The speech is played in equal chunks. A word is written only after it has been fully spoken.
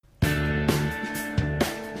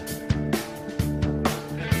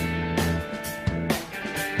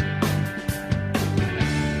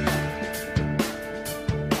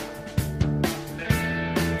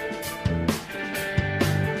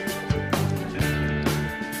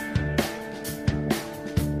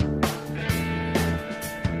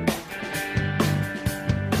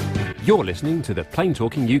You're listening to the Plain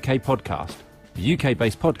Talking UK podcast, the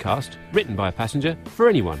UK-based podcast written by a passenger for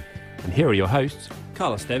anyone. And here are your hosts,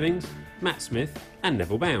 Carla Stebbings, Matt Smith and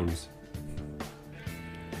Neville Bounds.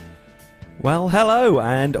 Well, hello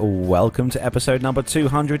and welcome to episode number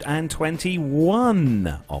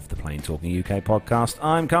 221 of the Plain Talking UK podcast.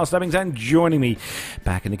 I'm Carl Stebbings, and joining me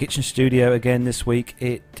back in the kitchen studio again this week,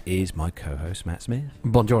 it is my co-host Matt Smith.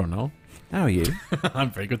 Buongiorno. How are you? I'm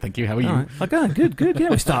very good, thank you. How are you? Right. Okay, good.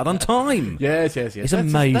 Yeah, we started on time. Yes. It's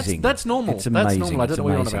amazing. That's normal. It's amazing. That's normal. I don't know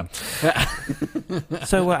what you're on about.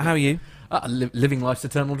 So, how are you? Living life's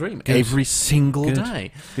eternal dream. Good. Every single Good.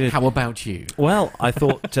 day. Good. How about you? Well, I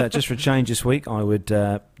thought just for a change this week, I would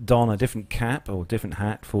don a different cap or different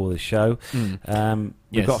hat for the show.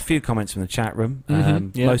 We've got a few comments from the chat room.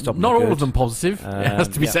 Most of them not are all good. of them positive. It has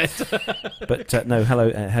to be said. But no, hello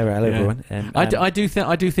everyone. I do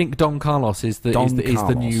think Don Carlos is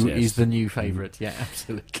the new yes. favourite. Yeah,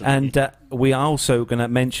 absolutely. And we are also going to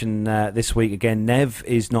mention this week again. Nev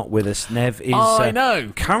is not with us. Nev is I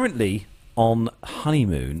know. Currently on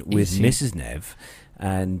honeymoon with Is he? Mrs. Nev,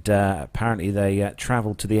 and apparently they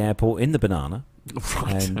travelled to the airport in the banana.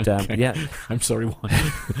 Right. And okay. yeah, I'm sorry. Why?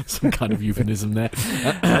 Some kind of euphemism there.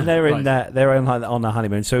 and they're in Right. they're on a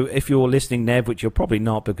honeymoon. So if you're listening, Nev, which you're probably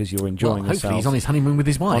not because you're enjoying Hopefully yourself he's on his honeymoon with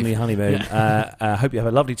his wife. on the honeymoon. Yeah. Hope you have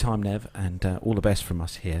a lovely time, Nev, and all the best from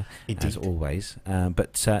us here as Indeed. always.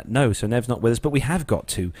 No, so Nev's not with us, but we have got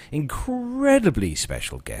two incredibly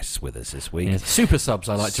special guests with us this week. Yes. Super subs,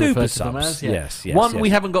 I like to Super refer to them subs, as. Yeah. yes, One, yes. we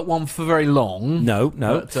haven't got one for very long. No.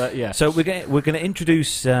 But, yeah. So we're going to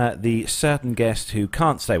introduce the certain guest who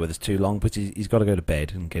can't stay with us too long, but he's got to go to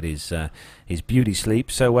bed and get his beauty sleep.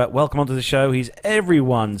 So welcome onto the show. He's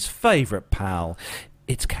everyone's favourite pal.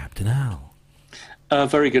 It's Captain Al.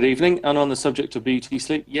 Very good evening. And on the subject of beauty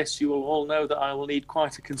sleep, yes, you will all know that I will need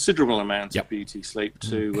quite a considerable amount of beauty sleep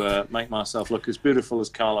to make myself look as beautiful as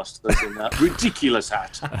Carlos does in that ridiculous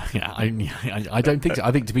hat. I don't think so.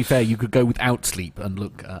 I think, to be fair, you could go without sleep and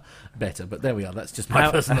look better. But there we are. That's just my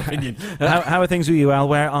personal opinion. How are things with you, Al?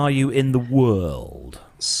 Where are you in the world?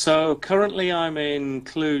 So currently I'm in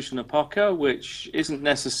Cluj-Napoca, which isn't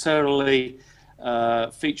necessarily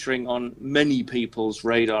featuring on many people's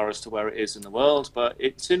radar as to where it is in the world, but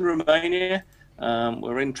it's in Romania.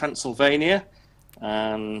 We're in Transylvania,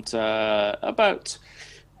 and about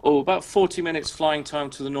 40 minutes flying time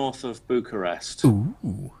to the north of Bucharest.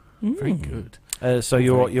 Ooh, very good. So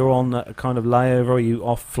you're on a kind of layover. Are you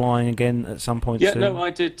off flying again at some point Yeah, soon? no, I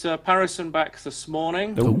did Paris and back this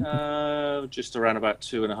morning, just around about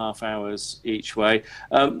 2.5 hours each way.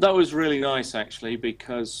 That was really nice, actually,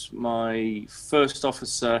 because my first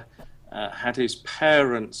officer had his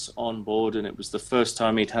parents on board, and it was the first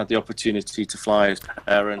time he'd had the opportunity to fly his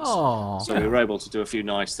parents. Aww. So we were able to do a few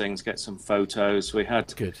nice things, get some photos. We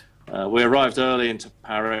had Good. we arrived early into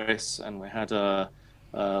Paris, and we had a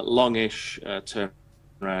longish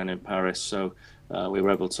turnaround in Paris, so we were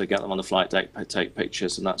able to get them on the flight deck, take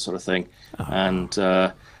pictures and that sort of thing. And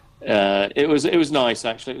it was nice,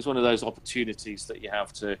 actually. It was one of those opportunities that you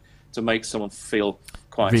have to make someone feel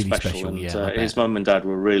quite Really special. And yeah, his mum and dad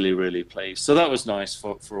were really, really pleased. So that was nice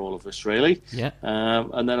for all of us, really. Yeah.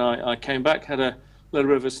 And then I came back, had a little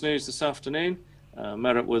bit of a snooze this afternoon,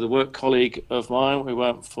 met up with a work colleague of mine. We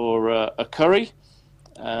went for a curry.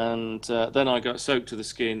 And then I got soaked to the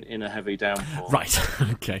skin in a heavy downpour. Right,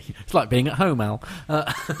 okay. It's like being at home, Al.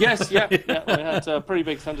 Yes, yeah. We had a pretty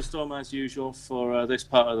big thunderstorm, as usual, for this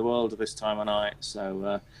part of the world at this time of night.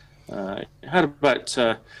 So it had about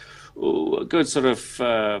a good sort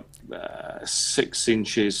of 6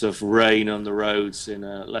 inches of rain on the roads in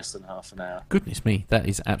less than half an hour. Goodness me, that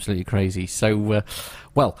is absolutely crazy. So,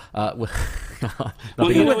 well,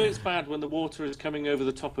 you know it's bad when the water is coming over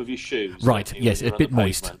the top of your shoes. Right, yes, a bit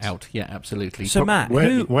moist pavement. out. Yeah, absolutely. So Matt,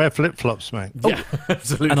 Wear flip-flops, mate. Yeah,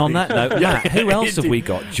 absolutely. and on that note, Matt, who else have we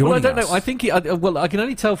got joining us? Well, I don't know. I think I can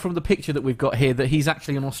only tell from the picture that we've got here that he's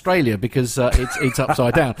actually in Australia because it's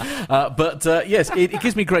upside down. But yes, it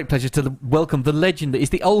gives me great pleasure to welcome the legend. It's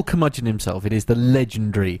the old curmudgeon himself. It is the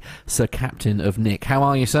legendary Sir Captain of Nick. How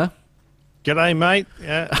are you, sir? G'day, mate.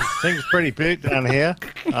 Yeah, things pretty big down here.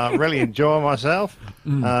 Really enjoy myself.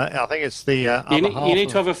 I think it's the You need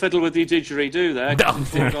to have a fiddle with your didgeridoo there.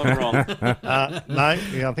 Nothing's gone wrong. no,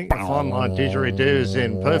 yeah, I think the fine line didgeridoo is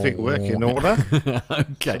in perfect working order.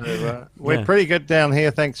 Okay. So, we're pretty good down here,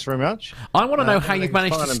 thanks very much. I want to know how you've everything's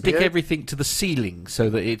managed to fine and stick good. everything to the ceiling so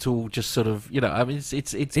that it's all just sort of, I mean,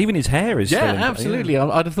 it's Even his hair is yeah, still in, absolutely.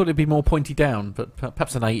 I'd have thought it'd be more pointy down, but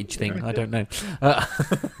perhaps an age thing. I don't know.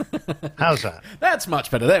 How's that? That's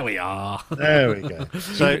much better. There we are. There we go.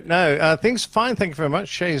 So, no, things fine. Thank you very much.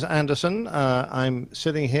 Shays Anderson. I'm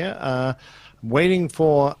sitting here waiting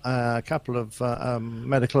for a couple of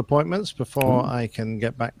medical appointments before I can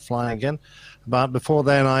get back flying again. But before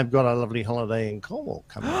then, I've got a lovely holiday in Cornwall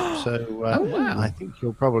coming up. So wow. I think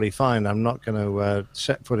you'll probably find I'm not going to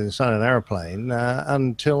set foot inside an airplane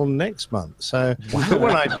until next month. So but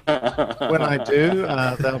when I do,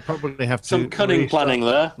 they'll probably have to... Some cunning planning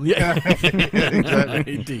there. Yeah,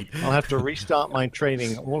 Exactly. indeed. I'll have to restart my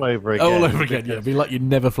training all over again. All over again. Yeah, it'd be like you'd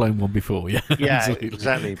never flown one before. Yeah, Yeah, absolutely.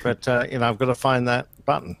 exactly. But, I've got to find that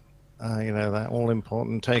button. That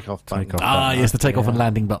all-important takeoff button. Yes, the takeoff and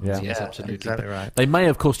landing buttons. Yeah. Yes, Yeah, absolutely. exactly right. They may,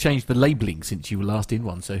 of course, change the labelling since you were last in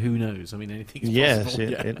one, so who knows? I mean, anything's Yes,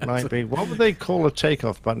 possible. it might be. What would they call a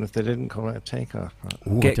takeoff button if they didn't call it a takeoff button?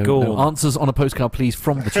 Ooh, I Get don't know. gone. Answers on a postcard, please,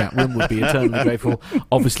 from the chat room would be eternally grateful.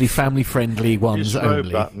 Obviously, family-friendly ones Your throat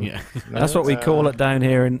only. button. Yeah. That's what we call it down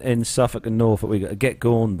here in Suffolk and Norfolk. We got a get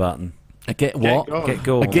gone button. A get what? Gone. Get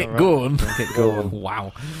gone. A get gone. Get gone.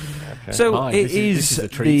 Wow. So Hi, it this is is a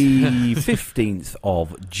treat. the 15th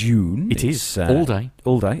of June. It is, It's, all day.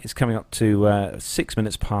 All day. It's coming up to 6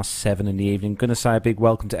 minutes past 7 in the evening. Going to say a big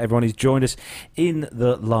welcome to everyone who's joined us in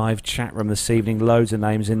the live chat room this evening. Loads of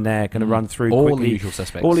names in there. Going to run through All quickly. the usual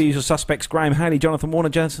suspects. All the usual suspects. Graham Haley, Jonathan Warner,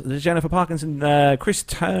 Jennifer Parkinson, Chris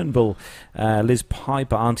Turnbull, Liz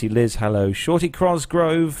Piper, Auntie Liz, hello. Shorty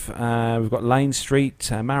Crosgrove. We've got Lane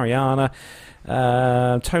Street, Mariana.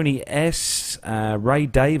 Tony S, Ray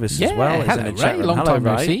Davis as well. Hello, is in the chat Ray. room. Long Hello, time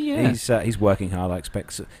no Ray. see, yeah. He's working hard, I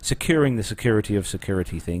expect, securing the security of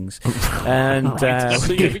security things. And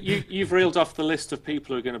So you've reeled off the list of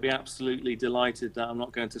people who are going to be absolutely delighted that I'm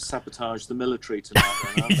not going to sabotage the military tonight.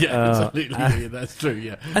 Then, aren't they? Yeah, absolutely. Yeah, that's true,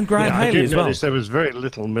 yeah. and Graham I Haley did as well. notice there was very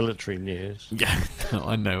little military news. Yeah, no,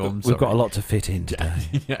 I know. I'm sorry. We've got a lot to fit in today.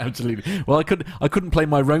 Yeah, absolutely. Well, I couldn't play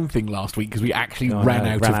my Rome thing last week because we actually ran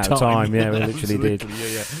out of time. Yeah, we literally did.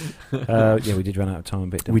 Yeah. We did run out of time a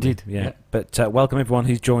bit, didn't we? We did, yeah. yeah. But welcome everyone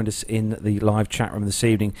who's joined us in the live chat room this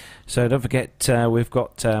evening. So don't forget, we've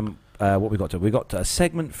got what we got. We've got a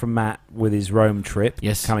segment from Matt with his Rome trip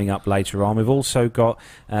coming up later on. We've also got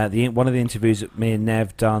one of the interviews that me and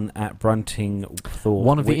Nev done at Brunting Thorpe.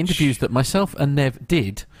 One of the interviews that myself and Nev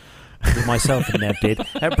did. That myself and Nev did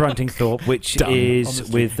at Brunting Thorpe, which Done, is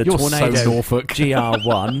honestly. with the You're so Tornado Norfolk.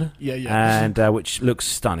 GR1, Yeah. and which looks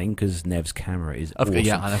stunning because Nev's camera is awesome.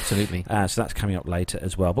 Yeah, absolutely. So that's coming up later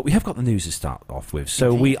as well. But we have got the news to start off with.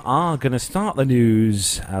 So we are going to start the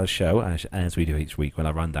news, our show, as we do each week when I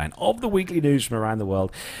run down of the weekly news from around the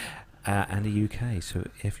world and the UK. So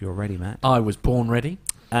if you're ready, Matt. I was born ready.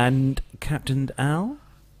 And Captain Al.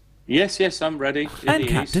 Yes, I'm ready. And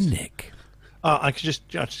Captain Nick. I could just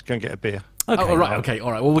go and get a beer. Okay,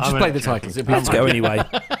 all right. Well, we'll just I'm play in the a titles. chatting. Let's go anyway.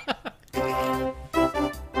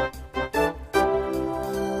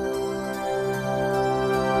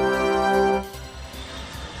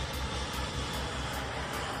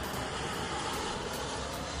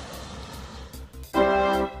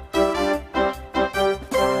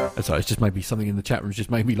 Sorry, it's just maybe something in the chat room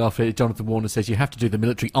just made me laugh. Jonathan Warner says you have to do the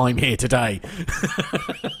military. I'm here today.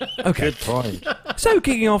 Okay. Good point. So,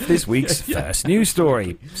 kicking off this week's first news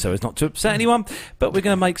story, so as not to upset anyone, but we're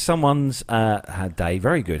going to make someone's day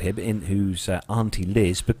very good here, who's Auntie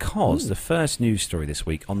Liz, because the first news story this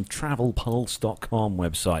week on TravelPulse.com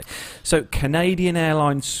website. So, Canadian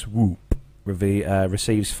airline Swoop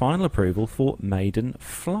receives final approval for maiden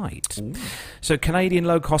flight. So, Canadian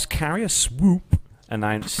low-cost carrier Swoop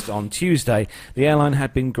announced on Tuesday the airline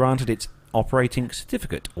had been granted its operating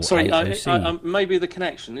certificate, or Sorry, AOC. maybe the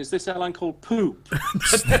connection. Is this airline called Poop?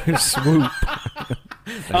 Swoop.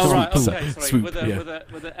 Oh, right, Swoop. okay, sorry, Swoop,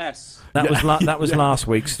 with an S. That was last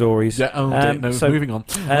week's stories. Yeah, moving on.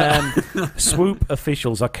 Swoop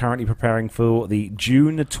officials are currently preparing for the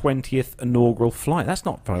June 20th inaugural flight. That's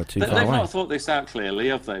not far too far They've away. not thought this out clearly,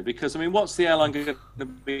 have they? Because, I mean, what's the airline going to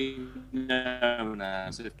be known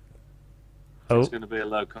as if it's going to be a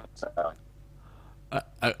low-cost airline?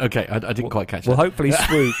 Okay, I didn't quite catch Well, that. hopefully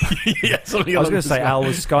Swoop. Yeah, I was going to say Al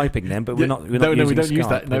was Skyping then, but we're not. We're not no, using we don't Skype. use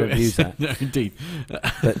that. No, We don't use that. no, indeed.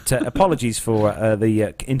 But apologies for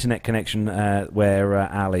the internet connection where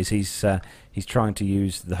Al is. He's trying to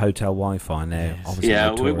use the hotel Wi-Fi now. Obviously, Yeah,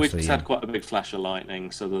 we notoriously, just had quite a big flash of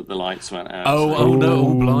lightning, so that the lights went out. Oh no!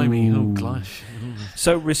 Oh, blimey! Oh gosh!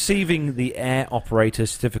 So, receiving the air operator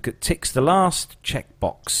certificate ticks the last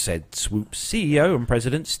checkbox, said Swoop's CEO and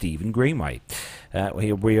President Stephen Greenway. He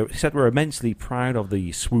we said we're immensely proud of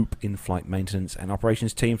the Swoop in-flight maintenance and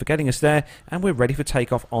operations team for getting us there, and we're ready for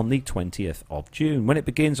takeoff on the 20th of June. When it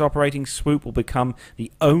begins operating, Swoop will become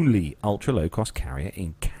the only ultra-low-cost carrier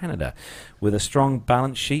in Canada. With a strong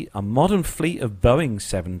balance sheet, a modern fleet of Boeing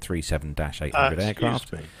 737-800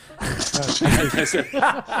 aircraft.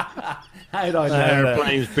 How did I know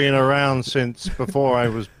airplane's been around since before I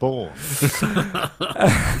was born.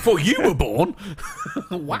 Before you were born?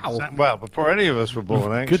 Wow. Well, before any of us were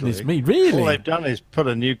born, actually. Goodness me, really? All they've done is put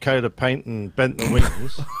a new coat of paint and bent the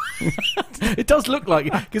wings. It does look like,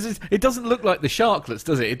 because it doesn't look like the Sharklets,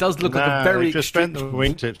 does it? It does look like a very just bent the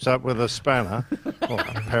wingtips up with a spanner or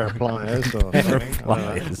a pair of pliers or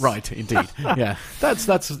something. Right, indeed. Yeah, that's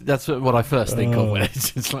what I first think of when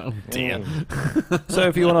it's just like, oh dear. So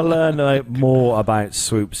if you want to learn more about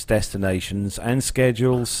Swoop's destinations and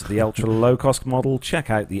schedules, the ultra-low-cost model, check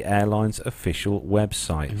out the airline's official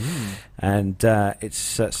website. And it's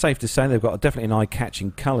safe to say they've got definitely an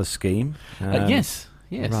eye-catching colour scheme. Yes.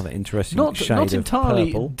 Yes. Rather interesting Not shade entirely of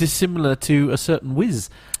purple. dissimilar to a certain Wizz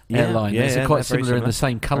airline. They're quite similar in the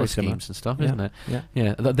same colour Very similar. schemes and stuff, isn't it?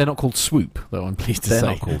 Yeah. They're not called Swoop, though, I'm pleased to They're say.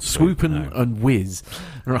 not called Swoop Swoop, and Wizz.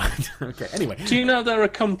 Right. Okay, anyway. Do you know there are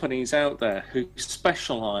companies out there who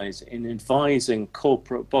specialise in advising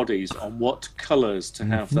corporate bodies on what colours to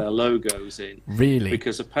have their logos in? Really?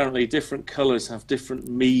 Because apparently different colours have different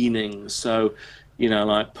meanings. So,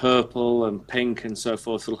 like purple and pink and so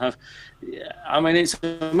forth will have... I mean, it's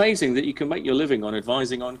amazing that you can make your living on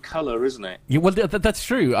advising on colour, isn't it? Yeah, well, that's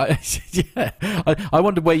true. I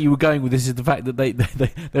wondered where you were going with this, is the fact that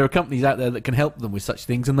there are companies out there that can help them with such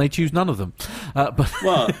things, and they choose none of them.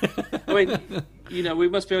 Well, I mean, we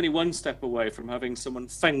must be only one step away from having someone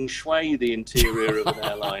feng shui the interior of an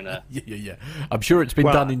airliner. Yeah. I'm sure it's been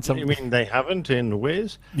done in some... You mean they haven't in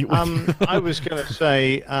Wizz? I was going to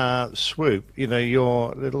say Swoop,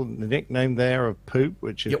 your little nickname there of Poop,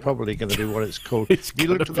 which is probably going to be what it's called. You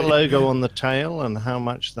looked at the logo on the tail and how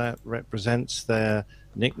much that represents their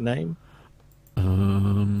nickname?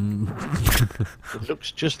 It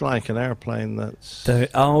looks just like an airplane that's...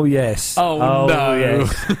 Oh, yes. Oh no.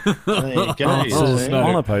 Yes. There you go.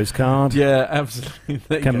 On a postcard. Yeah,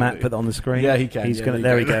 absolutely. Can Matt put that on the screen? Yeah, he can. He's Yeah, gonna.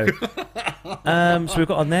 there There you we go. So we've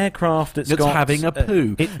got an aircraft that's It's got having a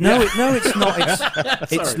poo. No, it's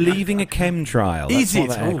not. It's leaving a chemtrail. Is That's it? what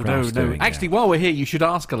that Oh, no. aircraft's doing, yeah. Actually, while we're here, you should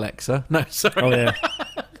ask Alexa. No, sorry. Oh yeah.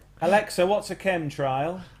 Alexa, what's a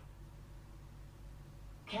chemtrail?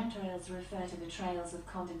 Chemtrails refer to the trails of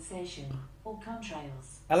condensation or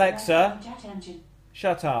contrails. Alexa? Jet engine.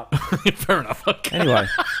 Shut up. Fair enough. Okay. Anyway,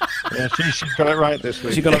 Yeah, she got it right this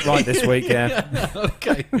week. she got it right this week. Yeah,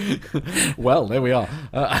 Okay. Well, there we are.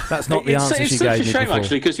 that's not the answer It's she such gave a me shame, before.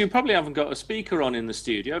 actually, because you probably haven't got a speaker on in the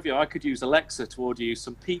studio, have you? I could use Alexa to order you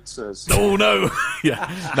some pizzas. Oh no!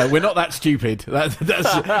 Yeah, no, we're not that stupid.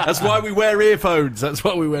 That's why we wear earphones. That's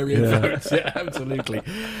why we wear earphones. Yeah, absolutely.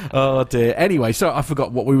 Oh dear. Anyway, so I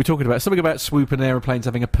forgot what we were talking about. Something about Swoop and aeroplanes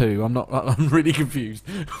having a poo. I'm really confused.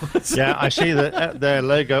 Yeah, I see that their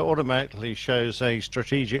logo automatically shows a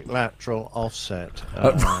strategic lateral offset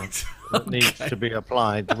Right. that needs to be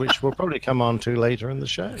applied, which we'll probably come on to later in the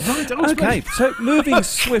show. Right, Okay, so moving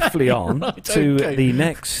swiftly on Right, to okay. the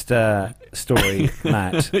next story,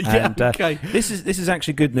 Matt. Yeah, and okay. This is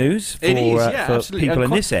actually good news for, It is, yeah, for absolutely. people in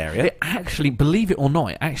Quite- this area. It actually, believe it or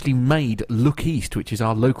not, it actually made Look East, which is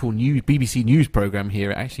our local news BBC news program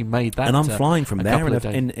here. It actually made that. And I'm flying from a there couple of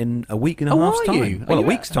days. in a week and a Oh, half's are time. you? Well, Are a you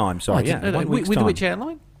week's time, sorry. I didn't know that. 1 week's With time. which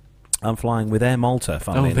airline? I'm flying with Air Malta,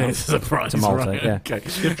 funnily enough. there's a surprise. To Malta, right, yeah. Okay.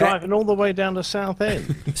 You're driving all the way down to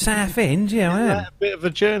Southend. Southend, yeah, I am. That's a bit of a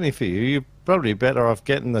journey for you. You're probably better off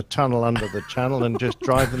getting the tunnel under the channel and just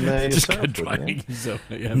driving there Just yourself. go wouldn't you? driving yourself.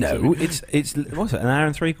 Yeah, No, absolutely. it's what's it, an hour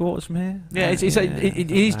and 3/4 from here? Yeah,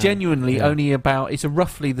 it is genuinely only about. It's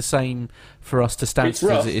roughly the same for us to It's Stansted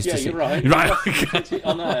rough. as it is Yeah, to. you're right. Right.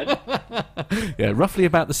 On that. Yeah, roughly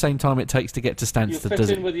about the same time it takes to get to You Stansted, fit does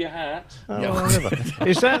in it? with your hat. Oh, whatever.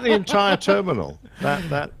 Is that the entire terminal?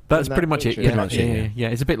 That's pretty much it. Pretty Yeah, much it, yeah, yeah.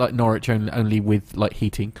 It's a bit like Norwich, only with like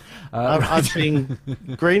heating. I've seen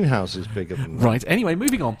greenhouses bigger than that. Right. Anyway,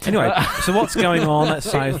 moving on. Anyway, so what's going on at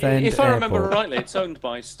Southend If I remember Airport? rightly, it's owned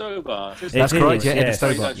by Stobart. That's It correct. is, Yeah, Ed yes.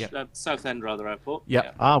 Stobart. Yeah. Southend, rather, airport.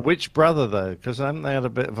 Yeah. Which brother though? Because haven't they had a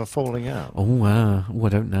bit of a falling out? Oh, I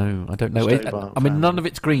don't know. I don't know. Stobart I mean, family. none of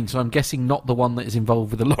it's green, so I'm guessing not the one that is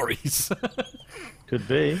involved with the lorries. Could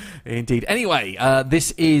be. Indeed. Anyway,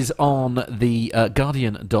 this is on the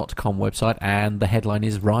Guardian.com website, and the headline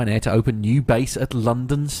is Ryanair to open new base at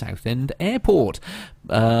London Southend Airport.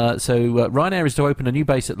 Ryanair is to open a new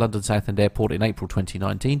base at London Southend Airport in April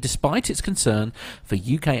 2019, despite its concern for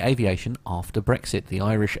UK aviation after Brexit. The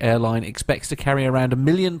Irish airline expects to carry around 1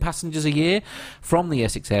 million passengers a year from the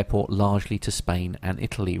Essex Airport, largely to Spain and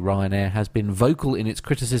Italy. Ryanair has been vocal in its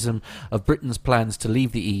criticism of Britain's plans to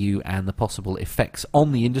leave the EU and the possible effects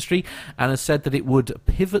on the industry, and has said that it would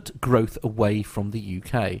pivot growth away from the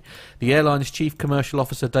UK. The airline's chief commercial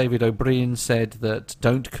officer, David O'Brien, said that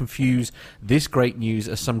don't confuse this great news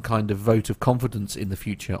as some kind of vote of confidence in the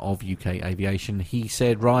future of UK aviation. He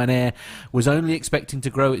said Ryanair was only expecting to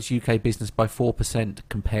grow its UK business by 4%,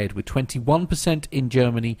 compared with 21% in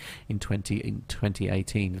Germany in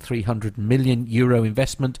 2018. The €300 million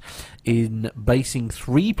investment in basing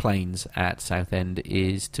 3 planes at Southend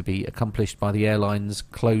is to be accomplished by the airline's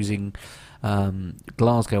closing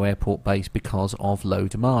Glasgow Airport base because of low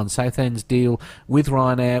demand. Southend's deal with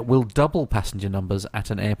Ryanair will double passenger numbers at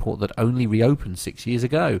an airport that only reopened 6 years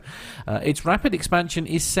ago. Its rapid expansion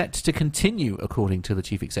is set to continue, according to the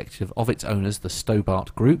chief executive of its owners, the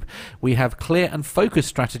Stobart Group. We have clear and focused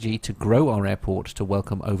strategy to grow our airport to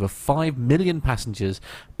welcome over 5 million passengers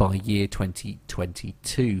by year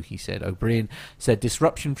 2022, he said. O'Brien said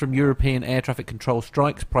disruption from European air traffic control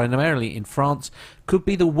strikes, primarily in France, could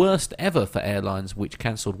be the worst ever for airlines, which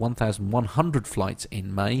cancelled 1,100 flights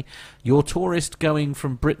in May. Your tourist going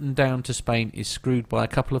from Britain down to Spain is screwed by a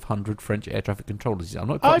couple of hundred French air traffic controllers. I'm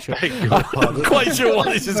not quite sure. I'm not quite sure what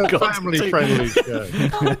this has got to do. Family-friendly show.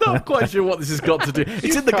 I'm not quite sure what this has got to do.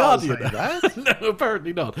 It's in the Guardian. No,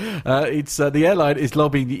 apparently not. The airline is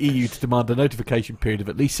lobbying the EU to demand a notification period of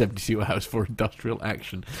at least 72 hours for industrial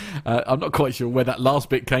action. I'm not quite sure where that last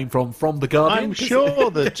bit came from the Guardian. I'm sure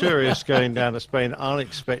the tourists going down to Spain aren't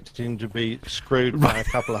expecting to be screwed by a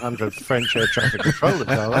couple of hundred French air traffic controllers,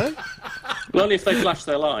 are they? Well, only if they flash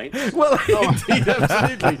their lights. Well, indeed,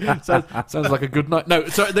 absolutely. Sounds like a good night. No,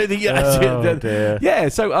 sorry. Dear. Yeah.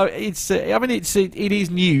 So it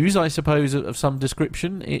is news, I suppose, of some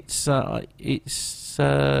description. It's good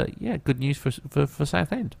news for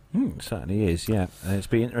Southend. It certainly is. Yeah, it's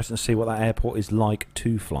be interesting to see what that airport is like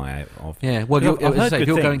to fly out of. Yeah. Well, if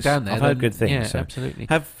you're going down there, I've heard good things. Yeah, so. absolutely.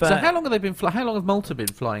 So how long have they been? How long have Malta been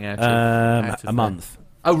flying out? A month.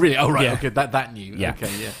 Oh, really? Oh, right. Yeah. Okay, that new. Yeah.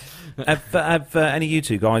 Okay, yeah. Have any of you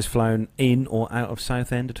two guys flown in or out of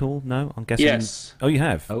Southend at all? No, I'm guessing. Yes. Oh, you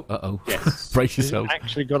have. Oh. Yes. Brace yourself.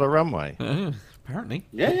 Actually got a runway. Apparently.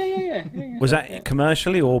 Yeah. Was that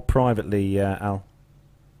commercially or privately, Al?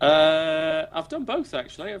 I've done both,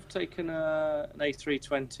 actually. I've taken an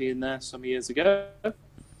A320 in there some years ago.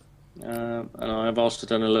 And I've also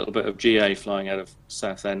done a little bit of GA flying out of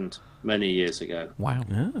Southend many years ago. Wow.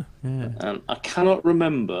 Yeah. And I cannot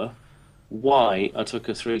remember why I took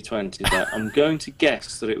a 320 there. I'm going to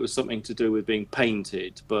guess that it was something to do with being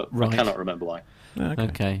painted, but Right. I cannot remember why.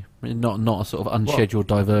 Okay. Not a sort of unscheduled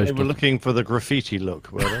diversion. They were looking for the graffiti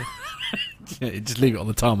look, were they? Yeah, just leave it on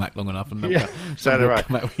the tarmac long enough, and Yeah, sounded right.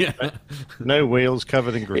 Yeah. No wheels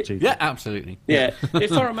covered in graffiti. Yeah, absolutely. Yeah,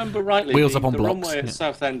 if I remember rightly, Wheels the, up on the blocks, runway at yeah.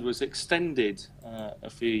 Southend was extended a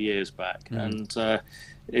few years back, and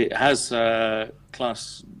it has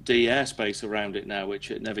Class D airspace around it now,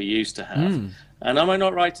 which it never used to have. And am I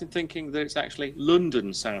not right in thinking that it's actually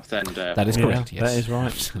London Southend Airport? That is correct. Yeah, Yes, that is right.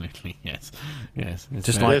 Absolutely. Yes. Yes. It's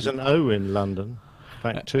Just very- There's an O in London. In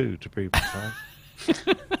fact, 2 to be precise.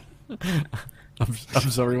 I'm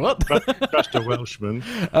sorry. What? Just a Welshman.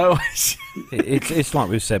 Oh. It's like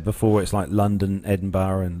we've said before. It's like London,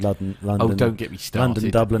 Edinburgh, and London. Oh, don't get me started. London,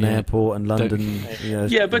 Dublin Yeah. Airport, and London.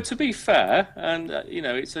 Yeah, but to be fair, and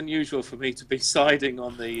it's unusual for me to be siding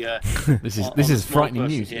on the. This on is the small frightening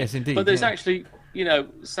person news. here. Yes, indeed. But there's yeah. actually,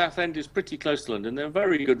 Southend is pretty close to London. There are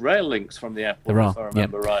very good rail links from the airport, There are, if I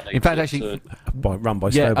remember yeah. rightly. In fact, to- actually, to- run by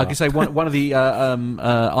Yeah, I Stobart. can say one of the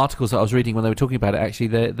articles that I was reading when they were talking about it, actually,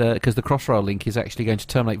 because the Crossrail link is actually going to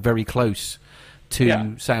terminate very close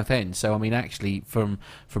to Southend. So, I mean, actually, from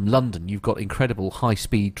London, you've got incredible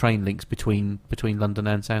high-speed train links between London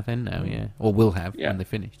and Southend now, yeah, or will have when they're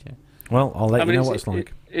finished. Yeah. Well, I'll let I mean, you know what it's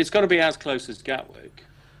like. It's got to be as close as Gatwick.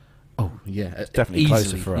 Oh, yeah, it's definitely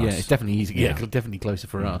closer for us. Yeah, it's definitely easy. Yeah, Yeah. definitely closer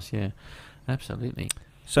for us. Yeah, absolutely.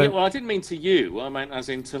 So, Yeah, well, I didn't mean to you. I meant as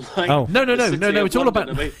into like. Oh. No. the city of It's all London.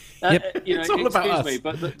 about. I mean, Yep. It's all about excuse us. me,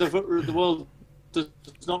 but the world does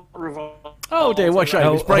not revolve. Oh dear, what a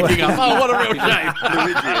shame! It's breaking up. Oh, what a real shame.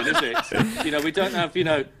 Meridian, is it? We don't have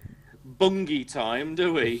bungie time,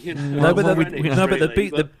 do we? You know, No, but, really,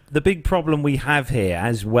 the big problem we have here,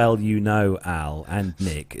 as well you know, Al and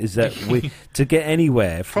Nick, is that to get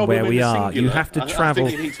anywhere from Problem where in we the are, singular. you have to I think travel.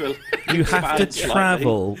 you need to You have to expand slightly.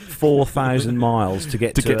 travel 4,000 miles to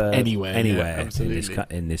get anywhere, yeah,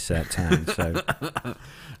 in this town. So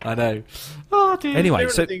I know. Oh dear. anyway,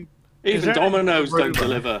 Is so there Even anything Domino's don't rumour?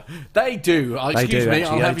 deliver. They do. they Excuse do me,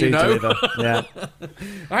 actually. I'll have They you do know. deliver. Yeah.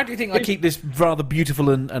 How do you think I keep this rather beautiful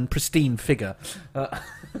and pristine figure?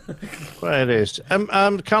 Well, it is.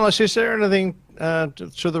 Carlos, is there anything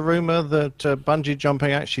to the rumour that bungee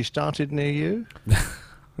jumping actually started near you?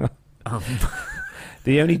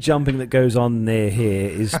 The only jumping that goes on near here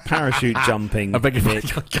is parachute jumping. I beg your Nick,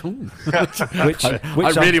 pardon. which I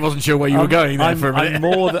really wasn't sure where you were going there for a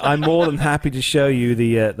minute. I'm more than happy to show you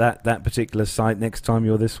the that particular site next time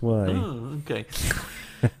you're this way. Oh, okay.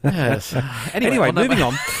 Yes. Anyway, moving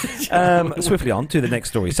on swiftly on to the next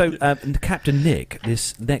story. So, Captain Nick,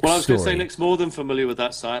 this next Well, I was going to story. say Nick's more than familiar with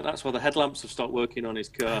that site. That's why the headlamps have stopped working on his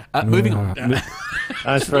car. Moving on.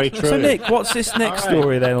 That's very true. So, Nick, what's this next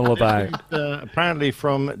story then all about? Apparently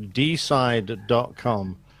from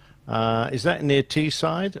dside.com. Is that near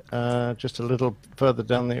Teesside? Just a little further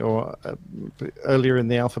down or earlier in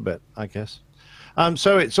the alphabet, I guess.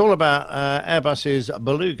 So it's all about Airbus's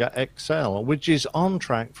Beluga XL, which is on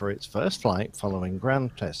track for its first flight following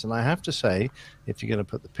ground tests. And I have to say, if you're going to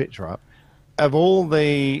put the picture up, of all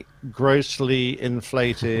the grossly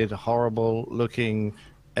inflated, horrible-looking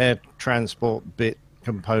air transport bit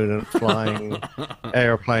component flying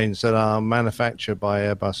airplanes that are manufactured by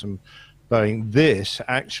Airbus and Boeing, this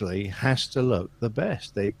actually has to look the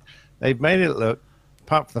best. They've made it look,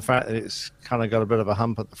 apart from the fact that it's kind of got a bit of a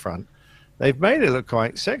hump at the front, they've made it look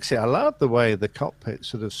quite sexy. I love the way the cockpit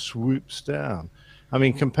sort of swoops down. I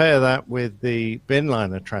mean, compare that with the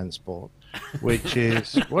binliner transport, which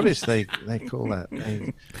is, what is they call that?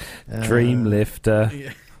 Dream lifter.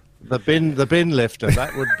 The bin lifter.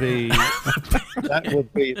 That would be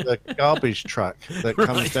the garbage truck that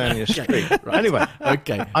comes down your street. Anyway,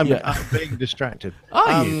 Okay. I'm being distracted.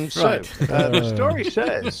 Are you? So Right. the story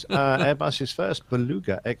says Airbus's first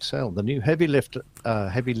Beluga XL, the new heavy lifter,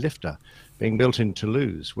 being built in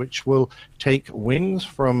Toulouse, which will take wings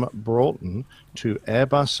from Broughton to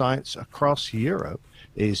Airbus sites across Europe,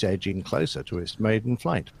 is edging closer to its maiden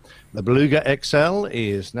flight. The Beluga XL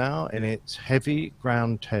is now in its heavy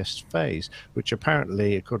ground test phase, which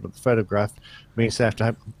apparently, according to the photograph, means they have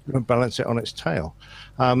to balance it on its tail.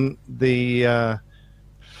 Ground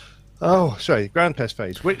test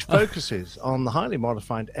phase, which focuses on the highly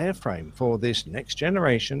modified airframe for this next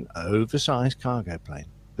generation oversized cargo plane.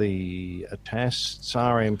 The tests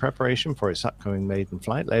are in preparation for its upcoming maiden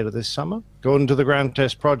flight later this summer. According to the ground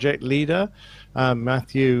test project leader,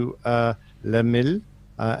 Mathieu Lemille,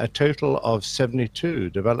 a total of 72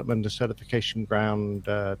 development and certification ground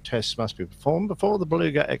tests must be performed before the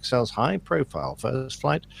Beluga XL's high-profile first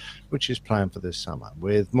flight, which is planned for this summer.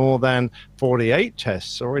 With more than 48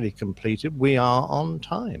 tests already completed, we are on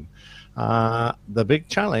time. The big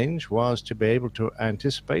challenge was to be able to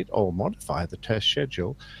anticipate or modify the test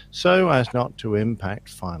schedule so as not to impact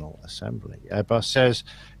final assembly. Airbus says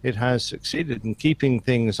it has succeeded in keeping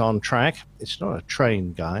things on track. It's not a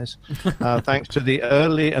train, guys. Thanks to the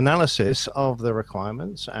early analysis of the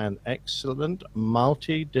requirements and excellent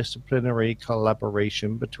multidisciplinary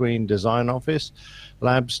collaboration between design office,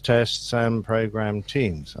 labs, tests, and program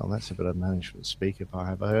teams. Oh, that's a bit of management speak if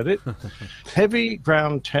I ever heard it. Heavy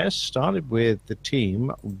ground tests started with the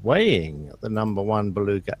team weighing the number one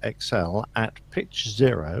Beluga XL at pitch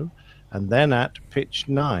 0 and then at pitch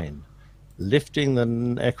 9, lifting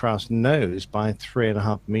the aircraft's nose by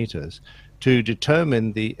 3.5 meters to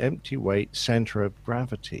determine the empty weight center of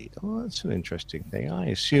gravity. Oh, that's an interesting thing. I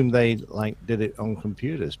assumed they did it on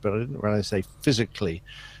computers, but I didn't realize they physically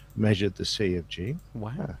measured the C of G.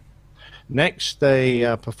 Wow. Next,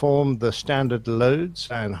 they performed the standard loads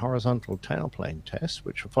and horizontal tailplane tests,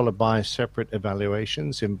 which were followed by separate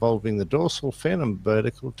evaluations involving the dorsal fin and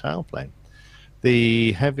vertical tailplane.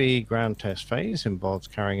 The heavy ground test phase involves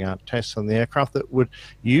carrying out tests on the aircraft that would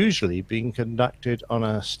usually be conducted on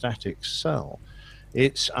a static cell.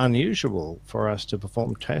 It's unusual for us to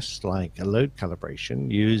perform tests like a load calibration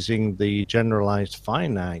using the generalized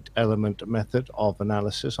finite element method of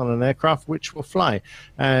analysis on an aircraft which will fly,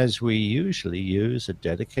 as we usually use a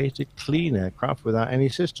dedicated clean aircraft without any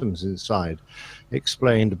systems inside,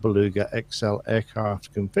 explained Beluga XL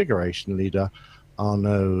aircraft configuration leader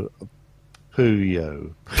Arnaud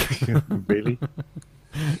Puyo. Really?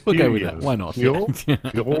 We'll go with that. Why not?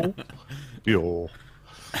 Yo.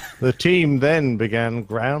 The team then began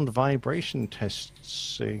ground vibration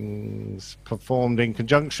testings performed in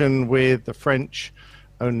conjunction with the French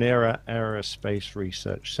Onera Aerospace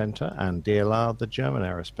Research Center and DLR, the German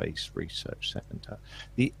Aerospace Research Center.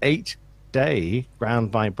 The 8-day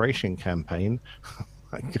ground vibration campaign, oh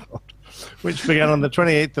my God, which began on the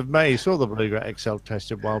 28th of May, saw the Beluga XL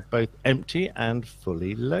tested while both empty and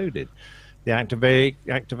fully loaded. The activity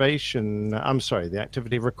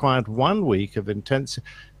required 1 week of intense.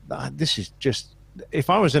 This is just, if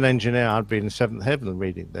I was an engineer, I'd be in the seventh heaven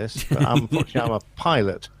reading this, but unfortunately I'm a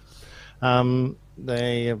pilot.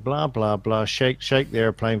 They blah, blah, blah, shake the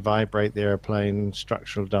airplane, vibrate the airplane,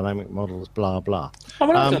 structural dynamic models, blah, blah. I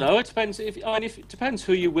mean, I don't know. It depends. If it depends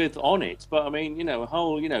who you're with on it. But I mean, a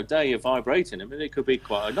whole, day of vibrating. I mean, it could be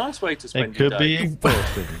quite a nice way to spend your day. It could be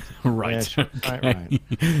exhausting. Right. Yes, right.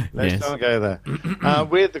 Let's not go there.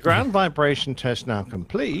 With the ground vibration test now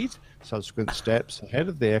complete, subsequent steps ahead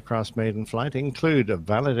of the aircraft's maiden flight include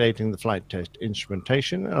validating the flight test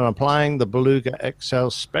instrumentation and applying the Beluga XL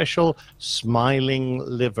special smiling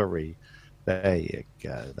livery. There you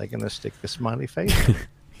go. They're going to stick the smiley face on it.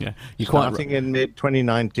 Yeah, Starting in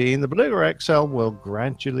mid-2019, the Beluga XL will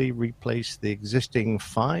gradually replace the existing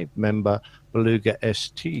 5-member Beluga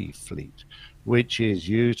ST fleet, which is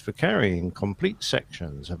used for carrying complete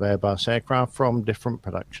sections of Airbus aircraft from different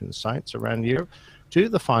production sites around Europe to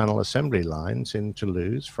the final assembly lines in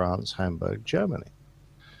Toulouse, France, Hamburg, Germany.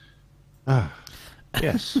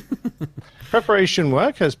 Yes. Preparation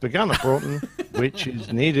work has begun at Broughton, which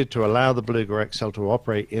is needed to allow the Beluga XL to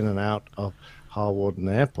operate in and out of Hawarden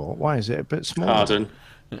Airport. Why is it a bit small? Harden.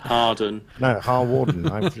 No, Hawarden.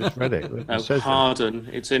 I've just read it. No, Harden.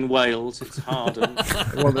 It's in Wales. It's Harden.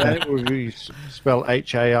 Well, then it would be spelled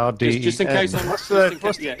H-A-R-D. Just in case I'm... What's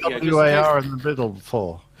the W-A-R in the middle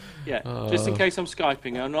for? Yeah, just in case I'm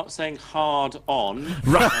Skyping, I'm not saying hard on.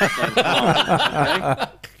 Right. I'm saying hard,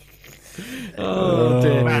 okay? Oh,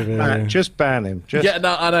 dear. Matt, just ban him. Yeah,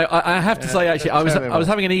 no, I know. I have to say, actually, I was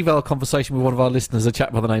having an email conversation with one of our listeners, a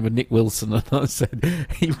chap by the name of Nick Wilson, and I said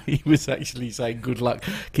he was actually saying, "Good luck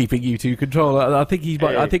keeping you two control." I think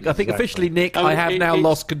I think officially, Nick, I have now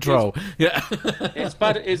lost control. Yeah, it's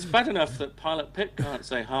bad enough that Pilot Pip can't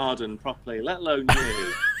say Harden properly, let alone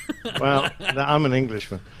you. Well, I'm an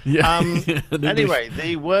Englishman. Yeah. Anyway,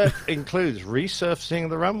 the work includes resurfacing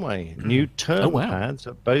the runway, new turn pads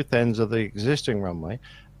at both ends of the existing runway,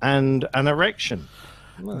 and an erection.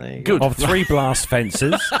 Well, Good. Of 3 blast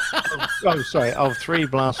fences. Of 3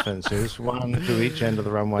 blast fences, one to each end of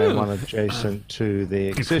the runway and one adjacent to the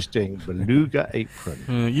existing Beluga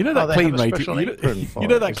apron. You know that clean rating. You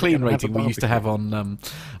know that clean Is it rating we used to have on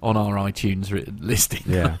our iTunes listing.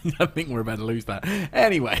 Yeah. I think we're about to lose that.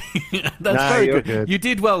 Anyway, that's very good. You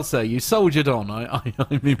did well, sir. You soldiered on.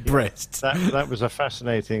 I'm impressed. That was a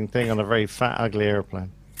fascinating thing on a very fat, ugly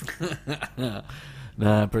airplane.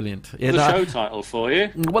 No, brilliant. Yeah, the show title for you.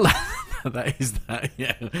 Well, that is that.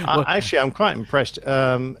 Yeah. Actually, I'm quite impressed.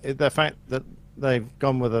 The fact that they've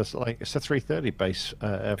gone with it's a 330 base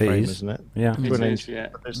airframe, isn't it? Yeah,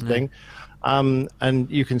 this thing. And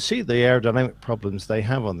you can see the aerodynamic problems they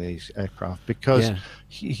have on these aircraft because a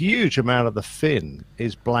huge amount of the fin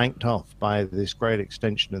is blanked off by this great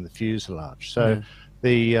extension in the fuselage. So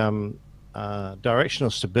the directional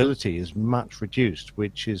stability is much reduced,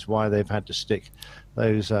 which is why they've had to stick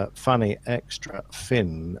those funny extra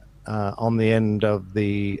fin on the end of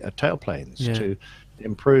the tailplanes to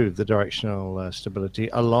improve the directional stability,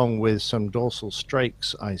 along with some dorsal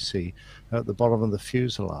strakes I see at the bottom of the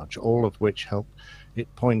fuselage, all of which help it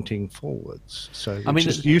pointing forwards. So it's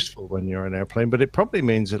just useful when you're in an airplane, but it probably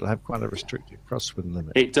means it'll have quite a restricted crosswind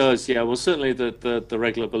limit. It does, yeah. Well, certainly the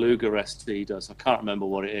regular Beluga ST does. I can't remember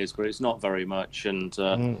what it is, but it's not very much. And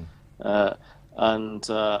I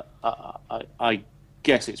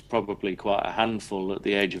guess it's probably quite a handful at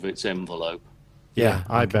the edge of its envelope. Yeah,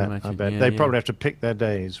 I bet. They probably have to pick their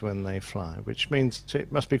days when they fly, which means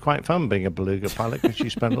it must be quite fun being a Beluga pilot because you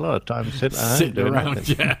spend a lot of time sitting around.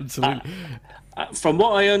 Nothing. Yeah, absolutely. From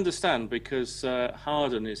what I understand, because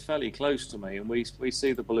Harden is fairly close to me, and we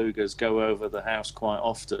see the Belugas go over the house quite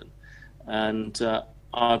often, and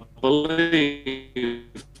I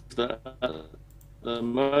believe that at the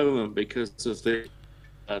moment, because of the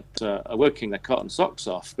are working their cotton socks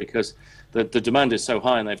off because the demand is so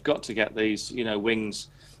high, and they've got to get these wings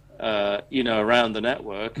around the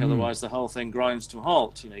network, otherwise the whole thing grinds to a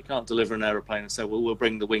halt. You can't deliver an aeroplane and say, well, we'll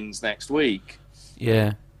bring the wings next week.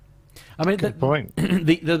 Yeah. I mean, Good point.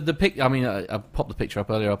 the pic. I mean, I popped the picture up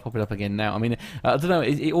earlier. I'll pop it up again now. I mean, I don't know.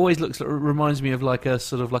 It always reminds me of like a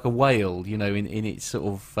sort of like a whale, in its sort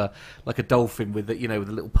of like a dolphin with with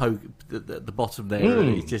a little poke at the bottom there.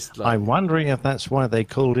 It's just like, I'm wondering if that's why they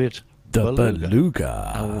called it The beluga.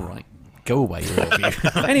 beluga. all right, go away, all of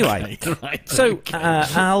you. Anyway, Right, so okay.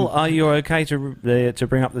 Al, are you okay to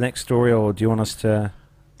bring up the next story, or do you want us to?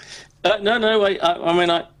 No, wait. I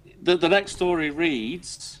mean, the next story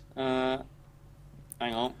reads. Hang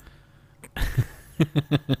on.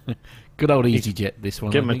 Good old EasyJet, this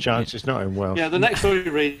one. Give I him a think. chance. It's not in Welsh. Yeah, the next story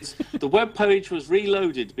reads: the web page was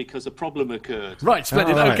reloaded because a problem occurred. Right,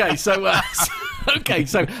 splendid. All right. Okay,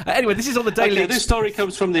 so anyway, this is on the Daily. Okay, this story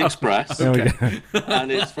comes from the Express, There we go.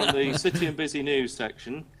 and it's from the City and Busy News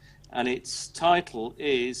section, and its title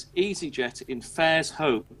is "EasyJet in fares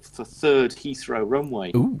hope for third Heathrow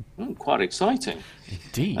runway." Ooh. Quite exciting.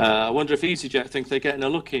 Indeed. I wonder if EasyJet think they're getting a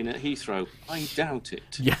look in at Heathrow. I doubt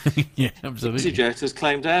it. yeah, absolutely. EasyJet has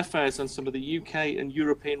claimed airfares on some of the UK and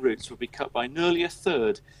European routes will be cut by nearly a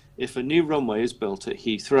third if a new runway is built at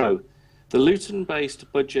Heathrow. The Luton-based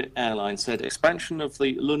budget airline said expansion of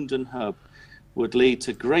the London hub would lead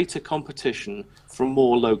to greater competition from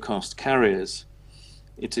more low-cost carriers.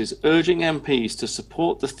 It is urging MPs to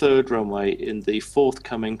support the third runway in the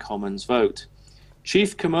forthcoming Commons vote.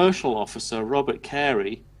 Chief Commercial Officer Robert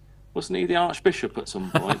Carey, wasn't he the Archbishop at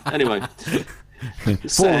some point? Anyway,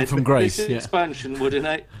 said from grace, this yeah. expansion would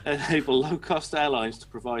enable low-cost airlines to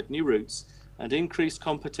provide new routes and increase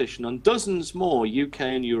competition on dozens more UK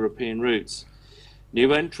and European routes.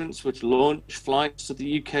 New entrants would launch flights to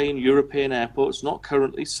the UK and European airports not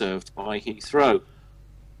currently served by Heathrow.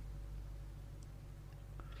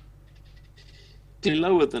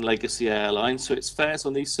 Lower than legacy airlines, so its fares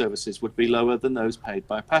on these services would be lower than those paid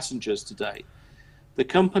by passengers today. The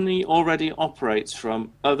company already operates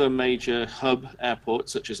from other major hub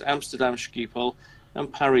airports such as Amsterdam Schiphol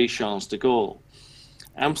and Paris Charles de Gaulle.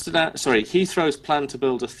 Heathrow's plan to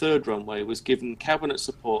build a third runway was given cabinet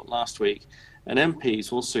support last week, and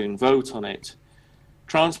MPs will soon vote on it.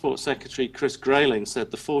 Transport Secretary Chris Grayling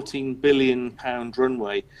said the £14 billion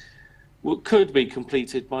runway could be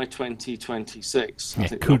completed by 2026. Yeah, I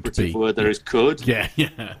think could the operative be. word there is could. Yeah,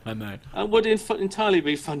 I know. And would entirely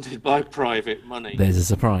be funded by private money. There's a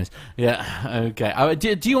surprise. Yeah, okay.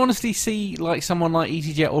 Do you honestly see like someone like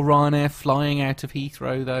EasyJet or Ryanair flying out of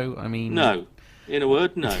Heathrow, though? I mean, No. In a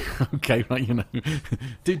word, no. Okay, right. Do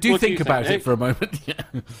What do think you about think, it for a moment. Yeah.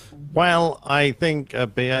 Well, I think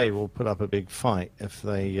BA will put up a big fight if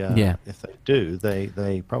they do.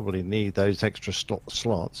 They probably need those extra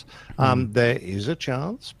slots. There is a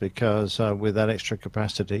chance because with that extra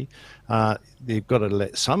capacity, you've got to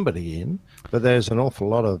let somebody in. But there's an awful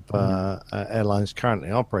lot of airlines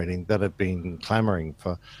currently operating that have been clamoring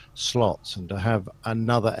for slots, and to have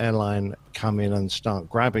another airline come in and start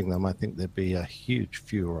grabbing them, I think there'd be a huge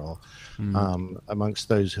furor amongst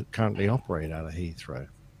those who currently operate out of Heathrow.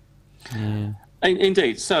 Yeah.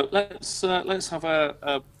 Indeed. So let's have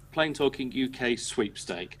a plain talking UK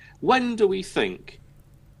sweepstake. When do we think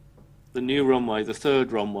the new runway, the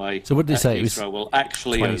third runway, So what did they at say? It was Heathrow will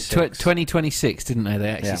actually open? 2026, didn't they? They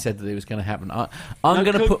actually Yeah. said that it was going to happen. I'm No,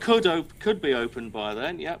 going to put. could be open by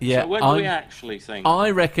then. Yep. Yeah, So when do we actually think? I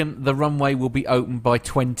reckon the runway will be open by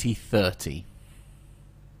 2030.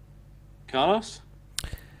 Carlos?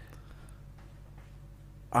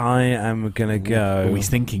 I am gonna go. Always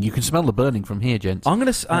thinking. You can smell the burning from here, gents. I'm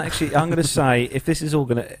gonna say if this is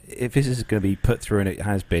gonna be put through and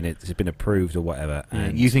it's been approved or whatever.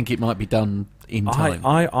 And You think it might be done in time?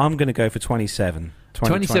 I'm gonna go for 27.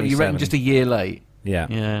 27. You reckon just a year late? Yeah.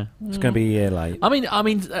 Yeah. It's gonna be a year late. I mean,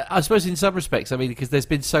 I suppose in some respects, because there's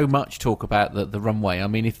been so much talk about the runway. I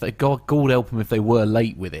mean, if they, God help them if they were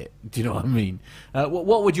late with it. Do you know what I mean?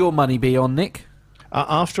 What would your money be on, Nick?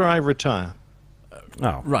 After I retire.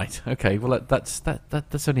 Oh, Right. Okay. Well, that's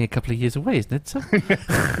only a couple of years away, isn't it? So?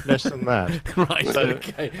 Less than that. Right. So,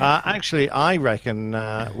 Okay. actually, I reckon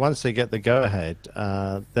once they get the go-ahead,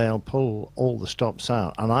 they'll pull all the stops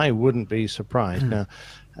out, and I wouldn't be surprised. Now,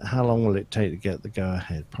 how long will it take to get the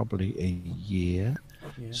go-ahead? Probably a year.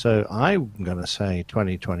 So I'm going to say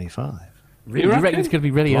 2025. You reckon it's going to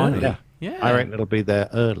be really Blimey. early? Yeah. Yeah. I reckon it'll be there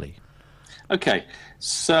early. Okay.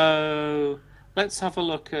 So let's have a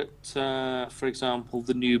look at, for example,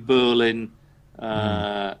 the new Berlin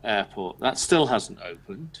airport. That still hasn't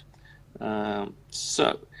opened. What's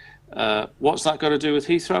that got to do with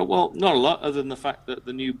Heathrow? Well, not a lot, other than the fact that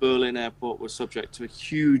the new Berlin airport was subject to a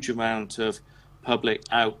huge amount of public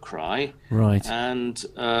outcry. Right. And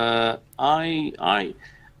I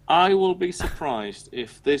I will be surprised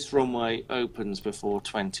if this runway opens before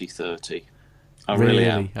 2030. I really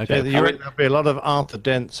am. Okay. You reckon there'll be a lot of Arthur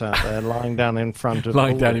Dents out there lying down in front of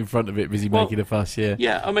Lying down in front of it, busy making a fuss. Yeah.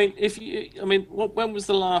 Yeah, I mean, when was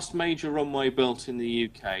the last major runway built in the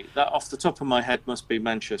UK? That, off the top of my head, must be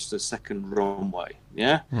Manchester's second runway.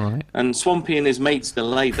 Yeah, Right. and Swampy and his mates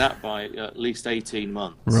delayed that by at least 18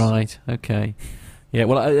 months. Right. Okay. Yeah.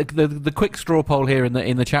 Well, the quick straw poll here in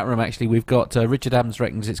the chat room. Actually, we've got Richard Adams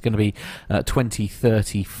reckons it's going to be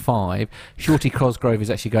 2035. Shorty Cosgrove is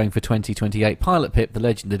actually going for 2028. Pilot Pip, the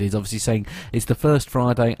legend that is, obviously saying it's the first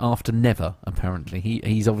Friday after never. Apparently,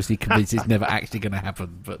 he's obviously convinced it's never actually going to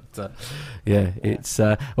happen. But yeah, it's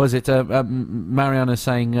was it Mariana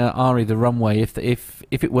saying Ari, the runway, if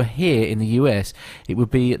it were here in the US, it would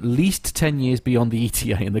be at least 10 years beyond the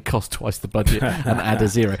ETA and the cost twice the budget and add a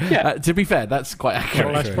zero. Yeah. To be fair, that's quite accurate.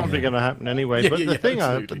 Well, that's probably going to happen anyway. Yeah, But the thing,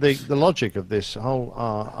 absolutely. the logic of this whole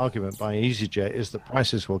argument by EasyJet is that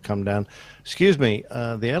prices will come down. Excuse me,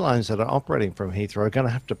 the airlines that are operating from Heathrow are going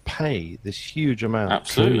to have to pay this huge amount.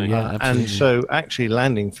 Absolutely. Yeah, absolutely. And so actually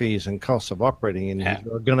landing fees and costs of operating in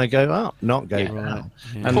Heathrow are going to go up, not go down. Right.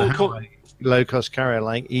 Yeah. And Paul, how a low-cost carrier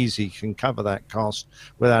like Easy can cover that cost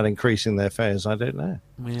without increasing their fares, I don't know.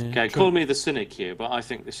 Okay, call me the cynic here, but I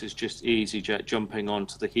think this is just EasyJet jumping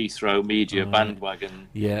onto the Heathrow media bandwagon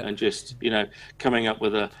and just, coming up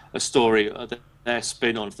with a story, their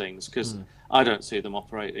spin on things, because I don't see them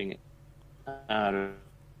operating out of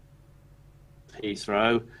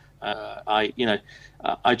Heathrow.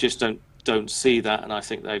 I just don't see that, and I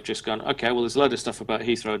think they've just gone, okay, well, there's a load of stuff about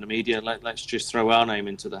Heathrow in the media, let's just throw our name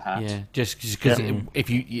into the hat. Yeah, just because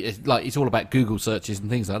it's all about Google searches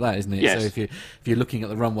and things like that, isn't it? Yes. So if you're looking at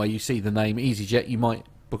the runway, you see the name EasyJet, you might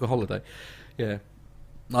book a holiday. Yeah,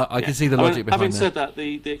 I can see the logic behind having that. said that,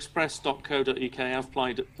 the express.co.uk have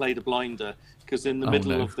played a blinder, because in the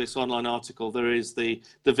middle of this online article there is the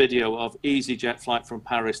video of EasyJet flight from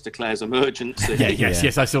Paris declares emergency.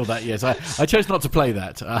 Yes, I saw that. Yes, I chose not to play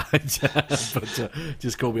that, but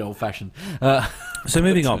just call me old-fashioned. So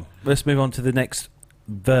moving on, let's move on to the next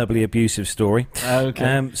verbally abusive story.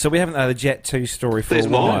 Okay. So we haven't had a Jet 2 story for There's a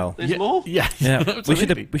more. while. There's more. Yeah, Yeah,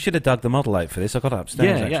 absolutely. we should have dug the model out for this. I got it upstairs.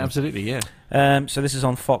 Yeah, actually. absolutely. Yeah, So this is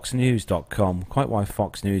on FoxNews.com. Quite why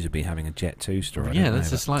Fox News would be having a Jet 2 story. I yeah. don't know, That's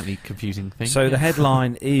a but- slightly confusing thing. So yeah. the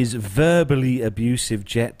headline is verbally abusive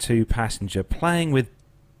Jet 2 passenger playing with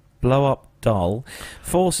blow-up doll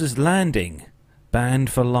forces landing banned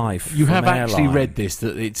for life. You from have actually airline. read this,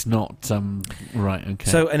 that it's not right.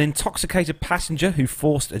 Okay. So, an intoxicated passenger who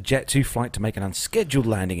forced a Jet2 flight to make an unscheduled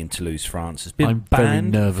landing in Toulouse, France, has been I'm very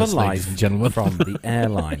banned nervous, for ladies life and gentlemen. from the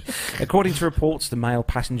airline. According to reports, the male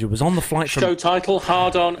passenger was on the flight from... Show title: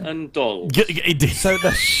 Hard On and Dull. So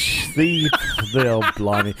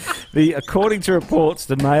according to reports,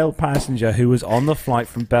 the male passenger who was on the flight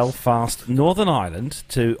from Belfast, Northern Ireland,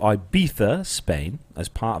 to Ibiza, Spain, as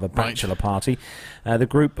part of a bachelor party, the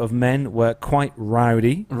group of men were quite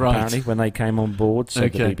rowdy, apparently, when they came on board,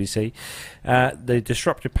 said the BBC. The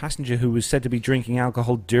disrupted passenger who was said to be drinking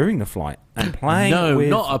alcohol during the flight and playing with...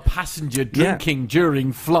 not a passenger drinking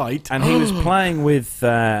during flight. And he was playing with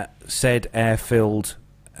said air-filled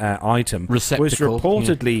item, was Receptacle,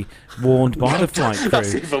 reportedly warned by the flight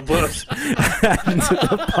That's crew even worse. and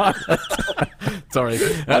the pilot Sorry.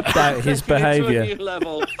 about his Taking it to a behaviour. new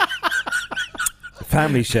level.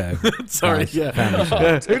 Family show. Sorry, Guys, yeah. family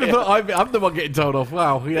show. Who'd have thought I'm the one getting told off?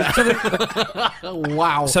 Wow, yeah.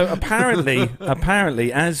 Wow. So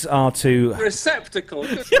apparently, as are two... Receptacle.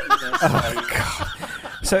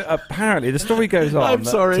 So apparently, the story goes on. I'm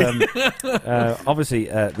sorry. Obviously,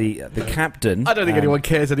 the captain... I don't think anyone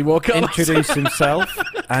cares anymore, Carlos. introduced himself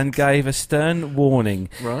and gave a stern warning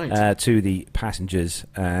Right. to the passengers,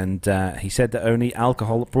 and he said that only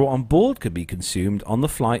alcohol brought on board could be consumed on the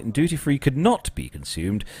flight, and duty-free could not be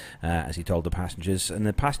consumed, as he told the passengers. And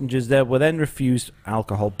the passengers there were then refused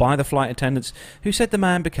alcohol by the flight attendants, who said the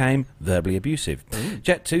man became verbally abusive.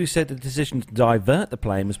 Jet2 said the decision to divert the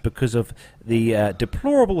plane was because of the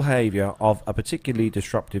deplorable behaviour of a particularly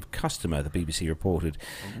disruptive customer, the BBC reported.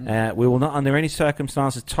 We will not under any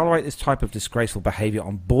circumstances tolerate this type of disgraceful behaviour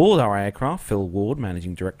on board our aircraft, Phil Ward,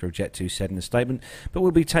 managing director of Jet2, said in a statement, but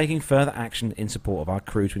we'll be taking further action in support of our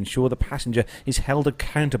crew to ensure the passenger is held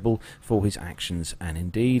accountable for his actions, and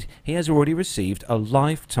indeed he has already received a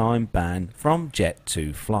lifetime ban from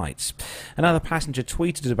Jet2 flights. Another passenger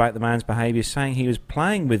tweeted about the man's behaviour, saying he was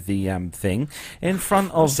playing with the thing in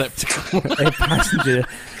front of Receptacle. a passenger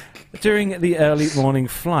During the early morning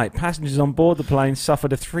flight, passengers on board the plane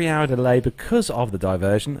suffered a 3-hour delay because of the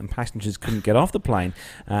diversion, and passengers couldn't get off the plane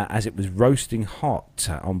as it was roasting hot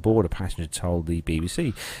on board, a passenger told the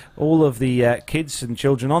BBC. All of the kids and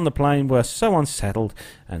children on the plane were so unsettled,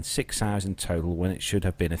 and 6 hours in total when it should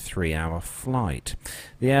have been a 3-hour flight.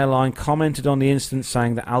 The airline commented on the incident,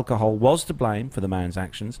 saying that alcohol was to blame for the man's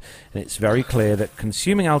actions, and it's very clear that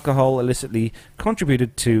consuming alcohol illicitly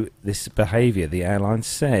contributed to this behaviour, the airline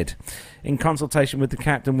said. In consultation with the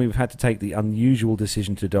captain, we've had to take the unusual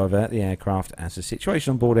decision to divert the aircraft as the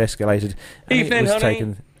situation on board escalated. And Evening, it was honey.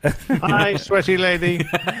 taken. Hi, sweaty lady.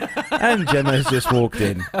 And Gemma's just walked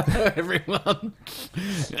in. Hello, everyone.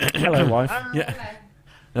 Hello, wife. Yeah.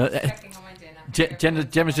 Checking on my dinner.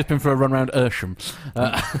 Gemma's just been for a run round Ersham,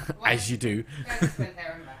 as you do. Going to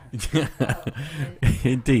there and back.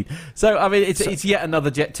 Indeed. So, I mean, it's yet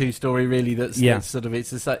another Jet 2 story, really. That's sort of it's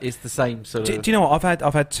the same sort of. Do you know what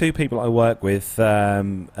I've had two people I work with,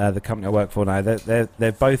 the company I work for now.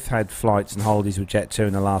 They've both had flights and holidays with Jet2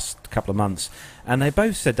 in the last couple of months, and they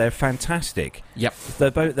both said they're fantastic. Yep.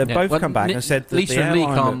 They've both come back and said that Lisa the and Lee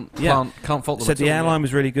airline can't fault them. said at the all, airline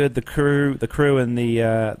was really good. The crew and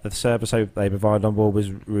the service they provided on board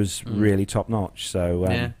was really top notch. So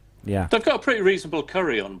yeah. They've got a pretty reasonable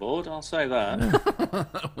curry on board, I'll say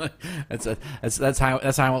that. that's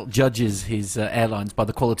how judges his airlines, by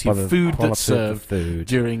the quality By of the food quality that's of the served food.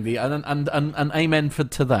 during the and amen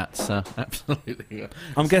to that. So absolutely.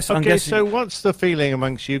 I'm guessing. Okay, so what's the feeling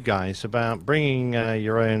amongst you guys about bringing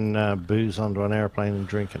your own booze onto an airplane and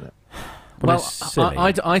drinking it? Well, Well, it's silly.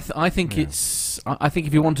 I think I think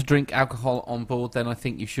if you want to drink alcohol on board, then I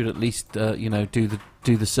think you should at least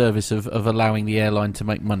do the service of allowing the airline to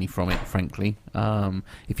make money from it. Frankly,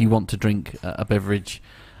 if you want to drink a beverage,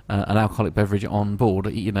 an alcoholic beverage on board,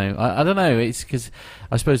 I don't know. It's because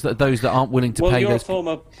I suppose that those that aren't willing to Well, pay you're a those.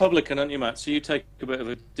 former publican, aren't you, Matt? So you take a bit of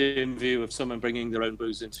a dim view of someone bringing their own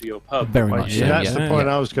booze into your pub. Very Well, much. that's Yeah, the point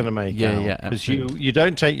I was going to make. Yeah, yeah, Because absolutely. you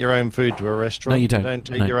don't take your own food to a restaurant. No, you don't. You don't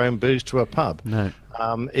take No. your own booze to a pub. No.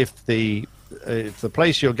 If the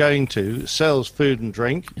place you're going to sells food and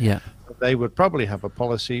drink, Yeah. they would probably have a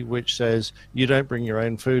policy which says you don't bring your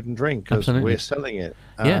own food and drink because Absolutely. we're selling it.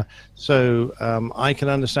 Yeah. So I can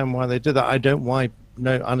understand why they do that. I don't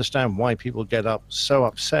understand why people get so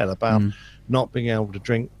upset about not being able to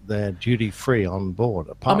drink their duty free on board.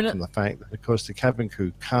 Apart from the fact that, of course, the cabin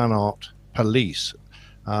crew cannot police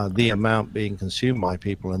the amount being consumed by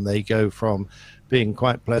people, and they go from being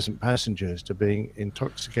quite pleasant passengers to being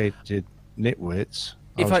intoxicated nitwits.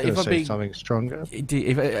 I was going to say something stronger.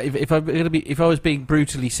 If I was being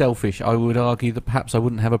brutally selfish, I would argue that perhaps I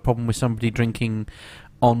wouldn't have a problem with somebody drinking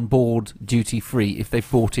on board duty free if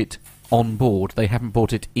they've bought it on board. They haven't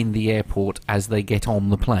bought it in the airport as they get on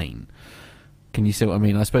the plane. Can you see what I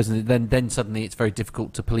mean? I suppose then suddenly it's very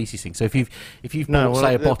difficult to police these things. So if you've bought,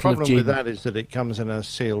 say, a the bottle of problem gin, with that is that it comes in a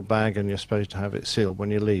sealed bag, and you're supposed to have it sealed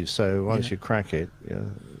when you leave. So once you crack it,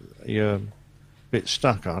 you're a bit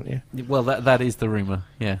stuck, aren't you? well, that is the rumour.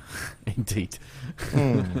 Yeah, indeed.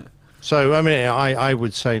 So I mean, I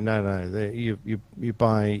would say no. You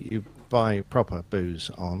buy proper booze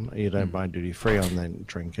on. You don't buy duty free on, then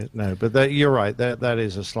drink it. No, but you're right. That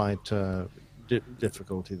is a slight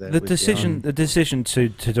difficulty there. The decision to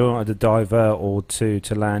divert or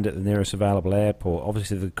to land at the nearest available airport.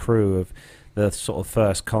 Obviously, the crew of the sort of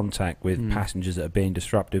first contact with passengers that are being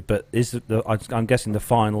disruptive. But I'm guessing the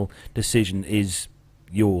final decision is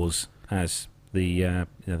yours as the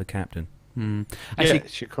captain. Actually,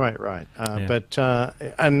 Yes, you're quite right. But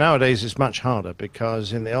and nowadays it's much harder,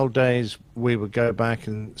 because in the old days we would go back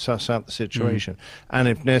and suss out the situation, and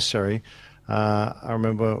if necessary. I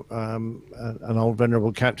remember an old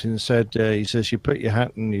venerable captain said, he says, you put your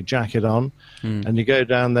hat and your jacket on and you go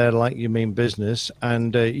down there like you mean business,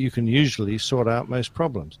 and you can usually sort out most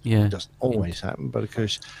problems. Yeah. It doesn't always happen, but of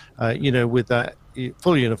course, with that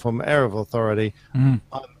full uniform air of authority,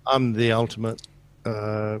 I'm the ultimate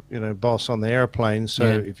boss on the airplane. So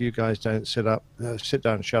if you guys don't sit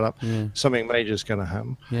down, shut up, something major is going to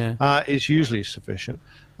happen. It's usually sufficient.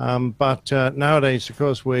 But nowadays, of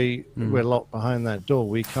course, we're locked behind that door.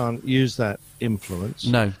 We can't use that influence.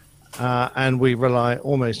 no. And we rely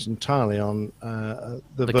almost entirely on the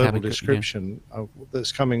verbal cabin crew, description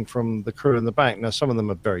that's coming from the crew in the back. Now, some of them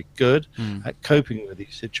are very good at coping with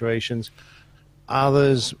these situations.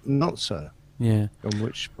 Others, not so. Yeah.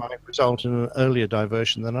 Which might result in an earlier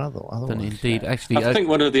diversion than otherwise. Then indeed, actually, I think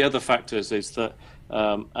one of the other factors is that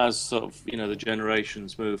as sort of the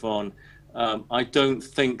generations move on, I don't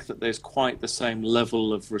think that there's quite the same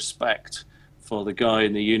level of respect for the guy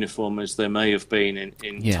in the uniform as there may have been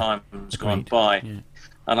in times gone by.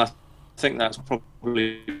 And I think that's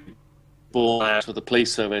probably born out of the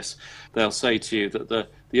police service. They'll say to you that the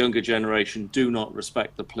younger generation do not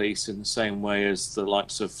respect the police in the same way as the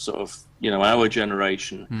likes of sort of, our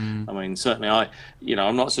generation. I mean, certainly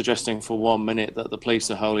I'm not suggesting for 1 minute that the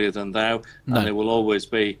police are holier than thou, and there will always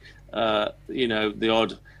be, the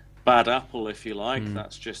odd bad apple, if you like.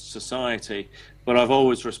 That's just society. But I've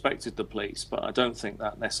always respected the police, but I don't think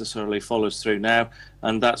that necessarily follows through now.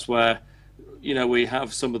 And that's where, we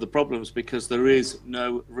have some of the problems, because there is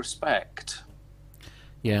no respect.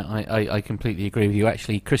 Yeah, I completely agree with you.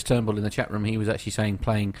 Actually, Chris Turnbull in the chat room, he was actually saying,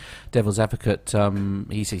 playing devil's advocate.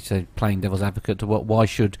 He said, playing devil's advocate to what? Why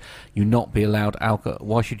should you not be allowed alcohol?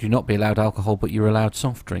 Why should you not be allowed alcohol, but you're allowed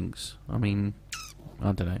soft drinks? I mean,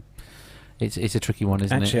 I don't know. It's a tricky one,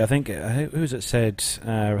 isn't it? Actually, I think who was it said?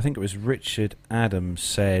 I think it was Richard Adams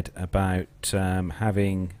said about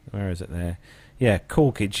having, where is it there? Yeah,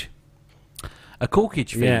 corkage. A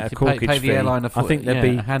corkage fee. Yeah, a corkage pay fee. the airline I think there'd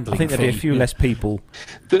be a few less people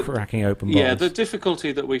cracking open bottles. Yeah, the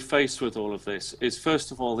difficulty that we face with all of this is,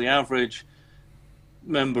 first of all, the average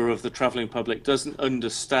member of the travelling public doesn't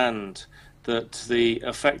understand that the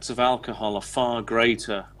effects of alcohol are far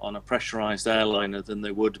greater on a pressurised airliner than they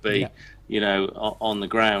would be, on the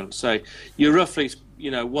ground. So you're roughly,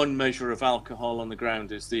 one measure of alcohol on the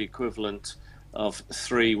ground is the equivalent of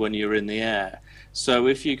 3 when you're in the air. So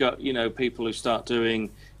if you got, people who start doing,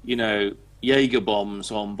 Jaeger bombs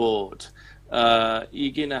on board,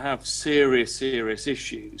 you're going to have serious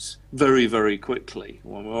issues very, very quickly.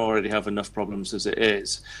 Well, we already have enough problems as it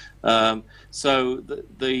is. So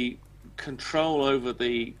the control over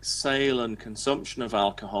the sale and consumption of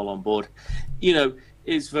alcohol on board,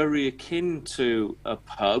 is very akin to a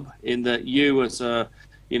pub, in that you, as a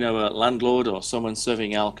landlord or someone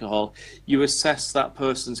serving alcohol, you assess that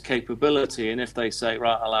person's capability, and if they say,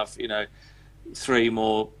 right, I'll have 3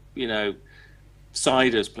 more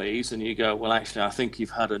ciders, please, and you go, well, actually, I think you've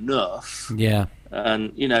had enough. Yeah,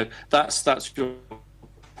 and that's your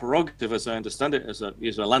prerogative, as I understand it, as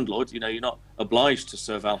a landlord. You're not obliged to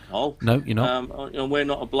serve alcohol. No, you're not. And we're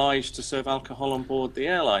not obliged to serve alcohol on board the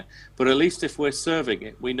airline. But at least if we're serving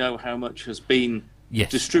it, we know how much has been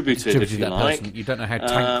distributed, if you like. Person. You don't know how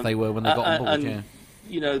tanked they were when they got on board.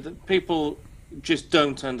 And the people just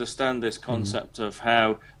don't understand this concept of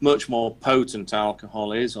how much more potent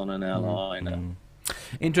alcohol is on an airliner.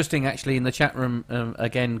 Interesting, actually, in the chat room,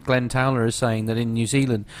 again, Glenn Towler is saying that in New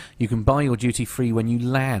Zealand you can buy your duty-free when you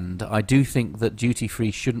land. I do think that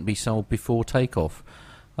duty-free shouldn't be sold before takeoff.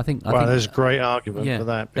 I think there's a great argument for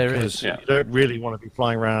that, because there is. You don't really want to be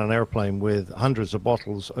flying around an airplane with hundreds of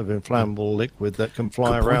bottles of inflammable liquid that can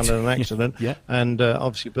fly around in an accident and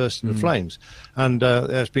obviously burst into flames. And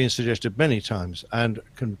that's been suggested many times and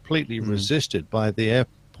completely resisted by the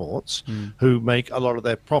airports, who make a lot of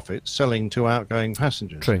their profits selling to outgoing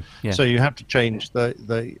passengers. True. Yeah. So you have to change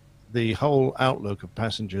the whole outlook of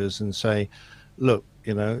passengers and say, look,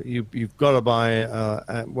 you've got to buy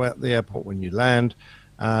at the airport when you land.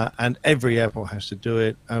 And every airport has to do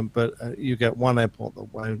it, but you get one airport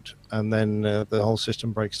that won't, and then the whole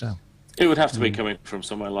system breaks down. It would have to be coming from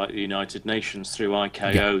somewhere like the United Nations through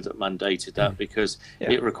ICAO that mandated that, because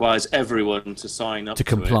it requires everyone to sign up to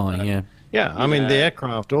comply. it. Yeah, I mean, the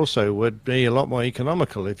aircraft also would be a lot more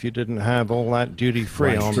economical if you didn't have all that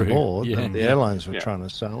duty-free on board that the airlines were trying to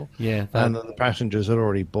sell, and that the passengers had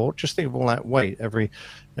already bought. Just think of all that weight. Every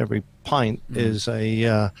pint is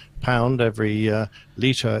a pound, every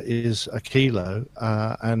litre is a kilo,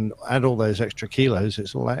 and add all those extra kilos,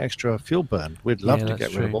 it's all that extra fuel burn. We'd love to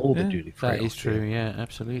get rid of all the duty-free. That is true,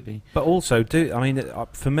 absolutely. But also,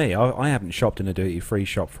 for me, I haven't shopped in a duty-free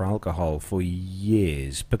shop for alcohol for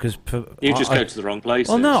years, because... You just go to the wrong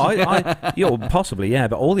places. Oh, no, possibly,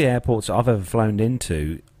 but all the airports I've ever flown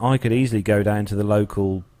into, I could easily go down to the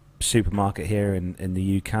local supermarket here in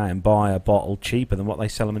the UK and buy a bottle cheaper than what they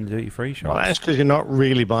sell them in the duty-free shops. Well, that's because you're not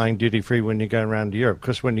really buying duty-free when you're going around Europe,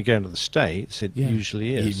 because when you go into the States, it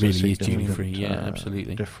usually is. It really is duty-free,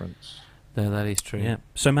 absolutely. Difference. That is true. Yeah.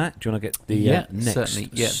 So, Matt, do you want to get the next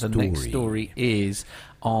certainly. story? The next story is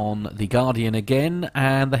on The Guardian again,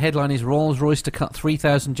 and the headline is Rolls-Royce to cut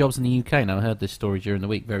 3,000 jobs in the UK. Now, I heard this story during the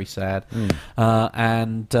week, very sad.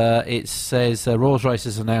 And it says Rolls-Royce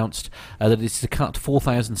has announced that it's to cut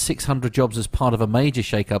 4,600 jobs as part of a major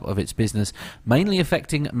shake-up of its business, mainly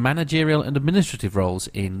affecting managerial and administrative roles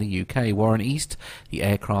in the UK. Warren East, the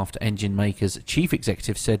aircraft engine maker's chief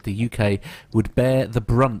executive, said the UK would bear the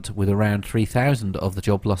brunt with around 3,000 of the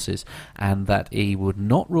job losses, and that he would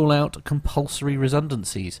not rule out compulsory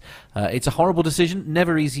redundancies. It's a horrible decision,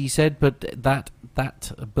 never easy, he said, but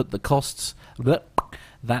the costs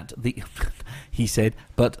that the he said,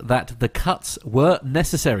 but that the cuts were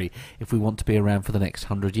necessary if we want to be around for the next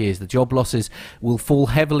 100 years. The job losses will fall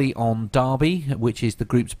heavily on Derby, which is the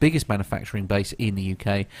group's biggest manufacturing base in the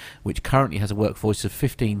UK, which currently has a workforce of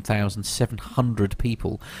 15,700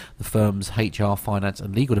 people. The firm's HR, finance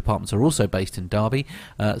and legal departments are also based in Derby.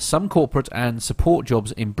 Some corporate and support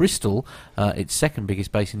jobs in Bristol, its second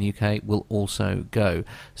biggest base in the UK, will also go.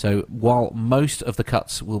 So while most of the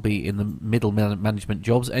cuts will be in the middle management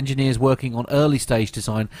jobs, engineers working on early stage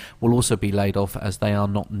design will also be laid off as they are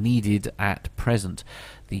not needed at present.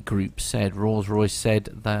 The group said. Rolls-Royce said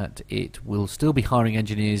that it will still be hiring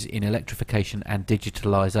engineers in electrification and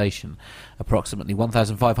digitalisation. Approximately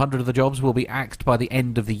 1,500 of the jobs will be axed by the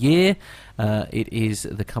end of the year. It is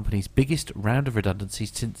the company's biggest round of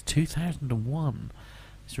redundancies since 2001.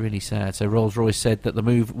 It's really sad. So Rolls-Royce said that the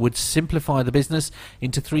move would simplify the business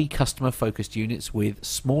into 3 customer-focused units with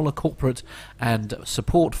smaller corporate and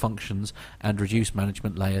support functions and reduce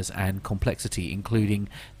management layers and complexity, including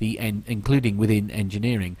within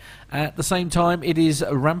engineering. At the same time, it is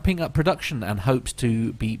ramping up production and hopes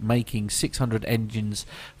to be making 600 engines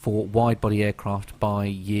for wide-body aircraft by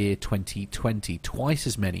year 2020, twice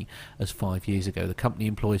as many as 5 years ago. The company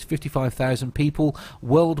employs 55,000 people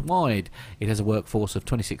worldwide. It has a workforce of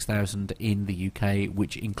 26,000 in the UK,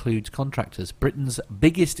 which includes contractors. Britain's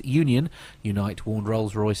biggest union, Unite, warned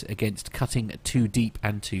Rolls-Royce against cutting too deep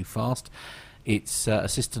and too fast. Its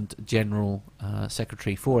Assistant General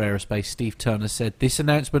Secretary for Aerospace, Steve Turner, said this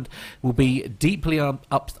announcement will be deeply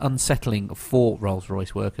unsettling for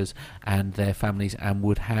Rolls-Royce workers and their families and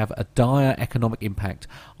would have a dire economic impact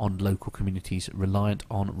on local communities reliant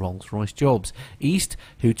on Rolls-Royce jobs. East,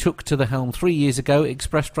 who took to the helm 3 years ago,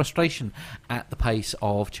 expressed frustration at the pace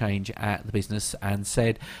of change at the business and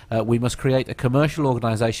said, we must create a commercial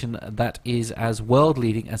organisation that is as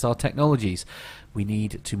world-leading as our technologies. We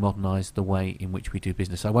need to modernise the way in which we do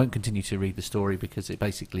business. I won't continue to read the story because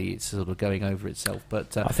it's sort of going over itself.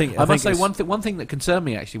 But I must say one thing that concerned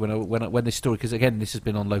me actually when this story, because again this has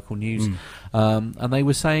been on local news, and they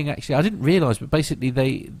were saying actually I didn't realise, but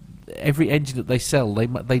basically every engine that they sell,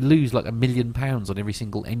 they lose like £1 million on every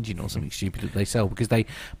single engine or something stupid that they sell because they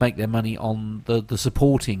make their money on the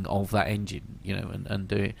supporting of that engine, and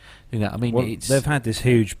doing that. I mean, they've had this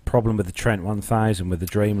huge problem with the Trent 1000 with the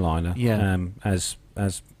Dreamliner. Yeah.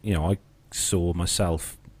 As you know, I saw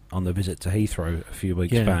myself on the visit to Heathrow a few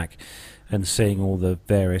weeks back, and seeing all the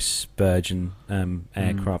various Virgin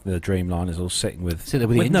aircraft, the Dreamliners, all sitting with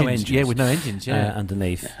no engines,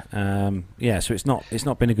 underneath. So it's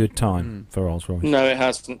not been a good time for Rolls-Royce. No, it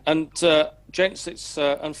hasn't. And gents, it's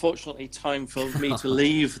unfortunately time for me to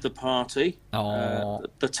leave the party.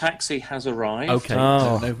 The taxi has arrived. Okay,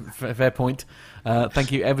 no, fair point.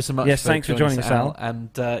 Thank you ever so much. Yes, thanks for joining us, Al. And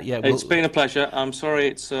it's been a pleasure. I'm sorry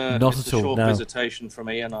it's not it's at a all. short visitation for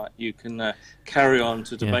me, and you can carry on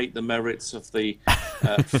to debate the merits of the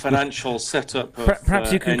financial setup of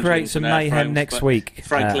perhaps you can create some mayhem next week.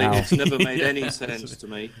 Frankly, it's never made any sense to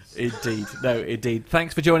me. Indeed.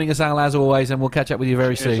 Thanks for joining us, Al, as always, and we'll catch up with you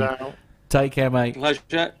very soon. Al. Take care, mate.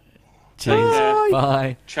 Pleasure. Cheers.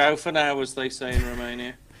 Bye. Ciao for now, as they say in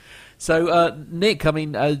Romania. So, Nick, I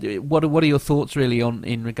mean, what are your thoughts really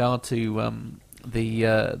in regard to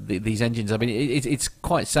these engines? I mean, it's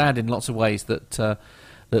quite sad in lots of ways that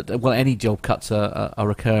any job cuts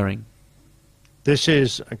are occurring. This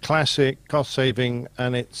is a classic cost saving,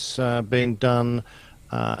 and it's being done.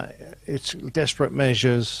 It's desperate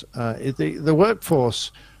measures. The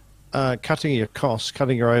workforce. Cutting your costs,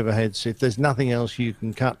 cutting your overheads, if there's nothing else you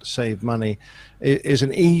can cut to save money, is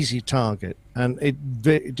an easy target. And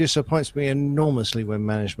it disappoints me enormously when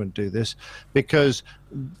management do this, because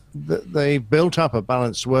they built up a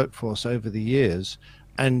balanced workforce over the years,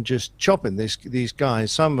 and just chopping these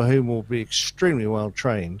guys, some of whom will be extremely well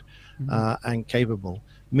trained and capable,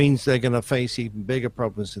 means they're going to face even bigger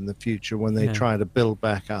problems in the future when they try to build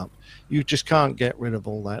back up. You just can't get rid of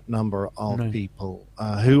all that number of people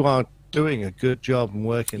who are doing a good job and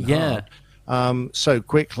working hard so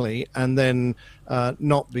quickly, and then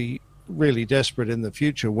not be really desperate in the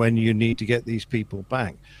future when you need to get these people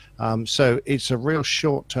back. So it's a real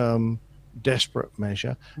short-term desperate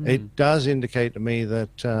measure. It does indicate to me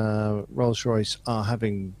that Rolls-Royce are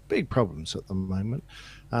having big problems at the moment,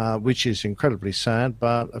 which is incredibly sad,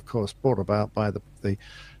 but of course brought about by the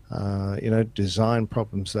design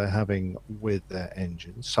problems they're having with their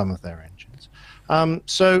engines, some of their engines.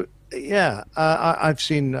 I've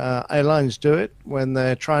seen airlines do it when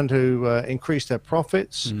they're trying to increase their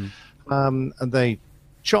profits, and they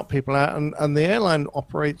shot people out, and the airline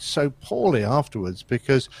operates so poorly afterwards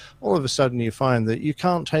because all of a sudden you find that you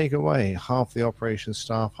can't take away half the operations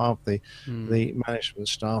staff, half the management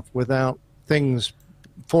staff without things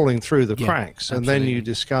falling through the cracks, and then you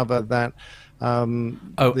discover that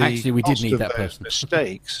actually, we did need that person.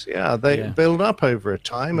 Mistakes, they build up over a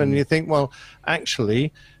time, and you think, well,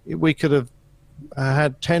 actually, we could have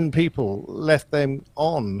had 10 people, left them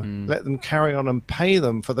on, let them carry on and pay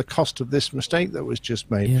them for the cost of this mistake that was just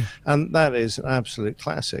made. And that is an absolute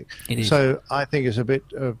classic. So I think it's a bit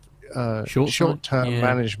of short-term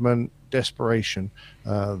management desperation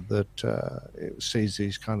that it sees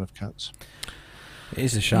these kind of cuts. It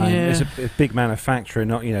is a shame. It's a big manufacturer,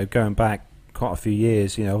 not going back quite a few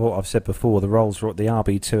years. What I've said before, the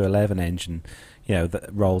RB211 engine, that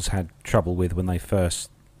Rolls had trouble with when they first,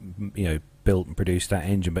 built and produced that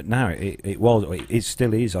engine, but now it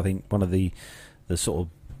still is, I think, one of the sort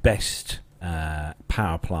of best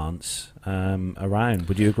power plants around.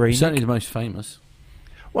 Would you agree? Certainly Nick? the most famous.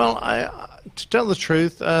 Well, to tell the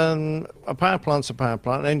truth, a power plant's a power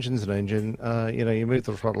plant, an engine's an engine. You move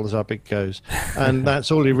the throttles up, it goes, and that's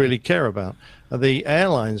all you really care about. The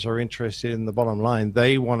airlines are interested in the bottom line.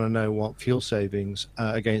 They want to know what fuel savings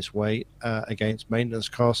against weight, against maintenance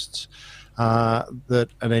costs, that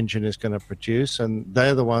an engine is going to produce, and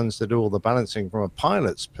they're the ones that do all the balancing from a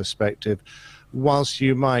pilot's perspective. Whilst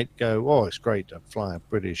you might go, oh, it's great to fly a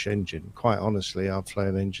British engine. Quite honestly, I've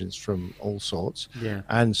flown engines from all sorts,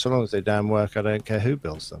 and so long as they damn work, I don't care who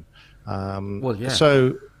builds them.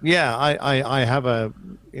 So I have a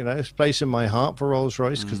place in my heart for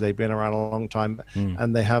Rolls-Royce because they've been around a long time,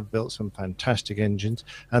 and they have built some fantastic engines,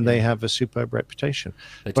 and they have a superb reputation.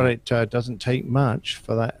 But it doesn't take much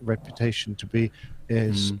for that reputation to be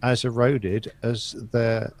as eroded as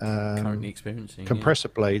their currently experiencing compressor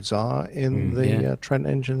blades are in the Trent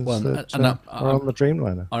engines that are on the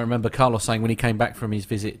Dreamliner. I remember Carlos saying when he came back from his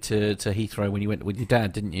visit to Heathrow when you went with your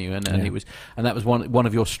dad, didn't you? And that was one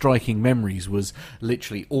of your striking memories was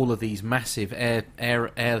literally all of these massive air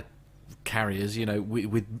carriers,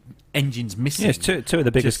 with engines missing. Yes, two of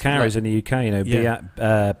the biggest carriers in the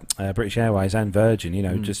UK, British Airways and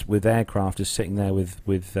Virgin, just with aircraft just sitting there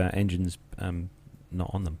with engines not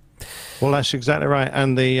on them. Well, that's exactly right,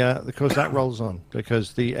 and because that rolls on,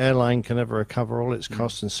 because the airline can never recover all its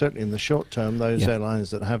costs, and certainly in the short term, those airlines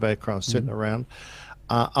that have aircraft sitting around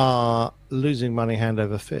are losing money hand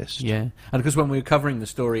over fist. Yeah, and because when we were covering the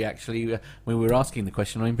story, actually, when we were asking the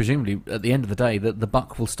question, I mean, presumably at the end of the day, the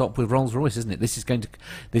buck will stop with Rolls-Royce, isn't it?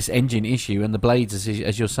 This engine issue and the blades,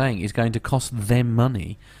 as you're saying, is going to cost them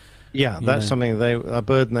money. Yeah, that's something a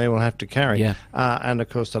burden they will have to carry. Yeah. And of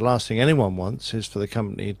course, the last thing anyone wants is for the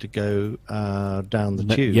company to go down the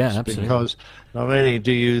tubes. Yeah, absolutely. Because not only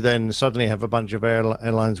do you then suddenly have a bunch of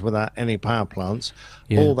airlines without any power plants,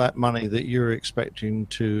 all that money that you're expecting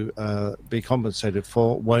to be compensated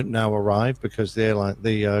for won't now arrive because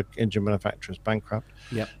the engine manufacturer is bankrupt.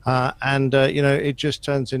 Yep. And it just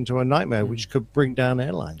turns into a nightmare, which could bring down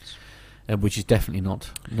airlines. Which is definitely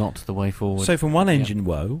not the way forward. So from one engine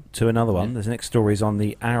woe to another one, the next story is on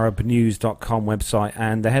the ArabNews.com website,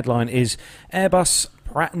 and the headline is Airbus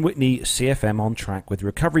Pratt & Whitney CFM on track with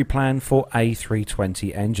recovery plan for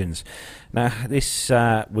A320 engines. Now, this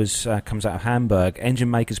comes out of Hamburg. Engine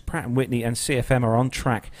makers Pratt & Whitney and CFM are on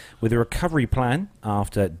track with a recovery plan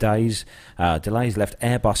after delays left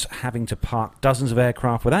Airbus having to park dozens of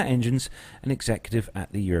aircraft without engines, an executive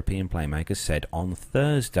at the European playmaker said on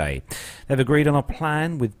Thursday. They've agreed on a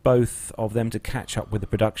plan with both of them to catch up with the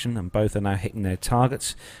production, and both are now hitting their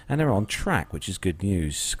targets, and they're on track, which is good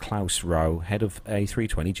news. Klaus Rowe, head of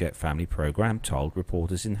A320 Jet Family Program, told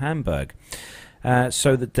reporters in Hamburg.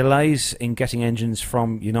 So the delays in getting engines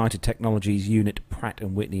from United Technologies unit Pratt &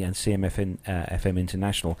 Whitney and CMF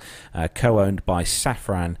International, co-owned by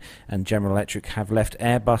Safran and General Electric, have left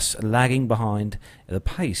Airbus lagging behind the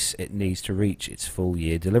pace it needs to reach its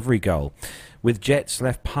full-year delivery goal. With jets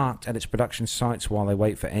left parked at its production sites while they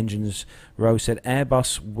wait for engines, Rowe said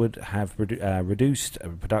Airbus would have reduced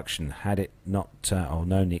production had it not or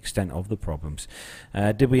known the extent of the problems.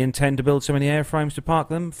 Did we intend to build so many airframes to park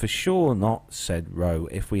them? For sure not, said Rowe.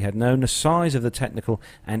 If we had known the size of the technical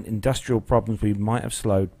and industrial problems, we might have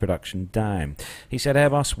slowed production down. He said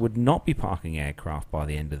Airbus would not be parking aircraft by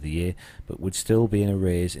the end of the year, but would still be in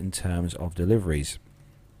arrears in terms of deliveries.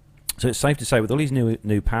 So it's safe to say, with all these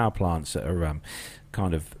new power plants that are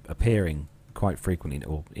kind of appearing quite frequently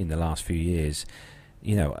or in the last few years,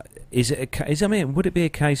 would it be a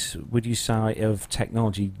case, would you say, of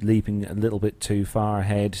technology leaping a little bit too far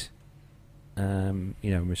ahead, in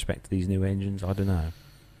respect to these new engines? I don't know.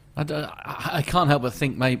 I can't help but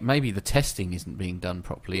think maybe the testing isn't being done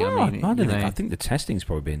properly. Well, I mean, I don't think. I think the testing's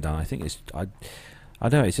probably being done. I think it's. I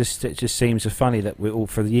don't know. It just seems funny that we all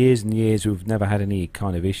for years and years we've never had any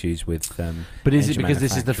kind of issues with. But is it engine because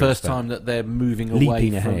this is the first manufacturers time that they're moving away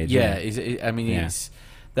leaping from? ahead, Yeah. yeah. Is it? I mean, Yeah. it's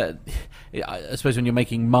that. I suppose when you're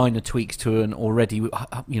making minor tweaks to an already,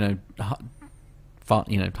 hard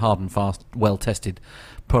and fast, well tested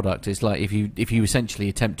product, it's like if you essentially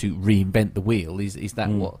attempt to reinvent the wheel, is that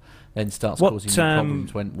what then starts causing you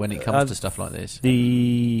problems when it comes to stuff like this?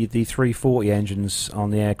 The 340 engines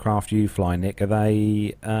on the aircraft you fly, Nick, are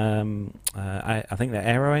they? I think they're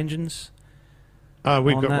aero engines.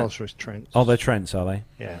 We've on got that? Rolls-Royce Trents. Oh, they're Trents, are they?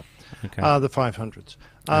 Yeah. Okay. The 500s.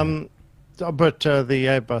 But the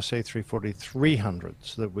Airbus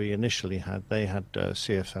A340-300s that we initially had, they had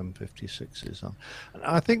CFM 56s on. And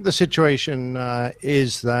I think the situation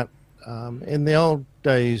is that in the old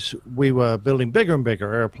days, we were building bigger and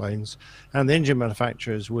bigger airplanes, and the engine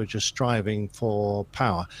manufacturers were just striving for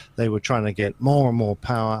power. They were trying to get more and more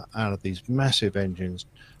power out of these massive engines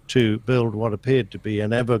to build what appeared to be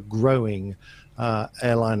an ever-growing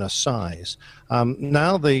airliner size.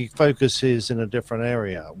 Now the focus is in a different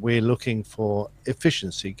area. We're looking for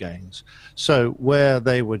efficiency gains. So where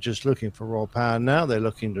they were just looking for raw power, now they're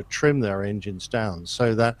looking to trim their engines down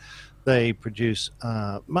so that they produce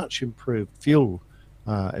much improved fuel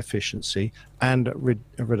efficiency and a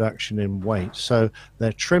reduction in weight. So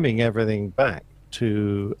they're trimming everything back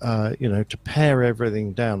to to pare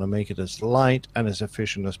everything down and make it as light and as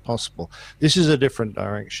efficient as possible. This is a different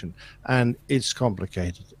direction, and it's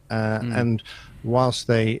complicated. And whilst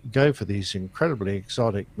they go for these incredibly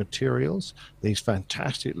exotic materials, these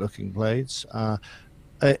fantastic looking blades,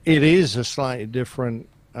 it is a slightly different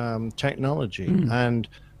technology. And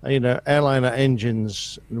airliner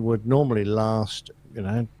engines would normally last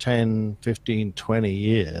 10, 15, 20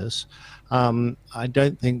 years. I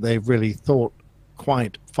don't think they've really thought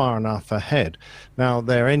quite far enough ahead. Now,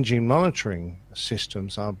 their engine monitoring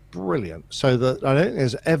systems are brilliant, so that I don't think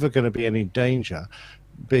there's ever going to be any danger,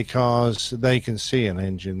 because they can see an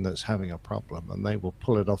engine that's having a problem and they will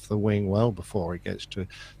pull it off the wing well before it gets to a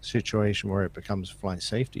situation where it becomes a flight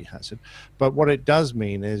safety hazard. But what it does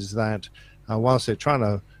mean is that whilst they're trying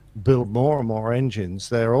to build more and more engines,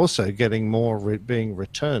 they're also getting more being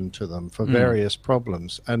returned to them for various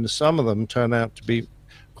problems, and some of them turn out to be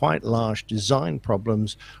quite large design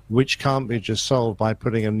problems which can't be just solved by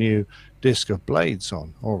putting a new disc of blades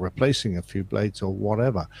on or replacing a few blades or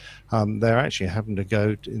whatever. They're actually having to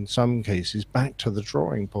go, in some cases, back to the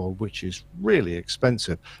drawing board, which is really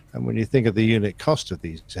expensive. And when you think of the unit cost of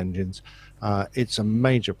these engines, it's a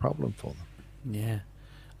major problem for them. Yeah.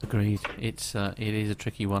 Agreed. It is a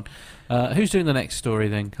tricky one. Who's doing the next story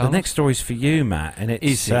then, Carlos? The next story's for you, Matt, and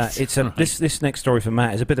this next story for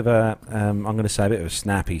Matt is a bit of a I'm going to say a bit of a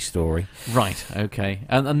snappy story. Right. Okay.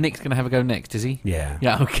 And Nick's going to have a go next, is he? Yeah.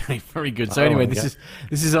 Yeah. Okay. Very good. So anyway, this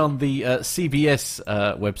is on the CBS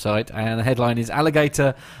website, and the headline is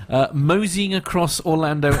 "Alligator moseying across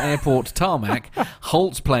Orlando Airport tarmac,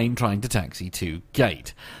 halts plane trying to taxi to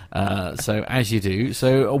gate." So as you do.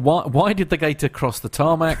 So why did the gator cross the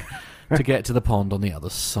tarmac to get to the pond on the other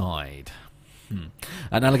side?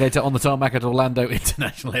 An alligator on the tarmac at Orlando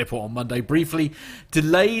International Airport on Monday briefly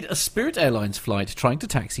delayed a Spirit Airlines flight trying to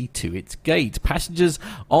taxi to its gate. Passengers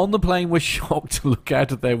on the plane were shocked to look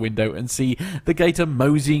out of their window and see the gator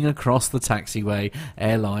moseying across the taxiway,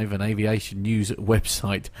 AirLive, an aviation news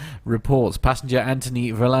website, reports. Passenger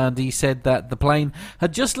Anthony Verlandi said that the plane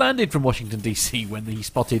had just landed from Washington, D.C. when he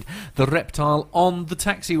spotted the reptile on the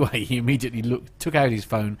taxiway. He immediately took out his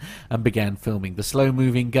phone and began filming. The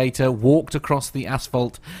slow-moving gator walked across the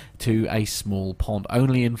asphalt to a small pond.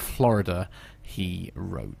 Only in Florida, he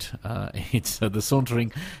wrote. The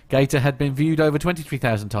sauntering gator had been viewed over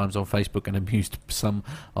 23,000 times on Facebook and amused some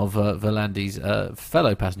of Verlandi's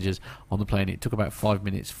fellow passengers on the plane. It took about 5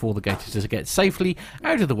 minutes for the gator to get safely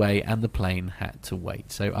out of the way, and the plane had to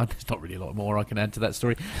wait. So there's not really a lot more I can add to that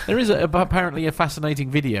story. There is apparently a fascinating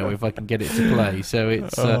video if I can get it to play. So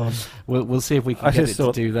it's we'll see if we can get it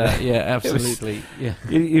to do that. Yeah, absolutely. Yeah.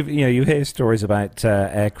 You hear stories about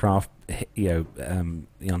aircraft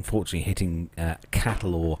unfortunately hitting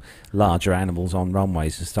cattle or larger animals on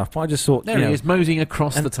runways and stuff. But I just thought, he is moseying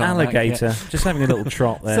across the tarmac. Alligator, just having a little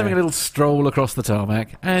trot there. Just having a little stroll across the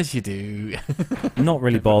tarmac, as you do. Not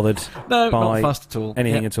really bothered. No, by not fussed at all.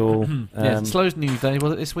 Anything at all. Slowest news day,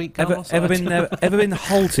 was it this week, Carlos? Ever been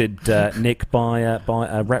halted, Nick, by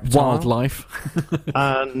a reptile? Wildlife?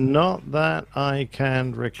 Not that I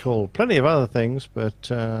can recall. Plenty of other things,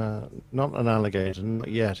 but not an alligator, not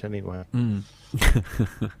yet anyway.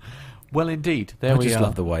 Well, indeed. There I we just are.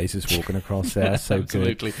 love the way he's just walking across there. So good.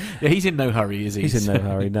 Absolutely. Yeah, he's in no hurry, is he? He's in no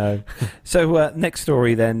hurry, no. So next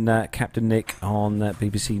story then, Captain Nick on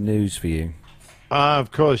BBC News for you.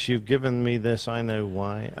 Of course, you've given me this. I know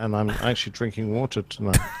why. And I'm actually drinking water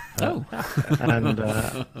tonight. Oh. And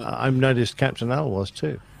I've noticed Captain Al was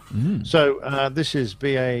too. So this is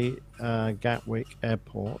BA Gatwick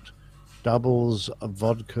Airport. Doubles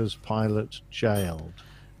vodka's pilot jailed.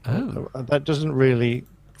 Oh. That doesn't really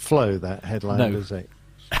flow, that headline, No. does it?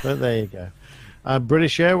 But there you go. A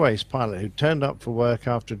British Airways pilot who turned up for work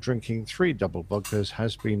after drinking 3 double vodkas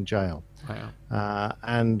has been jailed. Wow.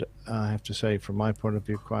 And I have to say, from my point of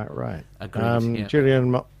view, quite right. Agreed, yeah.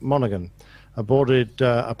 Julian Monaghan boarded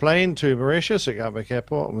a plane to Mauritius at Gatwick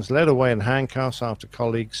Airport and was led away in handcuffs after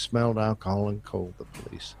colleagues smelled alcohol and called the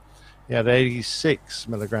police. He had 86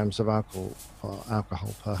 milligrams of alcohol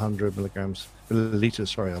per 100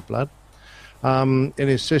 milliliters of blood. In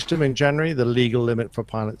his system in January, the legal limit for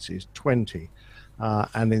pilots is 20.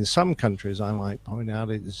 And in some countries, I might point out,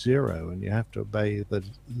 it's 0, and you have to obey the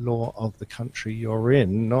law of the country you're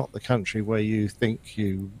in, not the country where you think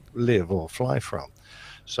you live or fly from.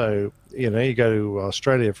 So, you go to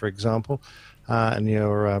Australia, for example, and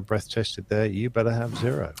you're breath tested there, you better have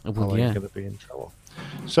 0, Well, or yeah. you're going to be in trouble.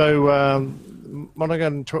 So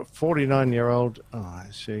Monaghan, 49-year-old,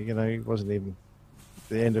 he wasn't even at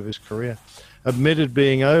the end of his career, admitted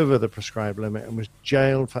being over the prescribed limit and was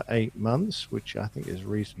jailed for 8 months, which I think is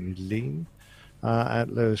reasonably lean,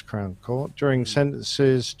 at Lewis Crown Court. During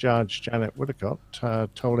sentences, Judge Janet Woodcott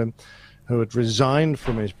told him, who had resigned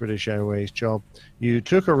from his British Airways job, "You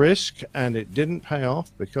took a risk and it didn't pay off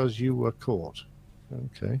because you were caught."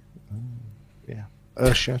 Okay. Yeah.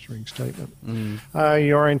 Earth-shattering statement.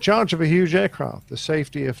 You're in charge of a huge aircraft. The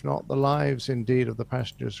safety, if not the lives, indeed, of the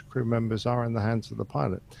passengers and crew members are in the hands of the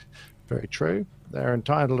pilot. Very true. They're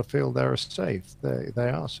entitled to feel they're safe. They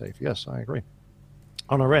are safe. Yes, I agree.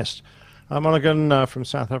 On arrest, Monaghan from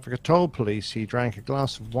South Africa told police he drank a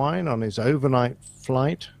glass of wine on his overnight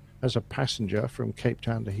flight as a passenger from Cape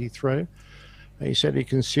Town to Heathrow. He said he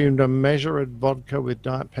consumed a measure of vodka with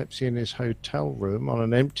Diet Pepsi in his hotel room on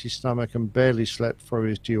an empty stomach and barely slept for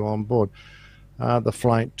his due on board the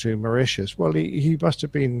flight to Mauritius. Well, he must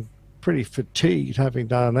have been pretty fatigued, having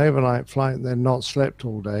done an overnight flight and then not slept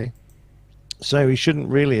all day. So he shouldn't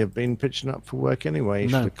really have been pitching up for work anyway. He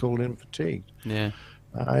should have called in fatigued. Yeah.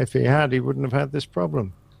 If he had, he wouldn't have had this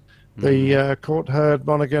problem. The court heard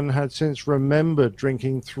Monaghan had since remembered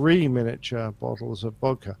drinking 3 miniature bottles of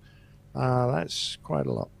vodka. That's quite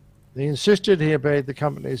a lot. He insisted he obeyed the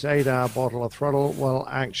company's 8-hour bottle of throttle. Well,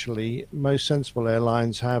 actually, most sensible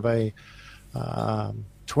airlines have a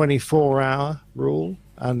 24-hour rule,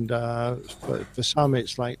 and for some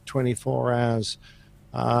it's like 24 hours,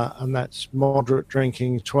 and that's moderate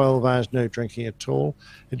drinking, 12 hours no drinking at all.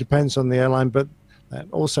 It depends on the airline, but that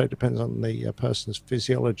also depends on the person's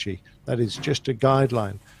physiology. That is just a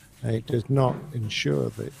guideline. It does not ensure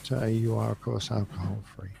that you are, of course,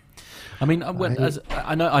 alcohol-free. I mean,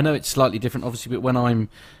 I know it's slightly different, obviously, but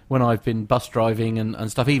when I've been bus driving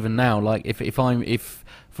and stuff, even now, like if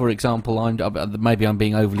for example, maybe I'm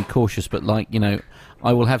being overly cautious, but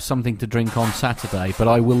I will have something to drink on Saturday, but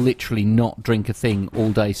I will literally not drink a thing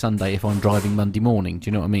all day Sunday if I'm driving Monday morning. Do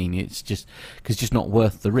you know what I mean? It's just because it's just not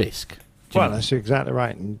worth the risk. Well, that's exactly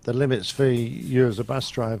right. And the limits for you as a bus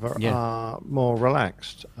driver are more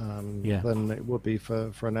relaxed than it would be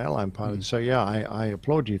for an airline pilot. So, I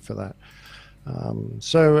applaud you for that.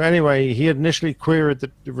 So, anyway, he had initially queried the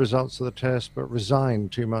results of the test, but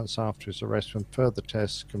resigned 2 months after his arrest when further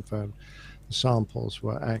tests confirmed the samples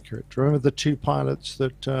were accurate. Do you remember the 2 pilots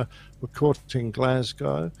that were caught in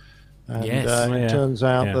Glasgow? And it turns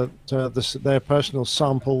out that their personal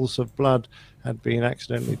samples of blood had been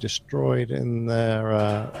accidentally destroyed in their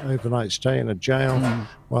overnight stay in a jail.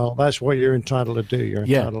 Well, that's what you're entitled to do. You're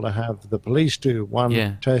entitled to have the police do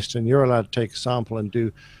one test, and you're allowed to take a sample and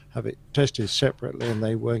have it tested separately, and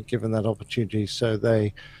they weren't given that opportunity, so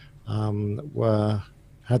they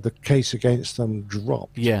had the case against them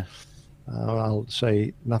dropped. I'll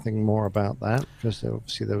say nothing more about that because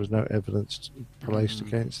obviously there was no evidence placed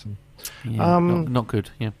against them. Not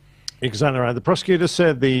good. Exactly right. The prosecutor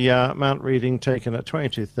said the amount reading taken at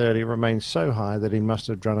 22:30 remains so high that he must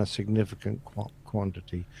have drawn a significant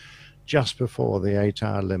quantity just before the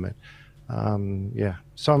 8-hour limit.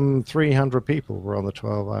 Some 300 people were on the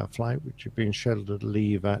 12-hour flight, which had been scheduled to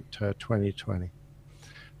leave at 2020.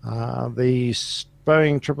 The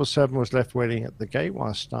Boeing 777 was left waiting at the gate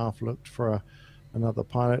while staff looked for another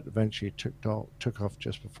pilot. Eventually took off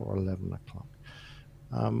just before 11 o'clock.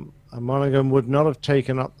 Monaghan would not have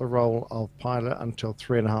taken up the role of pilot until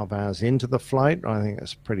 3.5 hours into the flight. I think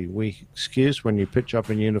that's a pretty weak excuse. When you pitch up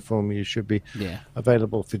in uniform, you should be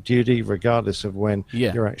available for duty, regardless of when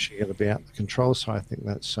you're actually going to be at the control. So I think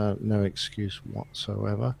that's no excuse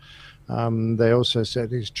whatsoever. They also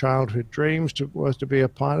said his childhood dreams was to be a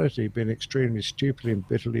pilot. He'd been extremely stupidly and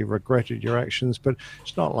bitterly regretted your actions, but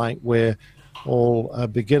it's not like we're all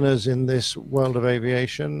beginners in this world of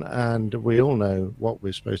aviation, and we all know what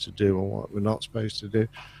we're supposed to do and what we're not supposed to do.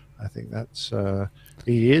 I think that's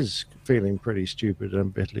he is feeling pretty stupid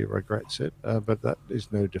and bitterly regrets it, but that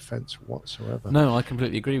is no defense whatsoever. No, I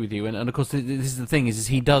completely agree with you, and of course this is the thing, is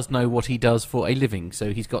he does know what he does for a living,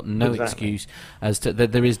 so he's got no excuse as to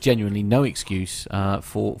that. There is genuinely no excuse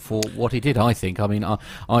for what he did. I think. I mean,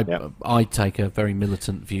 I take a very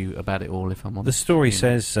militant view about it all. If I'm honest, the story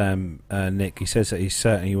says, Nick, he says that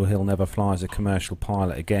he'll never fly as a commercial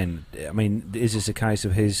pilot again. I mean, is this a case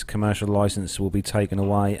of his commercial license will be taken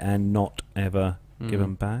away and not ever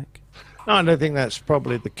given back? No, I don't think that's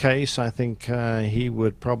probably the case. I think he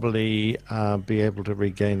would probably be able to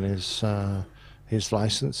regain his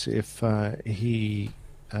license if he,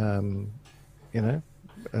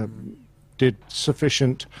 did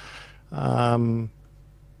sufficient. What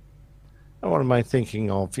am I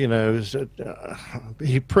thinking of? He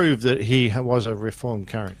proved that he was a reformed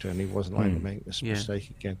character and he wasn't going to make this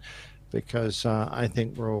mistake again. Because I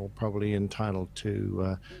think we're all probably entitled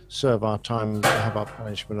to serve our time, have our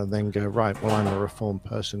punishment, and then go, right, well, I'm a reformed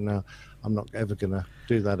person now. I'm not ever going to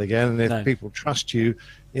do that again. And if people trust you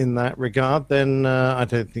in that regard, then I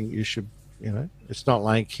don't think you should, it's not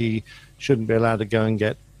like he shouldn't be allowed to go and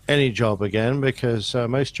get any job again, because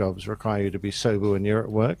most jobs require you to be sober when you're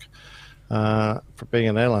at work. For being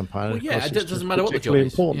an airline pilot, it doesn't matter what the job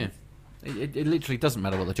is. Important. Yeah. It literally doesn't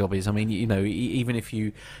matter what the job is. I mean, even if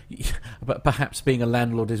you, but perhaps being a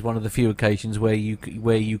landlord is one of the few occasions where you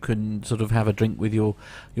can sort of have a drink with your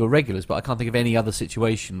regulars. But I can't think of any other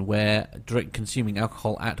situation where consuming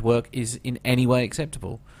alcohol at work is in any way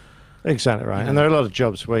acceptable. Exactly right. And there are a lot of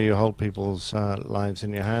jobs where you hold people's lives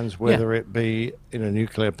in your hands, whether it be in a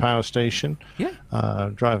nuclear power station,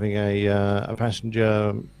 driving a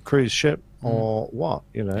passenger cruise ship, or what,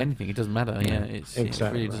 anything. It doesn't matter. Exactly. It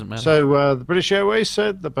really doesn't matter. So the British Airways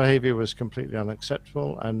said the behaviour was completely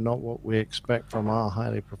unacceptable and not what we expect from our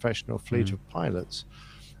highly professional fleet of pilots.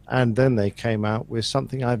 And then they came out with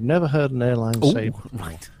something I've never heard an airline say before.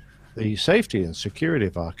 Right. The safety and security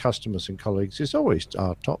of our customers and colleagues is always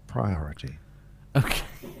our top priority. Okay.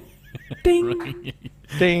 Ding.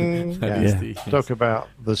 Ding. Talk about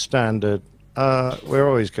the standard. We're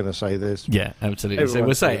always going to say this. Yeah, absolutely. So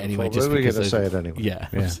we'll say it anyway. Just we're going because to say it anyway. Yeah,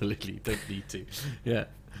 absolutely. Don't need to. Yeah.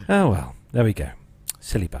 Oh, well, there we go.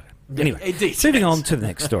 Silly bugger. Anyway, indeed. Moving on to the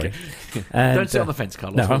next story. And, don't sit on the fence,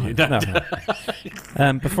 Carlos.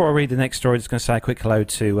 No. Before I read the next story, I'm just going to say a quick hello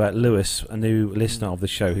to Lewis, a new listener of the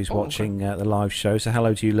show who's watching the live show. So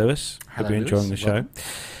hello to you, Lewis. Hope you're enjoying the show.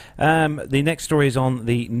 The next story is on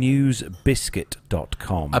the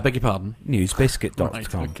newsbiscuit.com. I beg your pardon? Newsbiscuit.com.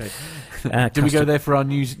 Right, okay. Do we go there for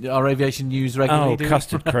our aviation news regularly? Oh,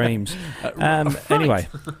 custard creams. Anyway,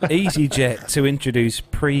 EasyJet to introduce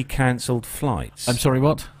pre-cancelled flights. I'm sorry,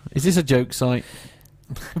 what? Is this a joke site?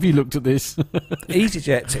 Have you looked at this?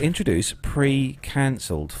 EasyJet to introduce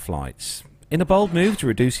pre-cancelled flights. In a bold move to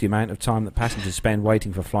reduce the amount of time that passengers spend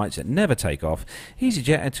waiting for flights that never take off,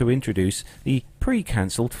 EasyJet had to introduce the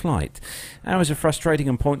pre-cancelled flight. Hours of frustrating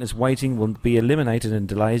and pointless waiting will be eliminated and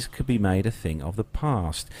delays could be made a thing of the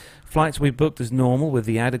past. Flights will be booked as normal with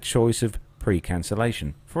the added choice of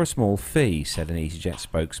pre-cancellation for a small fee, said an EasyJet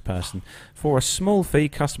spokesperson. For a small fee,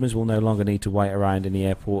 customers will no longer need to wait around in the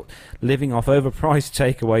airport, living off overpriced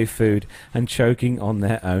takeaway food and choking on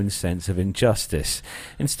their own sense of injustice.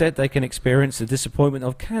 Instead, they can experience the disappointment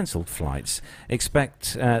of cancelled flights.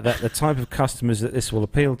 Expect that the type of customers that this will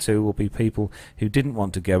appeal to will be people who didn't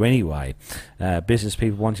want to go anyway, business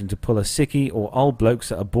people wanting to pull a sickie, or old blokes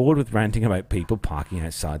that are bored with ranting about people parking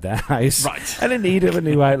outside their house and in need of a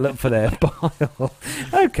new outlet for their pile.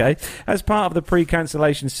 Okay. As part of the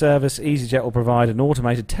pre-cancellation service, EasyJet will provide an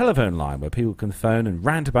automated telephone line where people can phone and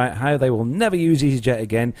rant about how they will never use EasyJet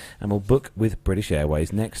again and will book with British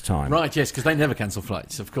Airways next time. Right, yes, because they never cancel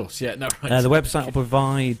flights, of course. Yeah, no. Right. The website will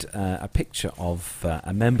provide a picture of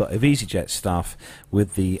a member of EasyJet staff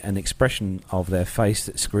with an expression of their face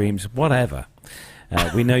that screams, whatever.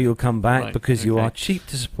 We know you'll come back because you are cheap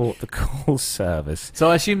to support the call service. So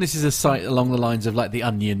I assume this is a site along the lines of like The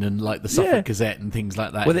Onion and like the Suffolk Gazette and things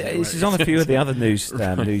like that. Well, this is on a few of the other news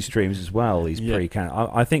streams as well, these pre-can.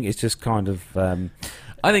 I think it's just kind of...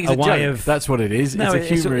 I think it's a way joke. of- That's what it is. No,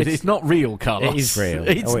 it's a humor. it's- It's not real, Carlos. It is real.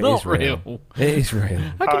 It's Oh, it not is real. real. It is real.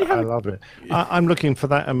 I love it. I'm looking for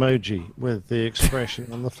that emoji with the expression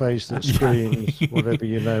on the face that screams, whatever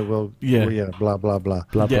you know will, Yeah. blah, blah, blah.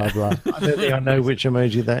 Blah, Yeah. blah, blah. I don't think I know which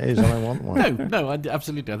emoji that is, and I want one. No,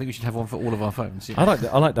 absolutely. I think we should have one for all of our phones. Yeah. I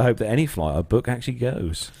like to hope that any flight I book actually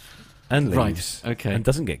goes and Right, leaves okay. and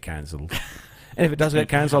doesn't get cancelled. And if it does get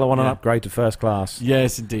cancelled, I want an upgrade to first class.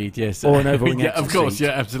 Yes, indeed. Yes. Or an overwing yeah, extra of course. seat.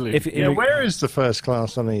 Yeah, absolutely. If Yeah, where is the first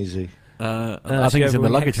class on Easy? I think it's in the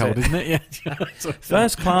overwing luggage exit. hold, isn't it? Yeah.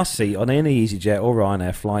 First class seat on any EasyJet or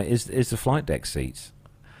Ryanair flight is the flight deck seats.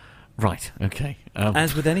 Right. Okay.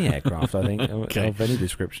 As with any aircraft, I think, Okay. of any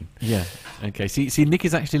description. Yeah. Okay. See, Nick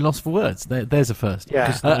is actually lost for words. There's a first.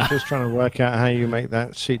 Yeah, I'm just trying to work out how you make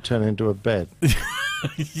that seat turn into a bed.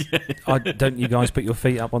 Don't you guys put your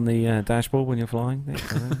feet up on the dashboard when you're flying?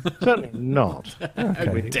 Certainly not.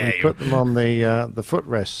 We put them on the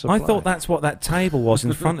footrests. I thought that's what that table was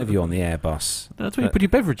in front of you on the Airbus. That's where you put your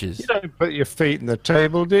beverages. You don't put your feet in the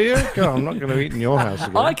table, do you? God, I'm not going to eat in your house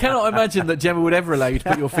again. I cannot imagine that Gemma would ever allow you to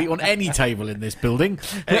put your feet on any table in this building.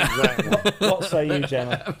 Exactly. What say you,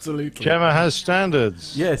 Gemma? Absolutely. Gemma has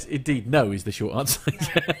standards. Yes, indeed. No is the short answer.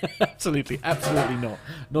 Absolutely not.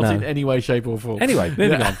 Not No. in any way, shape, or form. Anyway,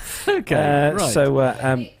 moving on. Okay. Right.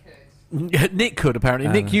 So, Nick could apparently.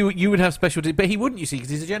 Nick, you would have specialty, but he wouldn't. You see, because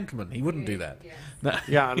he's a gentleman. He wouldn't do that. No.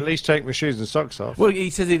 Yeah, at least take my shoes and socks off. Well,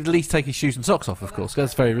 he says he'd at least take his shoes and socks off, of course.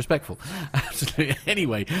 That's very respectful. Absolutely.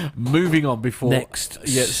 Anyway, moving on before Next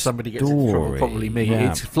somebody gets in trouble, story. probably me.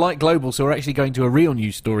 Yeah. It's Flight Global, so we're actually going to a real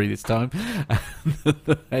news story this time.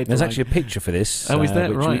 there's actually a picture for this. Oh, is there?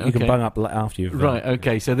 which Right, you can okay. bung up after you've... Right,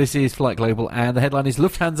 okay, so this is Flight Global, and the headline is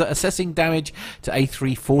Lufthansa assessing damage to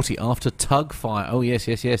A340 after tug fire. Oh, yes.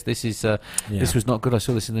 This is this was not good. I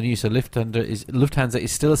saw this in the news. So Lufthansa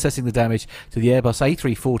is still assessing the damage to the Airbus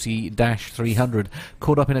A340-300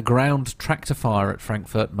 caught up in a ground tractor fire at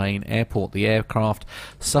Frankfurt Main Airport. The aircraft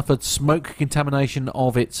suffered smoke contamination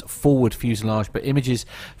of its forward fuselage, but images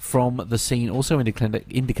from the scene also indicate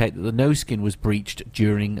that the nose skin was breached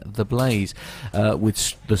during the blaze,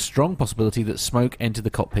 with the strong possibility that smoke entered the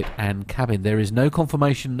cockpit and cabin. There is no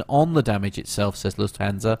confirmation on the damage itself, says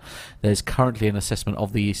Lufthansa. There's currently an assessment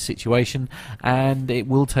of the situation, and it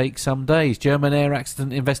will take some days. German Air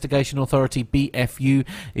Accident Investigation Authority, BFU,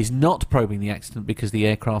 is not probing the accident because the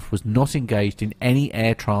aircraft was not engaged in any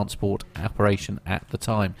air transport operation at the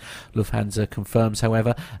time. Lufthansa confirms,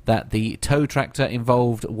 however, that the tow tractor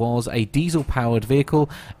involved was a diesel-powered vehicle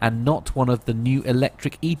and not one of the new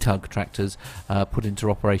electric e-tug tractors put into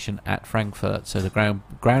operation at Frankfurt. So the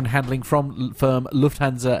ground handling firm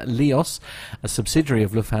Lufthansa Leos, a subsidiary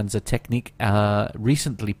of Lufthansa Technik,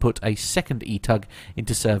 recently put a second e-tug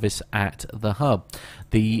into service at the hub.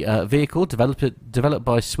 The vehicle, developed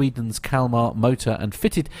by Sweden's Kalmar Motor and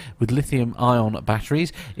fitted with lithium-ion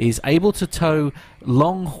batteries, is able to tow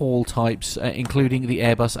long-haul types, including the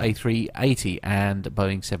Airbus A380 and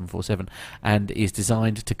Boeing 747, and is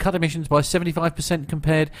designed to cut emissions by 75%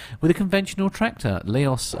 compared with a conventional tractor.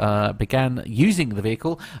 Leos began using the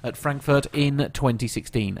vehicle at Frankfurt in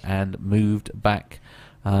 2016 and moved back.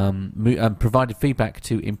 Provided feedback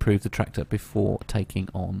to improve the tractor before taking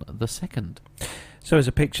on the second. So there's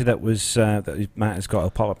a picture that was that Matt has got.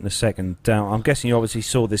 I'll pop up in a second. I'm guessing you obviously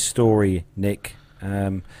saw this story, Nick.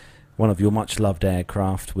 One of your much-loved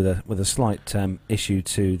aircraft with a slight issue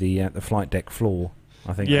to the flight deck floor.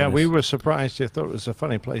 I think. Yeah, we were surprised. You thought it was a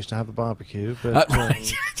funny place to have a barbecue, but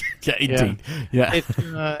Yeah, indeed. Yeah.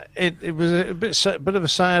 it was a bit of a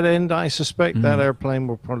sad end. I suspect that airplane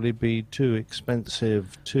will probably be too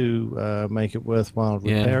expensive to make it worthwhile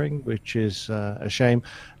repairing, which is a shame.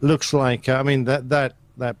 Looks like that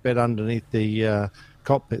bit underneath the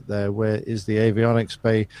cockpit there, where is the avionics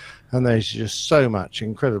bay, and there's just so much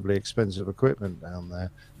incredibly expensive equipment down there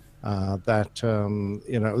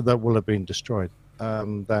that will have been destroyed.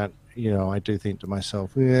 I do think to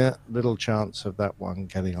myself, little chance of that one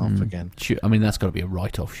getting off again. Sure. I mean, that's got to be a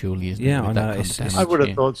write-off, surely, isn't it? Yeah, with I that know, kind of it's- damage? I would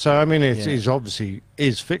have thought so. I mean, it's obviously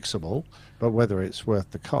is fixable, but whether it's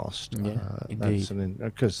worth the cost, indeed.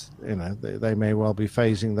 Because they may well be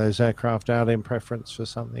phasing those aircraft out in preference for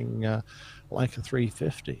something like a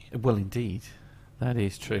 350. Well, indeed, that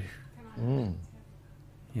is true.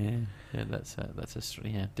 Yeah, that's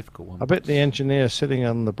a difficult one. I bet the engineer sitting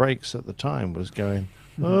on the brakes at the time was going,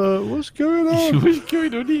 What's going on? What's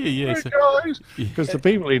going on here? Yes. Because the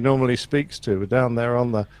people he normally speaks to were down there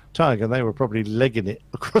on the tug, and they were probably legging it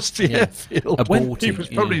across the airfield. Aborting, He was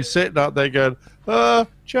probably sitting up there going,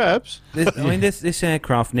 chaps. This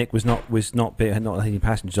aircraft, Nick, was not any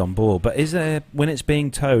passengers on board. But is there, when it's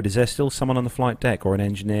being towed, is there still someone on the flight deck, or an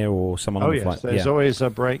engineer, or someone on the flight? There's always a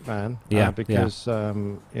brakeman. Yeah, because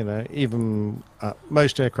even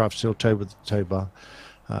most aircraft still tow with the tow bar.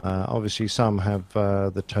 Obviously, some have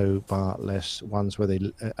the tow bar less ones where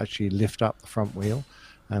they actually lift up the front wheel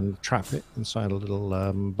and trap it inside a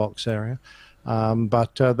little box area.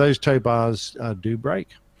 But those tow bars do break.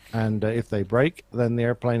 And if they break, then the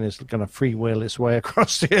airplane is going to freewheel its way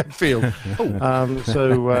across the airfield.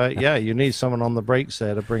 You need someone on the brakes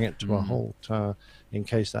there to bring it to a halt in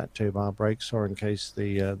case that tow bar breaks, or in case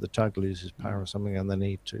the tug loses power or something and they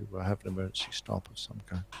need to have an emergency stop of some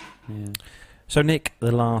kind. Yeah. So, Nick,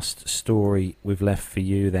 the last story we've left for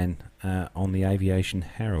you then on the Aviation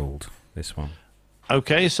Herald, this one.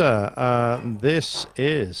 Okay, sir. This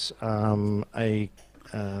is a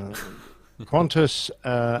Qantas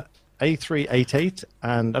A388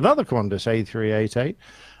 and another Qantas A388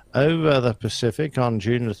 over the Pacific on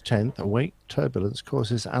June the 10th. A wake turbulence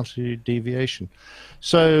causes altitude deviation.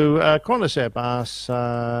 So Qantas Airbus,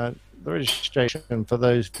 the registration for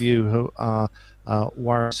those of you who are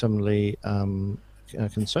worrisomely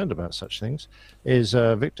concerned about such things is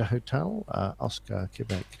Victor Hotel, Oscar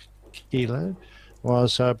Quebec Kilo,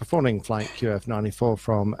 was performing flight QF94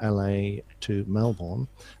 from LA to Melbourne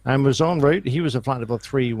and was en route. He was a flight level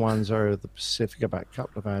 310 of the Pacific about a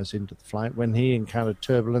couple of hours into the flight when he encountered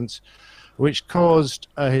turbulence, which caused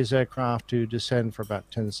his aircraft to descend for about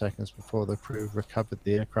 10 seconds before the crew recovered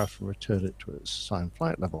the aircraft and returned it to its assigned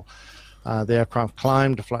flight level. The aircraft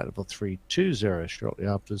climbed to flight level 320 shortly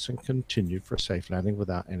afterwards and continued for a safe landing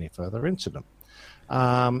without any further incident.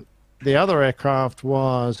 The other aircraft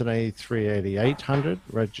was an A380-800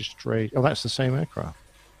 registration. Oh, that's the same aircraft.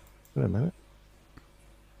 Wait a minute.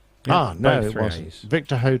 Yeah, no, both it wasn't. 380s.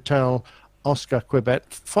 Victor Hotel, Oscar Quebec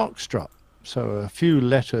Foxtrot. So a few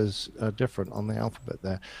letters different on the alphabet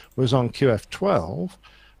there. Was on QF12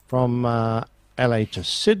 from LA to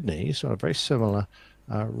Sydney, so a very similar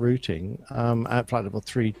routing at flight level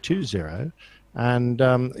 320.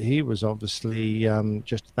 And he was obviously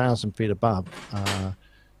just 1,000 feet above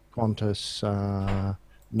Qantas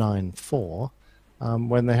 94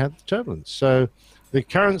 when they had the turbulence. So the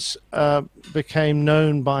occurrence became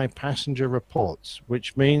known by passenger reports,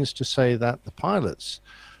 which means to say that the pilots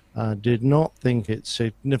did not think it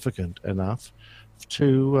significant enough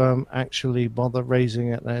to actually bother raising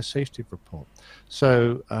it their safety report.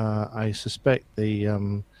 So I suspect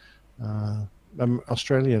the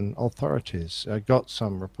Australian authorities got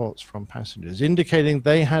some reports from passengers indicating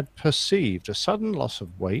they had perceived a sudden loss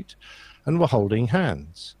of weight and were holding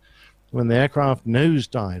hands when the aircraft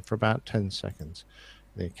nosedived for about 10 seconds.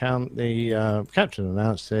 The captain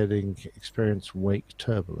announced they'd experienced wake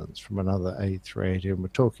turbulence from another A380 and were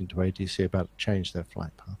talking to ATC about to change their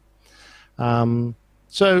flight path.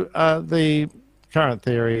 So the current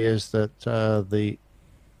theory is that the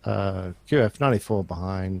QF94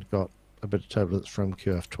 behind got a bit of turbulence from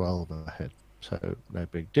QF12 ahead, so no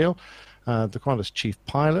big deal. The Qantas chief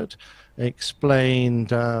pilot explained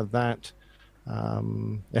that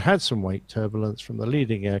it had some wake turbulence from the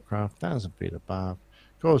leading aircraft, 1,000 feet above,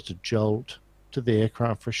 caused a jolt to the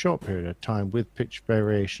aircraft for a short period of time with pitch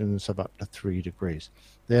variations of up to 3 degrees.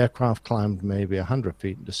 The aircraft climbed maybe 100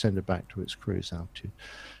 feet and descended back to its cruise altitude.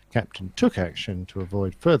 Captain took action to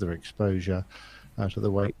avoid further exposure to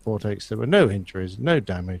the wake vortex. There were no injuries, no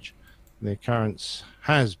damage. The occurrence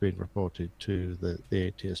has been reported to the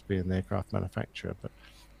ATSB and the aircraft manufacturer, but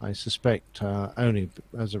I suspect only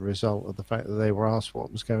as a result of the fact that they were asked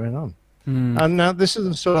what was going on. And now this is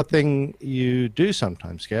the sort of thing you do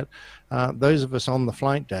sometimes get. Those of us on the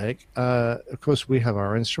flight deck, of course, we have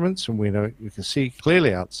our instruments and we can see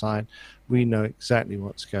clearly outside. We know exactly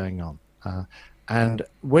what's going on. And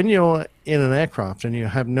when you're in an aircraft and you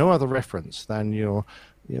have no other reference than your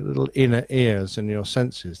little inner ears and your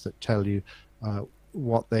senses that tell you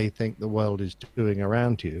what they think the world is doing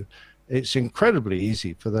around you, it's incredibly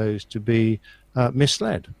easy for those to be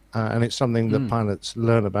misled. And it's something that pilots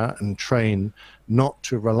learn about and train not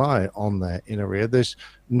to rely on their inner ear. There's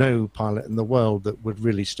no pilot in the world that would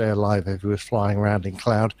really stay alive if he was flying around in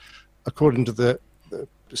cloud, according to the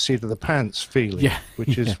seat of the pants feeling,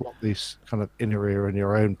 which is what this kind of inner ear and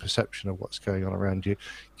your own perception of what's going on around you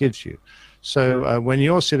gives you. So when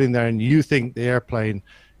you're sitting there and you think the airplane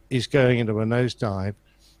is going into a nosedive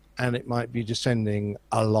and it might be descending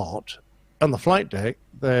a lot, on the flight deck,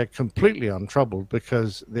 they're completely untroubled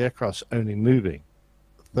because the aircraft's only moving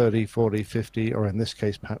 30, 40, 50, or in this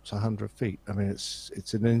case, perhaps 100 feet. I mean,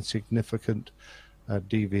 it's an insignificant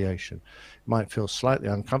deviation. It might feel slightly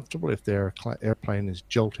uncomfortable if the airplane is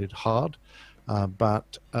jolted hard,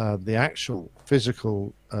 but the actual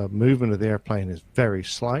physical movement of the airplane is very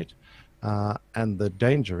slight, and the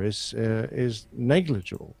danger is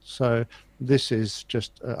negligible. So this is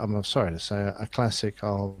just, I'm sorry to say, a classic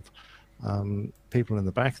of people in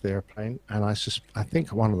the back of the airplane, and I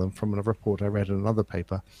think one of them, from a report I read in another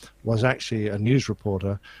paper, was actually a news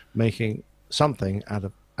reporter making something out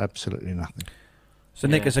of absolutely nothing. So,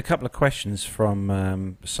 Nick, there's a couple of questions from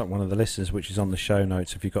one of the listeners, which is on the show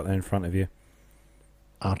notes, if you've got that in front of you.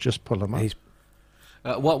 I'll just pull them up.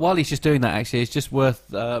 While he's just doing that, actually, it's just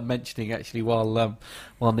worth mentioning. Actually, while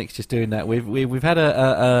Nick's just doing that,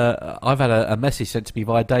 I've had a message sent to me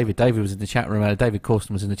via David. David was in the chat room. David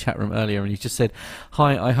Corson was in the chat room earlier, and he just said,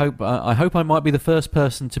 "Hi, I hope I might be the first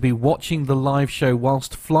person to be watching the live show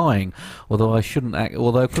whilst flying. Although I couldn't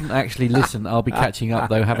actually listen. I'll be catching up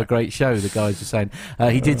though. Have a great show." The guys are saying.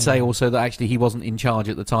 He did say also that actually he wasn't in charge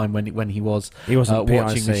at the time when he wasn't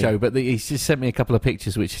watching the show, but he's just sent me a couple of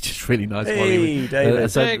pictures, which are just really nice.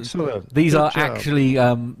 So excellent. These are actually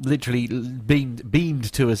literally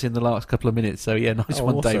beamed to us in the last couple of minutes. So yeah, nice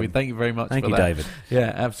one, awesome. David. Thank you very much. Thank for you, that. David.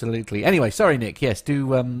 Yeah, absolutely. Anyway, sorry, Nick. Yes,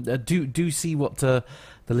 do see what the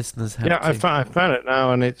listeners have. Yeah, I found it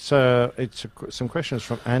now, and it's some questions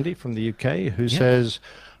from Andy from the UK, who says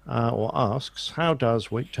or asks, how does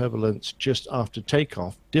wake turbulence just after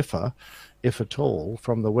takeoff differ, if at all,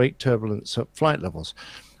 from the wake turbulence at flight levels?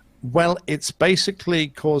 Well, it's basically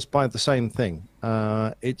caused by the same thing.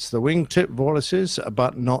 It's the wingtip vortices,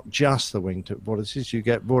 but not just the wingtip vortices. You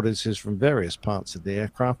get vortices from various parts of the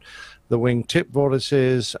aircraft. The wingtip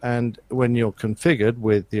vortices, and when you're configured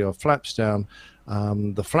with your flaps down,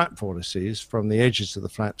 the flap vortices from the edges of the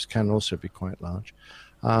flaps can also be quite large.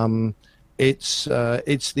 It's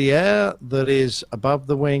the air that is above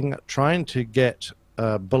the wing trying to get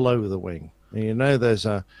below the wing. You know, there's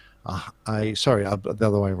the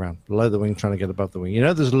other way around. Below the wing, trying to get above the wing. You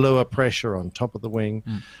know, there's lower pressure on top of the wing,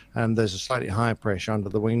 and there's a slightly higher pressure under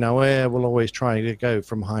the wing. Now, air will always try to go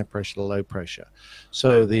from high pressure to low pressure.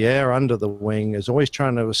 So the air under the wing is always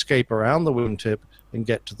trying to escape around the wingtip and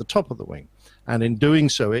get to the top of the wing. And in doing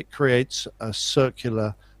so, it creates a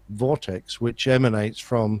circular vortex which emanates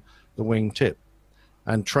from the wingtip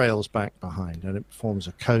and trails back behind, and it forms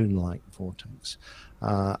a cone-like vortex.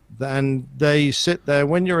 And they sit there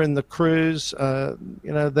when you're in the cruise.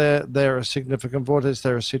 They're a significant vortex.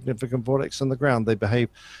 They're a significant vortex on the ground. They behave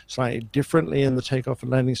slightly differently in the takeoff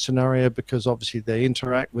and landing scenario because obviously they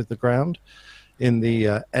interact with the ground. In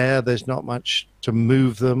the air, there's not much to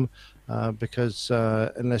move them because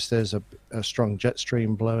unless there's a strong jet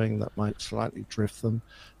stream blowing, that might slightly drift them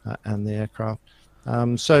and the aircraft.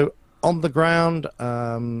 So on the ground,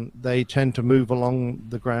 they tend to move along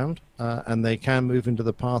the ground, and they can move into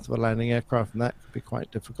the path of a landing aircraft, and that could be quite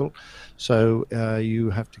difficult. So you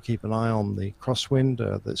have to keep an eye on the crosswind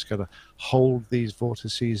that's going to hold these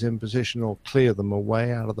vortices in position or clear them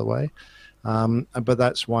away out of the way. But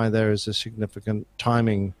that's why there is a significant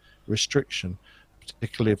timing restriction,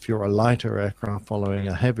 particularly if you're a lighter aircraft following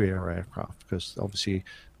a heavier aircraft, because obviously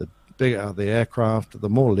the bigger the aircraft, the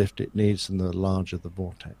more lift it needs, and the larger the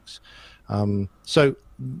vortex. So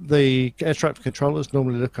the air traffic controllers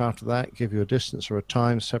normally look after that, give you a distance or a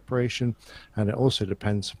time separation, and it also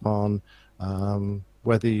depends upon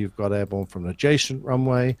whether you've got airborne from an adjacent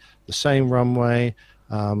runway, the same runway,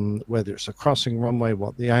 whether it's a crossing runway,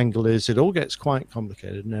 what the angle is. It all gets quite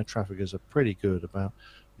complicated, and air traffickers are pretty good about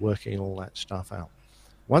working all that stuff out.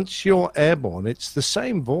 Once you're airborne, it's the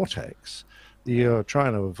same vortex that you're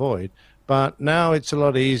trying to avoid, but now it's a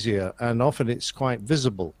lot easier, and often it's quite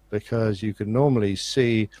visible because you can normally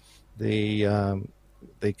see the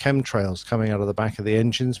chemtrails coming out of the back of the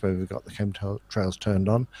engines where we've got the chemtrails turned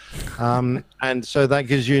on, and so that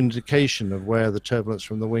gives you an indication of where the turbulence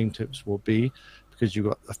from the wingtips will be because you've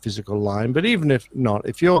got a physical line. But even if not,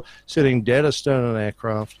 if you're sitting dead astern an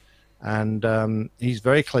aircraft and he's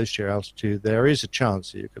very close to your altitude, there is a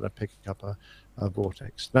chance that you're going to pick up a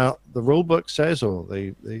vortex. Now, the rule book says, or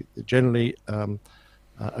the generally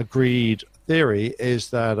agreed theory is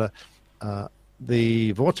that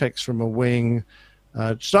the vortex from a wing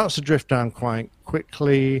starts to drift down quite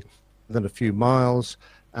quickly, within a few miles,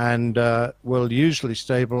 and will usually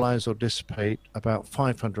stabilize or dissipate about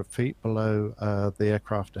 500 feet below the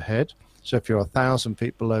aircraft ahead. So if you're 1,000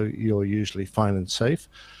 feet below, you're usually fine and safe.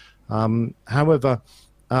 However,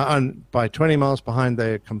 and by 20 miles behind,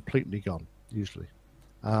 they're completely gone, usually.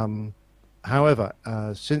 However,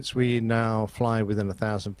 since we now fly within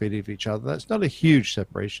 1,000 feet of each other, that's not a huge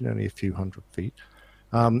separation, only a few hundred feet.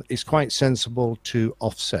 It's quite sensible to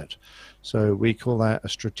offset. So we call that a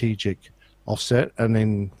strategic offset, and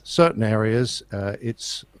in certain areas,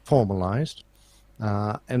 it's formalized.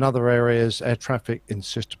 In other areas, air traffic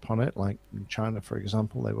insist upon it, like in China, for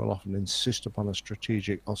example, they will often insist upon a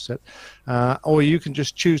strategic offset. Or you can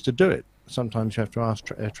just choose to do it. Sometimes you have to ask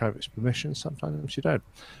air traffic's permission, sometimes you don't.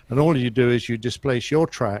 And all you do is you displace your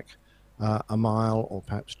track a mile or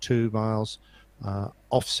perhaps 2 miles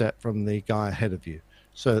offset from the guy ahead of you,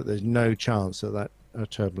 so that there's no chance that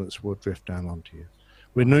turbulence will drift down onto you.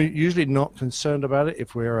 We're usually not concerned about it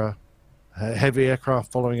if we're a heavy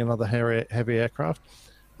aircraft following another heavy aircraft.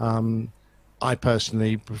 I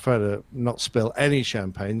personally prefer to not spill any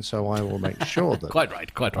champagne, so I will make sure that Quite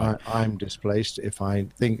right. I'm displaced if I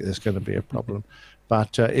think there's going to be a problem.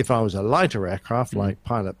 But if I was a lighter aircraft, like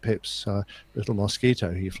Pilot Pip's little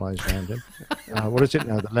Mosquito he flies around in, what is it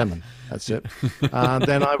now? The Lemon, that's it.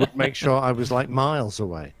 Then I would make sure I was like miles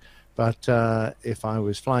away. But if I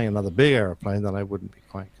was flying another big airplane, then I wouldn't be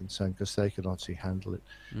quite concerned, because they could obviously handle it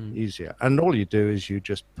easier. And all you do is you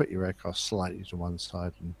just put your aircraft slightly to one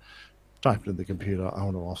side and type in the computer, I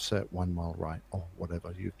want to offset 1 mile right, or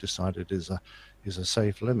whatever you've decided is a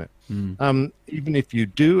safe limit. Even if you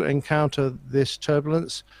do encounter this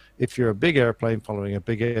turbulence, if you're a big airplane following a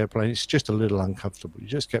big airplane, it's just a little uncomfortable. You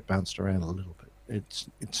just get bounced around a little bit.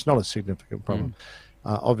 It's not a significant problem.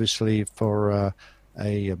 Obviously, for a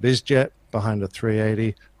bizjet behind a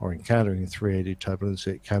 380 or encountering a 380 turbulence,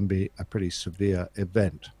 it can be a pretty severe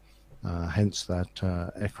event. Hence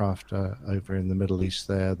that aircraft over in the Middle East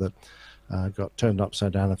there that got turned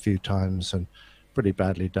upside down a few times and pretty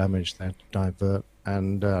badly damaged. They had to divert,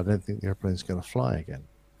 and I don't think the airplane's going to fly again.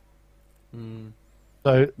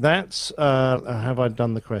 So that's have I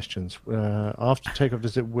done the questions? After takeoff,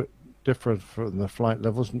 does it differ from the flight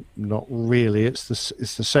levels? Not really. It's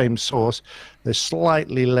the same source. There's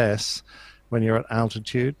slightly less when you're at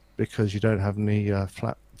altitude because you don't have any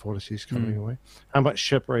flat vortices coming away. How much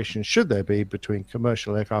separation should there be between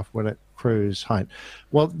commercial aircraft when at cruise height?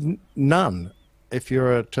 Well, none if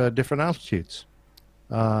you're at different altitudes.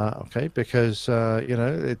 Okay, because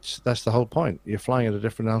that's the whole point. You're flying at a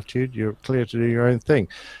different altitude. You're clear to do your own thing.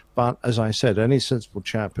 But as I said, any sensible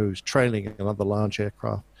chap who's trailing another large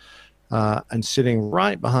aircraft and sitting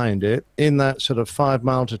right behind it in that sort of 5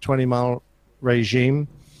 mile to 20 mile regime,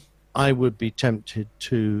 I would be tempted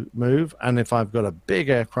to move. And if I've got a big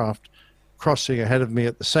aircraft crossing ahead of me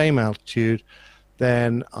at the same altitude,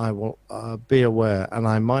 then I will be aware, and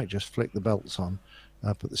I might just flick the belts on,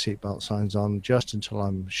 put the seatbelt signs on, just until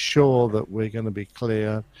I'm sure that we're going to be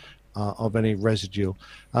clear of any residual.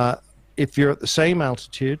 If you're at the same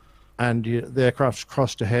altitude and the aircraft's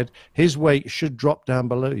crossed ahead, his weight should drop down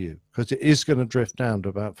below you, because it is going to drift down to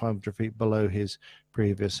about 500 feet below his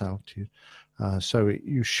previous altitude. So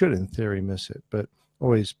you should, in theory, miss it, but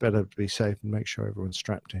always better to be safe and make sure everyone's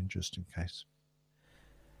strapped in just in case.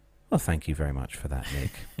 Well, thank you very much for that,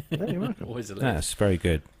 Nick. You're welcome. Always a list. That's very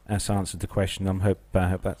good. That's answered the question. I hope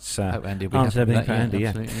that's Hope Andy will be answered happy with everything for Andy.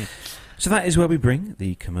 that, Yeah. So that is where we bring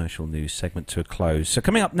the commercial news segment to a close. So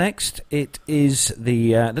coming up next, it is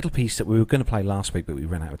the little piece that we were going to play last week, but we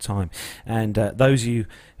ran out of time. And those of you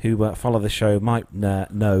who follow the show might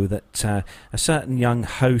know that a certain young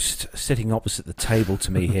host sitting opposite the table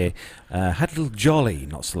to me here had a little jolly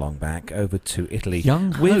not so long back over to Italy.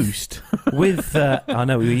 Young host? I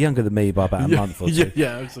know, you were younger than me by about a month or two.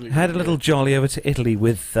 Yeah, absolutely. Had a little jolly over to Italy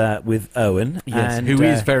with Owen. Yes, and, who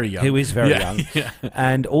is very young. Who is very young. Yeah.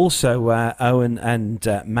 And also Owen and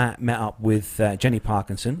Matt met up with Jenny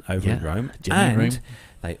Parkinson over in Rome.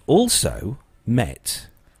 They also met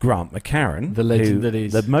Grant McCarran, the legend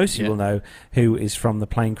that most of you will know, who is from the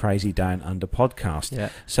Plane Crazy Down Under podcast. Yeah.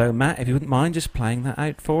 So, Matt, if you wouldn't mind just playing that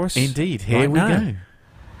out for us. Indeed, here we now. go.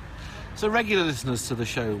 So regular listeners to the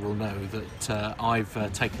show will know that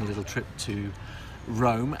I've taken a little trip to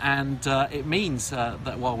Rome, and it means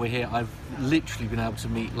that while we're here, I've literally been able to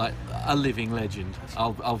meet like a living legend.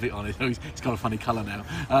 I'll be honest, he's got a funny colour now,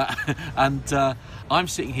 and I'm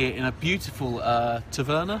sitting here in a beautiful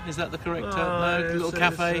taverna. Is that the correct little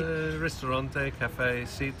cafe? Ristorante, cafe,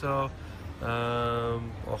 sito,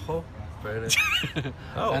 ojo. Very nice.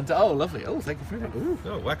 And lovely. Oh, thank you very much. Ooh.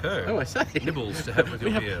 Oh, wacko. Oh, I say. Nibbles to have with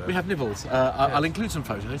your beer. We have nibbles. I'll include some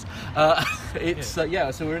photos. It's so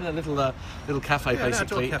we're in a little cafe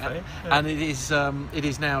basically, cafe. and it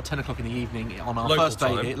is now 10 o'clock in the evening on our Local first day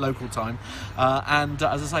time. here, local time, and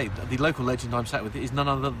as I say, the local legend I'm sat with is none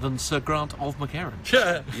other than Sir Grant of McCarran.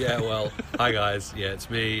 Yeah, well, hi guys. Yeah, it's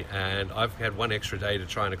me, and I've had one extra day to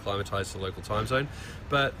try and acclimatise to the local time zone.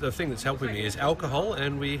 But the thing that's helping me is alcohol,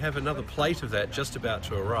 and we have another plate of that just about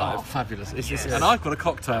to arrive. Oh, fabulous! And I've got a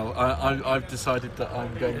cocktail. I've decided that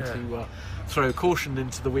I'm going to throw caution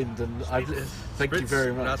into the wind, and thank you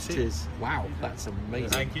very much. Grazie. Cheers! Wow, that's amazing.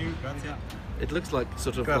 Thank you. Grazie. It looks like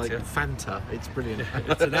sort of Grazie. like Fanta. It's brilliant.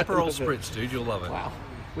 It's an Aperol Spritz, dude. You'll love it. Wow,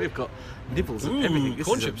 we've got nibbles Ooh, and everything. This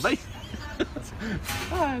corn is chips. amazing.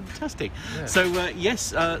 Fantastic. So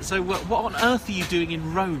what on earth are you doing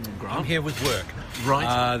in Rome, Grant? I'm here with work.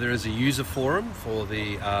 Right. There is a user forum for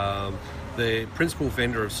the principal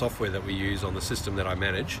vendor of software that we use on the system that I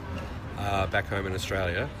manage back home in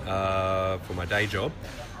Australia for my day job.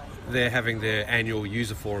 They're having their annual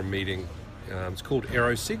user forum meeting. It's called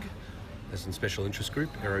AeroSig, as in Special Interest Group,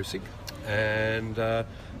 AeroSig. And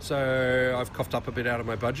so I've coughed up a bit out of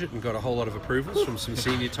my budget and got a whole lot of approvals from some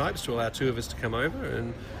senior types to allow two of us to come over.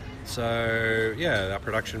 And so, our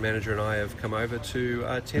production manager and I have come over to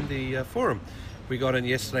attend the forum. We got in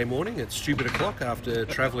yesterday morning at stupid o'clock after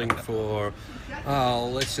travelling for,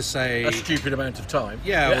 let's just say... a stupid amount of time.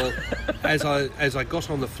 Yeah, well, as I got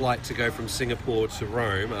on the flight to go from Singapore to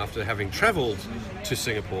Rome, after having travelled to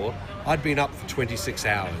Singapore, I'd been up for 26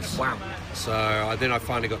 hours. Wow. So then I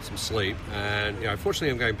finally got some sleep, and fortunately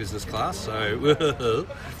I'm going business class, so...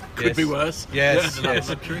 Could be worse. Yes, Yeah.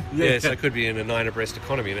 yes. Yes, I could be in a 9 abreast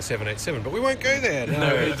economy in a 787, but we won't go there.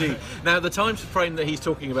 No, indeed. Now, the time frame that he's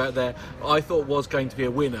talking about there, I thought was going to be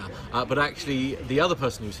a winner, but actually, the other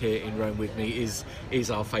person who's here in Rome with me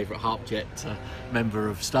is our favourite Harpjet member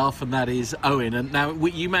of staff, and that is Owen. And now,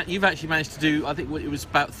 you've actually managed to do, I think it was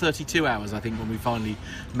about 32 hours, I think, when we finally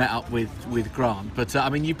met up with Grant. But I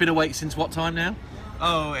mean, you've been awake since what time now?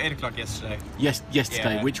 Oh, 8 o'clock yesterday.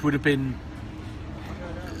 Yesterday, Yeah. which would have been.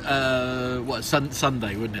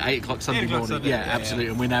 Sunday, wouldn't it? 8 o'clock Sunday 8 o'clock morning. Sunday, Yeah, yeah, absolutely.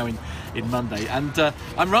 And we're now in Monday. And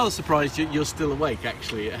I'm rather surprised you're still awake,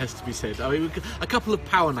 actually, it has to be said. I mean, a couple of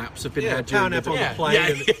power naps have been had power during nap the on day. the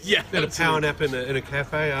plane, then a power absolutely. nap in a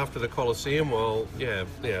cafe after the Colosseum. Well, that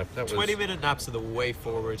was... 20-minute naps are the way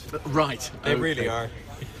forward. Right. They really are.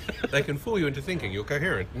 They can fool you into thinking you're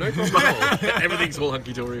coherent. No problem at all. Everything's all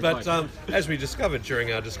hunky-dory. But fine. as we discovered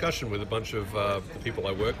during our discussion with a bunch of the people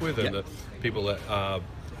I work with and the people that are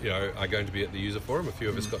going to be at the user forum, a few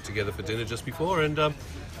of us got together for dinner just before, and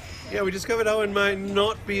we discovered Owen might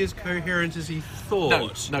not be as coherent as he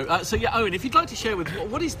thought. No. Owen, if you'd like to share with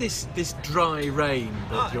what is this dry rain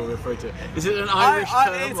that you're referring to? Is it an Irish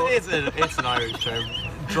term? It's an Irish term.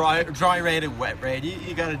 Dry rain and wet rain.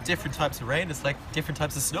 You got different types of rain. It's like different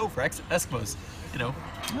types of snow for Eskimos.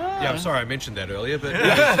 Yeah, I'm sorry I mentioned that earlier, but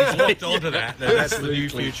he's locked onto that. That's the new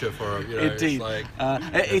future for him. Indeed. It's like,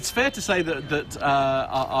 it's fair to say that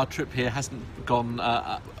our trip here hasn't gone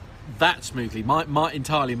that smoothly.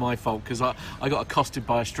 Entirely my fault, because I got accosted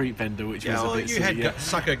by a street vendor, which was a bit you silly. had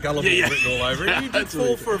sucker gullible Yeah. written all over it. You did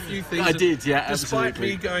fall for a few things. I did, yeah, Despite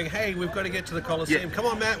absolutely. me going, hey, we've got to get to the Colosseum. Yeah. Come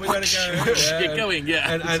on, Matt, we've got to go. Get going,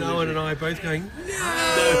 yeah. And absolutely. Owen and I both going,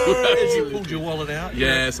 no, as you pulled your wallet out.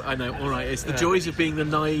 Yes, I know. All right, it's the joys of being the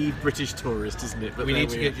naive British tourist, isn't it? But We there need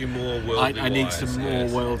to are. get you more worldly I need wise, some more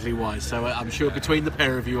yes. worldly wise. So I'm sure between the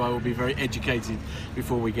pair of you, I will be very educated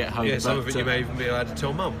before we get home. Yeah, some But, of it you may even be allowed to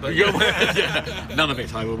tell Mum. But none of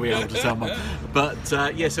it I will be able to tell Mum. But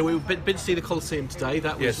so we've been to see the Colosseum today.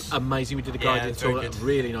 That was Yes. amazing. We did a Yeah, guided it's very tour. good.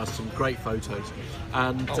 Really nice, some great photos.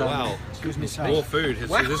 And oh wow, goodness more food.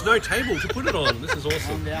 There's no table to put it on. This is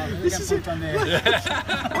awesome.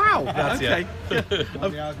 wow. Okay.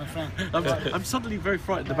 Yeah. I'm suddenly very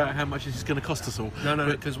frightened about how much this is going to cost us all. No,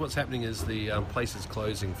 because what's happening is the place is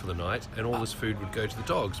closing for the night, and all this food would go to the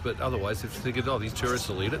dogs. But otherwise, if they figure, these tourists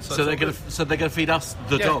will eat it, So they're going to feed us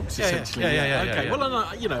the dogs Yeah, essentially. yeah, Okay. yeah.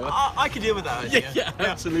 Well, I can deal with that idea. yeah,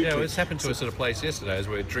 absolutely. Yeah, well, this happened to us at a place yesterday as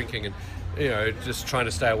we were drinking and, just trying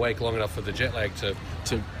to stay awake long enough for the jet lag to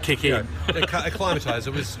kick in. acclimatise.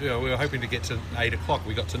 It was, we were hoping to get to 8 o'clock.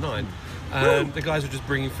 We got to 9. And the guys were just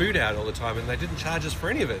bringing food out all the time, and they didn't charge us for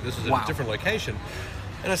any of it. This was at Wow. a different location.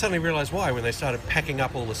 And I suddenly realised why when they started packing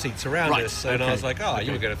up all the seats around Right, us. And okay. I was like,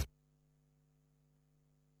 you were going to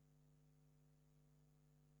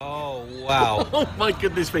Oh, wow. Oh my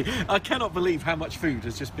goodness me! I cannot believe how much food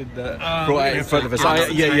has just been brought out gonna in front of us. have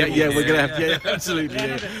to get another table. We're going to have, absolutely.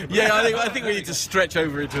 Yeah, I think we need to stretch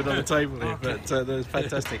over into another table here. But that was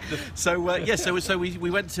fantastic. So we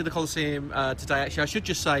went to the Colosseum today. Actually, I should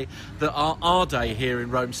just say that our day here in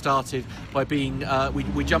Rome started by being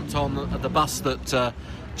we jumped on the bus that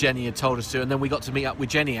Jenny had told us to, and then we got to meet up with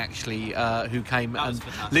Jenny actually, who came and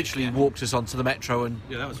literally walked us onto the metro and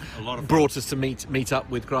Yeah, that was a lot of fun. brought us to meet up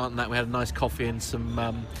with Grant, and that we had a nice coffee and some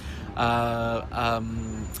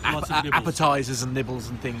appetizers and nibbles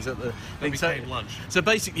and things at the thing. became lunch. So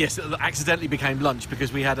basically, yes, it accidentally became lunch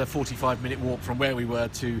because we had a 45-minute walk from where we were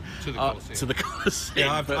to the Colosseum. to the Colosseum.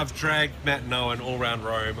 Yeah, But- I've dragged Matt and Owen all around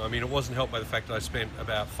Rome. I mean, it wasn't helped by the fact that I spent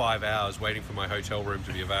about 5 hours waiting for my hotel room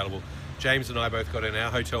to be available. James and I both got in.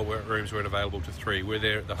 Our hotel rooms weren't available to 3. We're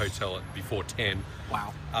there at the hotel before 10.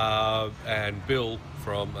 Wow. And Bill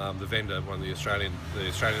from the vendor, one of the Australian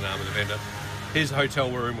arm of the vendor, his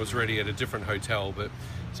hotel room was ready at a different hotel. But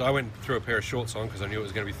so I went threw a pair of shorts on because I knew it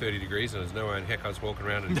was going to be 30 degrees, and there's no way in heck I was walking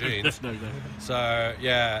around in jeans. No. So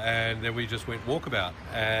yeah, and then we just went walkabout,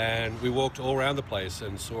 and we walked all around the place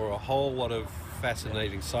and saw a whole lot of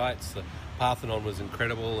fascinating sights. The Parthenon was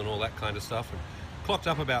incredible and all that kind of stuff. And clocked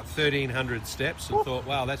up about 1,300 steps and thought,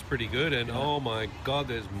 wow, that's pretty good. And oh my God,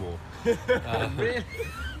 there's more. Really?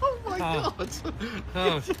 Oh my God!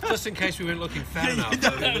 Oh, just in case we weren't looking fat enough.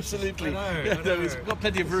 I mean, Absolutely. I know. We've got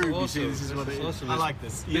plenty of room. Awesome. You see, this is what it is. Awesome. I like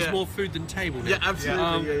this. There's Yeah. more food than table now. Yeah,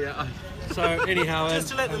 absolutely. Yeah. So anyhow, Just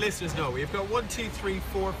to let the listeners know, we've got 1, 2, 3,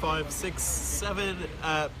 4, 5, 6, 7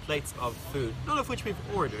 plates of food, none of which we've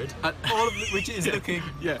ordered, all of which is looking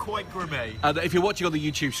quite gourmet. And if you're watching on the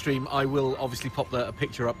YouTube stream, I will obviously pop a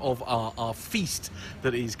picture up of our feast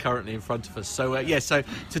that is currently in front of us. So so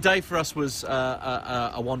today for us was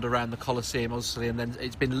a wander around the Colosseum, obviously, and then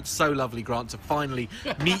it's been so lovely, Grant, to finally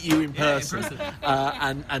meet you in person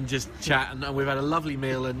and just chat. And we've had a lovely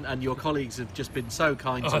meal, and your colleagues have just been so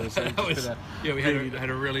kind to us. It's just been we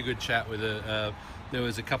had a really good chat with there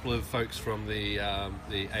was a couple of folks from the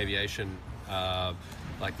aviation,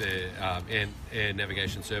 like the air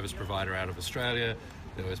navigation service provider out of Australia.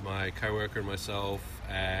 There was my co-worker and myself,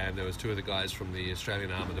 and there was 2 of the guys from the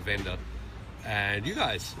Australian arm of the vendor, and you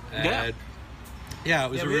guys. And yeah,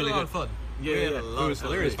 it was a we had really a lot good. of fun. Yeah, It was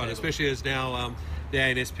hilarious fun, especially as now the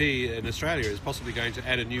ANSP in Australia is possibly going to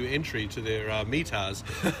add a new entry to their METARs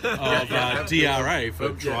of DRA for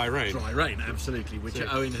dry rain. Dry rain, absolutely, which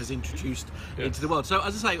Owen has introduced into the world. So,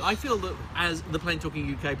 as I say, I feel that as the Plain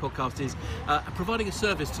Talking UK podcast is providing a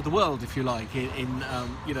service to the world, if you like, in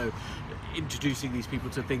introducing these people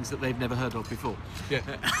to things that they've never heard of before. Yeah,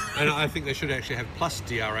 and I think they should actually have plus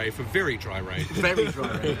DRA for very dry rain. Very dry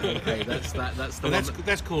rain. Okay, that's the But one.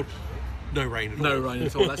 that's called no rain at all. No rain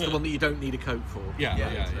at all. That's the one that you don't need a coat for.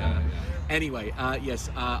 Yeah. Anyway,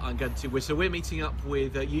 I'm going to. So we're meeting up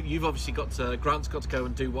with. You've obviously got to. Grant's got to go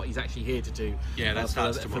and do what he's actually here to do. Yeah, that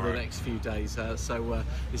starts for tomorrow. the next few days. So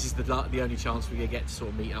this is the only chance we get to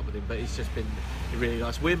sort of meet up with him. But it's just been really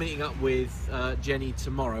nice. We're meeting up with Jenny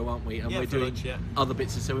tomorrow, aren't we? And Yeah, we're for doing lunch, yeah. other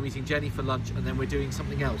bits. So we're meeting Jenny for lunch, and then we're doing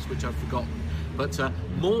something else which I've forgotten. But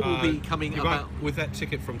more will be coming you about. might, with that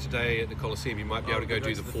ticket from today at the Colosseum, you might be able to go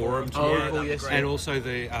do the forum Oh, tomorrow. oh, yes. And also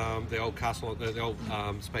the old castle, the old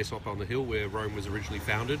space up on the hill where Rome was originally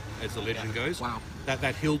founded, as the legend goes. Wow.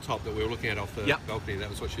 That hilltop that we were looking at off the Yep. balcony, that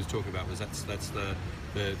was what she was talking about. That's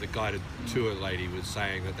the guided tour lady was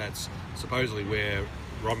saying that's supposedly where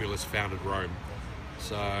Romulus founded Rome.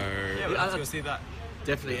 So Yeah, we'll have to go see that.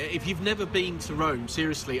 Definitely. If you've never been to Rome,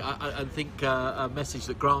 seriously, I think a message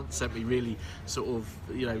that Grant sent me really sort of,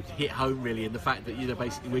 hit home really in the fact that,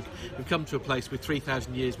 basically we've come to a place with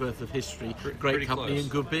 3,000 years worth of history, great pretty company close. and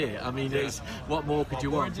good beer. I mean, what more could you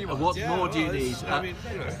want? What Yeah, more do you well, need? it's- I mean,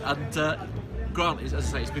 And Grant, as I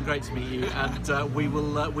say, it's been great to meet you, and we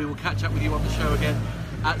will catch up with you on the show again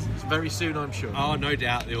very soon, I'm sure. Oh, no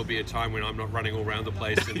doubt there will be a time when I'm not running all around the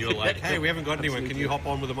place and you're like, hey, we haven't got anyone, can you hop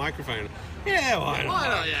on with a microphone? Yeah, why not? Why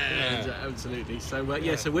not? Yeah, absolutely. So,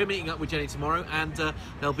 so we're meeting up with Jenny tomorrow, and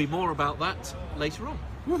there'll be more about that later on.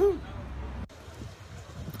 Woohoo!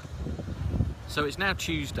 So it's now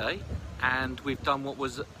Tuesday, and we've done what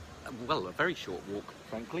was, a very short walk,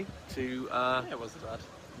 frankly, to it wasn't bad.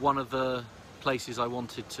 one of the places I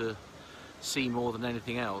wanted to see more than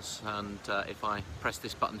anything else. And if I press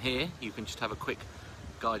this button here, you can just have a quick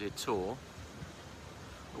guided tour.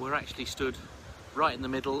 We're actually stood right in the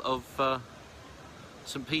middle of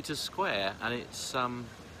St. Peter's Square, and it's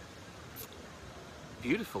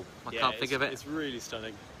beautiful. I can't think of it. It's really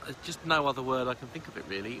stunning. There's just no other word I can think of it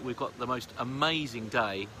really. We've got the most amazing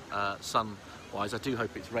day, sun I do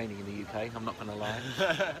hope it's raining in the UK. I'm not going to lie.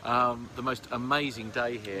 The most amazing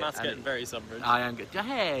day here. Matt's getting very sunburned. I am getting.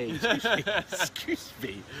 Hey, excuse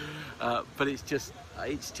me. But it's just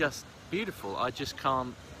beautiful. I just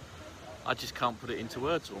can't put it into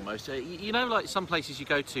words almost. You know, like some places you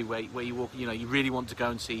go to where you walk, you know, you really want to go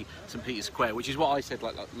and see St Peter's Square, which is what I said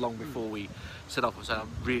like long before we set off. I said I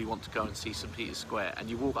really want to go and see St Peter's Square, and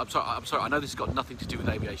you walk. I'm sorry. I know this has got nothing to do with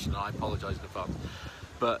aviation, and I apologise in advance.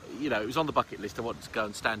 But you know, it was on the bucket list. I wanted to go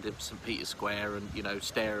and stand in St Peter's Square and, you know,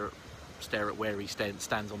 stare at where he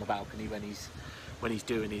stands on the balcony when he's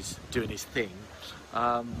doing his thing.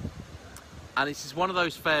 And it's just one of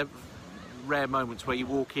those rare moments where you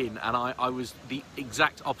walk in, and I was the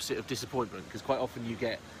exact opposite of disappointment, because quite often you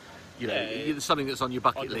get, you know, something that's on your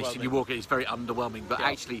bucket list and you walk in, it's very underwhelming. But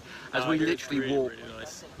actually, as we literally walk, really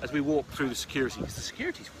nice. As we walk through the security, because the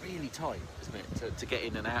security's really tight, isn't it, to get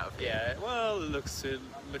in and out of here? Yeah, well, it looks to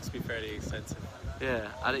be fairly extensive. Yeah,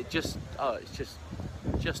 and it's just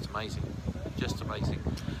amazing, just amazing.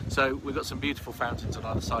 So we've got some beautiful fountains on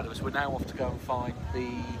either side of us. We're now off to go and find the,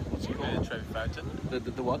 what's it called? The Trevi Fountain.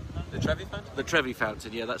 The what? The Trevi Fountain? The Trevi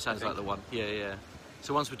Fountain, yeah, that sounds like the one. Yeah.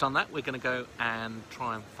 So once we've done that, we're going to go and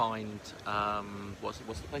try and find, what's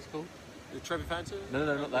the place called? The Trevi Fountain?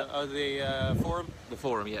 No, not that. The Forum? The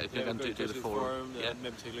Forum, yeah. We're going to do the Forum. Yeah.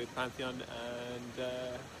 Maybe take a look at the Pantheon, and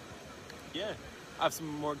yeah. Have some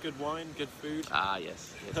more good wine, good food. Ah,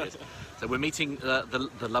 yes. So we're meeting the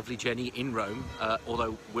lovely Jenny in Rome,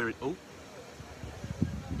 although we're at...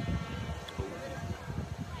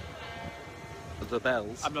 The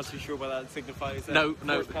bells. I'm not too sure what that signifies. No.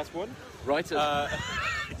 1:15? Right.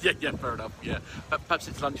 Yeah, fair enough, yeah. Perhaps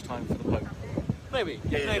it's lunchtime for the Pope. Maybe.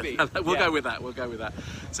 We'll go with that.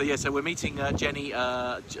 So we're meeting Jenny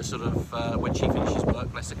just sort of when she finishes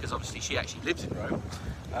work, bless her, because obviously she actually lives in Rome,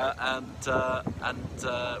 and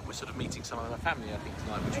we're sort of meeting some of her family, I think,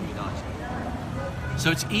 tonight, which would be nice. So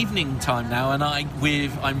it's evening time now, and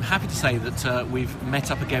I'm happy to say that we've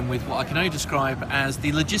met up again with what I can only describe as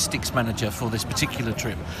the logistics manager for this particular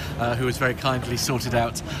trip, who has very kindly sorted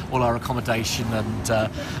out all our accommodation and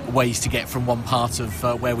ways to get from one part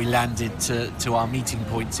of where we landed to our meeting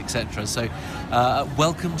points, etc. So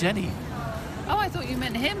welcome, Jenny. Oh, I thought you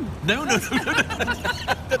meant him. No.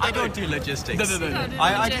 I don't do logistics. No.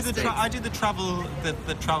 I do the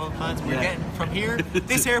travel plans. We're getting from here,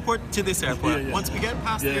 this airport to this airport. Yeah. Once we get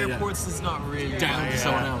past the airports, it's not really down to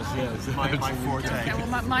someone else. Yeah, my forte. Okay,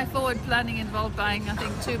 well, my forward planning involved buying, I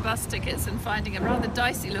think, 2 bus tickets and finding a rather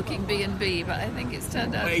dicey-looking B&B, but I think it's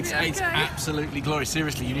turned out to be okay. It's absolutely glorious.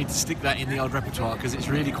 Seriously, you need to stick that in the old repertoire, because it's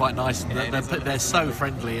really quite nice. And they're so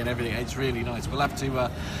friendly and everything. It's really nice. We'll have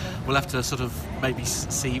to sort of maybe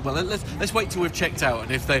see. Well, let's wait till we've checked out,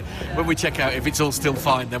 and when we check out, if it's all still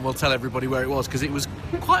fine, then we'll tell everybody where it was, because it was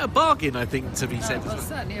quite a bargain, I think, to be said. Well,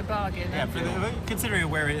 certainly a bargain. Yeah, considering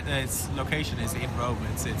where its location is in Rome,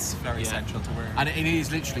 it's very central to where. And it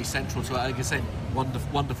is literally central to, like I said,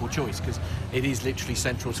 wonderful choice, because it is literally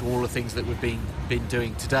central to all the things that we've been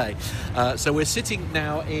doing today. So we're sitting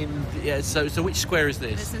now in. So which square is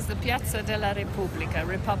this? This is the Piazza della Repubblica,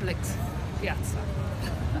 Republic's Piazza.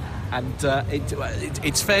 And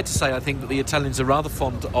it's fair to say, I think, that the Italians are rather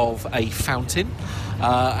fond of a fountain,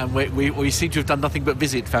 and we seem to have done nothing but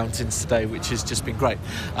visit fountains today, which has just been great.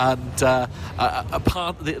 And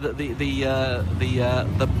apart the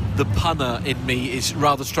punner in me is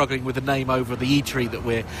rather struggling with the name over the eatery that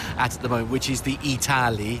we're at the moment, which is the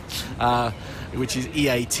Eataly, which is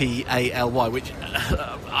Eataly, which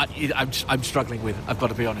I'm struggling with. I've got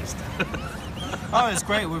to be honest. Oh, it's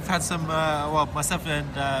great. We've had some, myself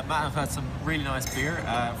and Matt have had some really nice beer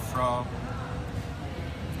from,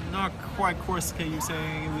 not quite Corsica, you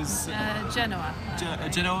saying it was... Genoa.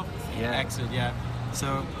 Genoa? Yeah. Excellent, yeah.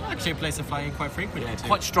 So, actually a place to fly in quite frequently. Yeah,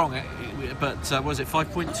 quite strong, but was it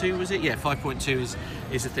 5.2, was it? Yeah, 5.2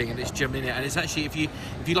 is the thing, and it's German in it. And it's actually, if you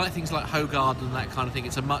like things like Hoegaarden and that kind of thing,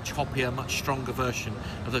 it's a much hoppier, much stronger version.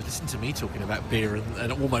 Although, listen to me talking about beer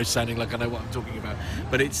and almost sounding like I know what I'm talking about.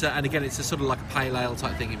 But it's, and again, it's a sort of like a pale ale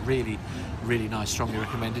type thing. It really, really nice, strongly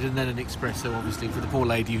recommended. And then an espresso, obviously, for the poor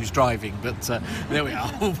lady who's driving. But there we are,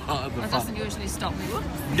 all part of the fun. That doesn't usually stop me.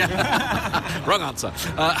 Wrong answer.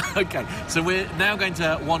 Okay, so we're now going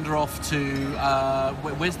to wander off to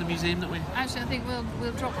where's the museum that we... Actually, I think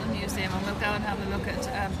we'll drop the museum and we'll go and have a look at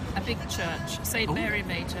a big church, St Mary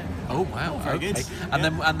Major. Oh wow, very good. And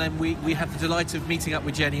then we have the delight of meeting up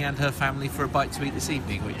with Jenny and her family for a bite to eat this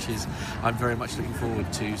evening, which is I'm very much looking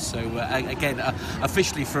forward to. So again,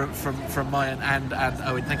 officially from my and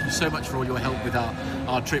Owen, thank you so much for all your help with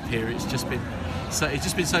our trip here. It's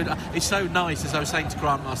so nice, as I was saying to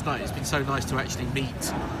Grant last night. It's been so nice to actually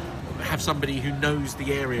meet have somebody who knows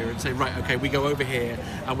the area and say, right, okay, we go over here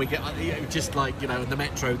and we get just like the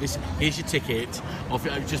metro. Here's your ticket.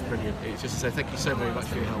 Just brilliant. It's just thank you so very much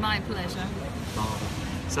for your help. My pleasure.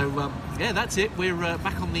 So that's it. We're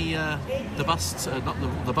back on the bus, not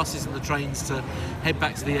the buses and the trains to head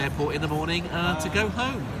back to the airport in the morning to go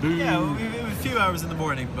home. Boo. Yeah, a few hours in the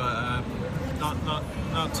morning, but not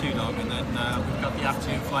too long, and then we've got the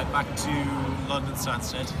afternoon flight back to London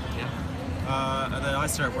Stansted. Yeah. And then I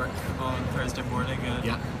start work on Thursday morning.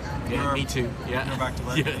 Yeah, me too. Yeah, you're back to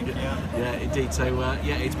work. Yeah, indeed. So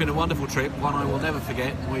it's been a wonderful trip, one I will never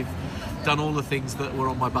forget. We've done all the things that were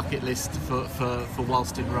on my bucket list for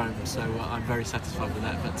whilst in Rome, so I'm very satisfied with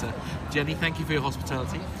that. But Jenny, thank you for your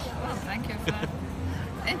hospitality. Well, thank you for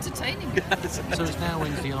entertaining me. So it's now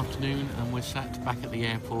Wednesday afternoon and we're sat back at the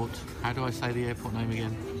airport. How do I say the airport name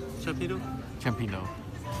again? Ciampino.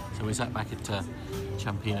 So we're sat back at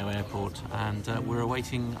Ciampino Airport and we're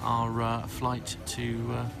awaiting our flight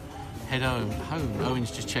to head home.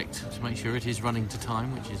 Owen's just checked to make sure it is running to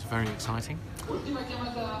time, which is very exciting.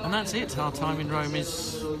 And that's it. Our time in Rome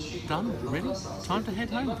is done, really. Time to head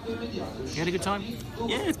home. You had a good time?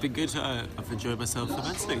 Yeah, it's been good. I've enjoyed myself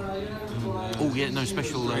immensely. No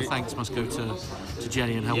special thanks must go to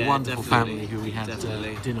Jenny and her wonderful family who we had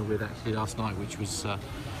dinner with actually last night, which was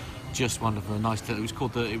just wonderful and nice. It was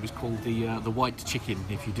called the White Chicken,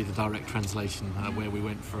 if you did a direct translation, where we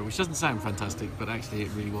went for, which doesn't sound fantastic, but actually it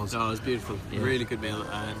really was. Oh, it was beautiful. Yeah. Really good meal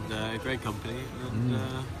and great company. And,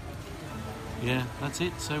 yeah, that's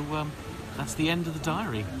it. So that's the end of the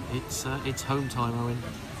diary. It's home time, Owen.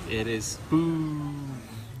 It is. Boo.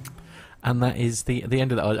 And that is the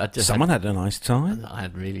end of that. Someone had a nice time. I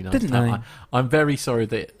had a really nice Didn't time. they? I'm very sorry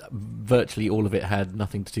that virtually all of it had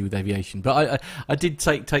nothing to do with aviation. But I did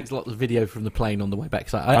take lots of video from the plane on the way back.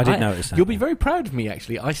 So I did notice that. You'll be very proud of me,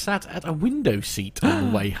 actually. I sat at a window seat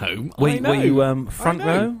on the way home. Were you front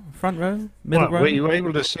row, middle row? Were you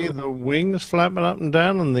able to see the wings flapping up and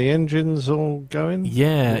down and the engines all going?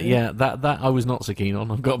 Yeah. That I was not so keen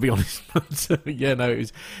on. I've got to be honest. But,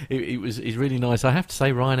 it was really nice. I have to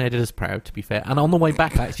say, Ryanair did us proud, to be fair. And on the way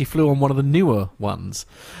back, I actually flew on one of the newer ones.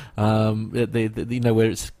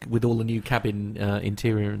 Where it's with all the new cabin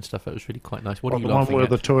interior and stuff. It was really quite nice. What are you laughing at? The one where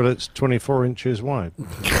the toilet's 24 inches wide.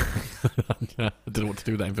 I don't know what to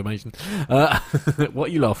do with that information. What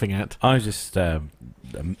are you laughing at? I was just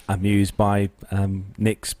amused by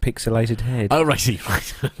Nick's pixelated head. Oh,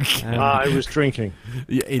 right. I was drinking.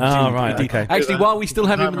 Yeah, indeed, right. indeed. Okay. Actually, while we still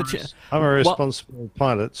have him in the chair, I'm a responsible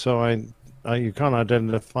pilot, so you can't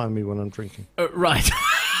identify me when I'm drinking. Right.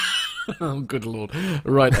 Oh, good Lord.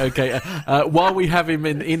 Right, okay. While we have him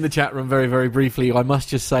in the chat room very, very briefly, I must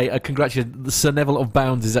just say, congratulations. Sir Neville of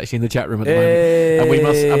Bounds is actually in the chat room at the moment.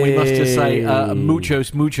 And we must just say,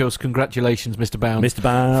 muchos congratulations, Mr. Bounds. Mr.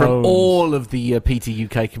 Bounds. From all of the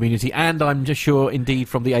PT UK community, and I'm just sure, indeed,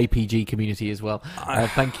 from the APG community as well.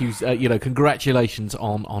 Thank you. Congratulations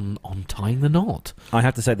on tying the knot. I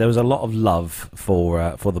have to say, there was a lot of love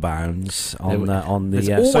for the Bounds on the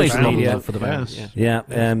always social media. Love for the Bounds. Yes. Yeah,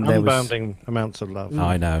 there was amounts of love.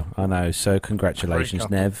 I know. So congratulations,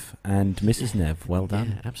 Nev and Mrs. Nev. Well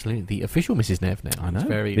done. Yeah, absolutely. The official Mrs. Nev now. I know.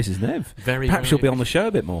 Mrs. Nev. very Perhaps she'll be on the show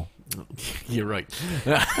a bit more. You're right.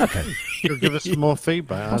 Okay. You'll give us some more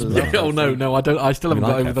feedback. No, I don't. I still haven't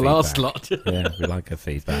got over the last lot. Yeah, we like her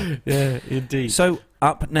feedback. Yeah, indeed. So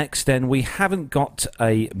up next, then, we haven't got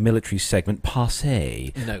a military segment per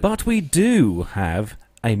se, but we do have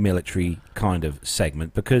a military kind of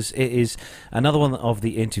segment, because it is another one of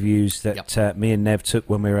the interviews that me and Nev took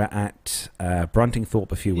when we were at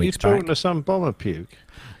Bruntingthorpe a few weeks back. You're talking to some bomber puke.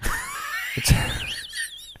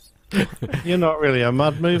 You're not really a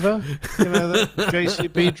mud mover, the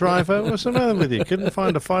JCB driver. What's the matter with you? Couldn't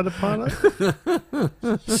find a fighter pilot?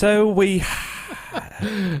 So we...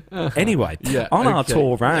 Anyway, on our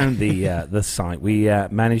tour around the site, we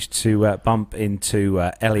managed to bump into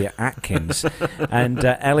Elliot Atkins, and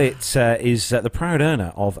Elliot is the proud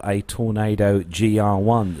owner of a Tornado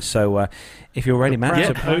GR1. So if you're ready,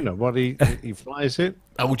 Matt, owner, what he flies it.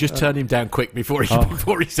 I will just turn him down quick before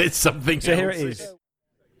he says something. So here it is.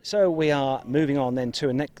 So we are moving on then to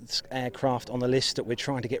a next aircraft on the list that we're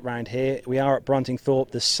trying to get round here. We are at Bruntingthorpe.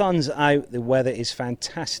 The sun's out, the weather is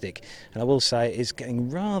fantastic, and I will say it's getting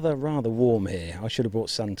rather warm here. I should have brought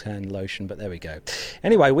suntan lotion, but there we go.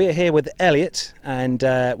 Anyway, we're here with Elliot, and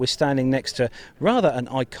we're standing next to rather an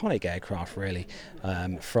iconic aircraft, really,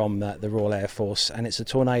 from the Royal Air Force, and it's a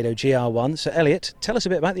Tornado GR1. So Elliot, tell us a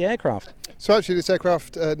bit about the aircraft. So actually this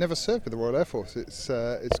aircraft never served with the Royal Air Force. It's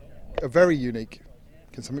a very unique.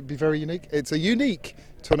 Can something be very unique? It's a unique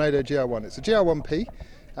Tornado GR1. It's a GR1P.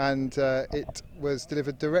 and it was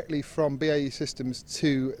delivered directly from BAE Systems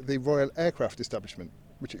to the Royal Aircraft Establishment,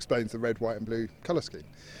 which explains the red, white and blue colour scheme.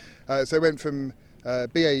 So it went from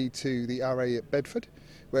BAE to the RA at Bedford,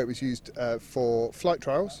 where it was used for flight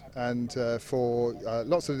trials and for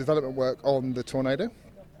lots of development work on the Tornado.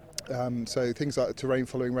 So things like the terrain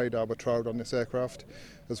following radar were trialled on this aircraft,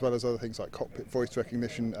 as well as other things like cockpit voice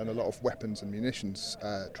recognition and a lot of weapons and munitions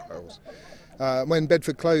trials. When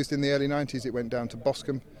Bedford closed in the early 90s, it went down to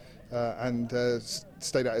Boscombe and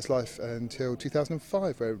stayed out its life until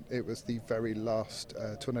 2005, where it was the very last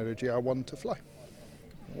Tornado GR1 to fly.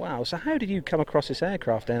 Wow, so how did you come across this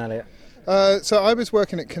aircraft then, Elliot? So I was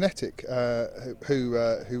working at Kinetic,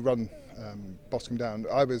 who run Boscombe Down.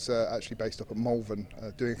 I was actually based up at Malvern,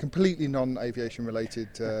 doing a completely non-aviation related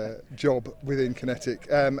job within Kinetic.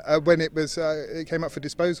 When it came up for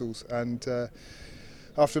disposals, and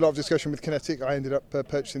after a lot of discussion with Kinetic, I ended up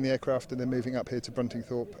purchasing the aircraft and then moving up here to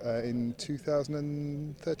Bruntingthorpe in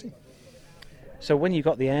 2013. So when you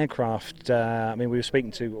got the aircraft, I mean, we were speaking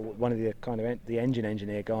to one of the the engine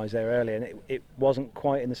engineer guys there earlier, and it wasn't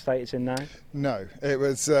quite in the state it's in now. No, it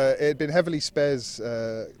was. It had been heavily spares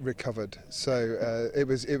recovered, so it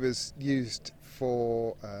was used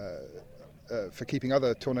for keeping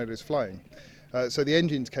other Tornadoes flying. So the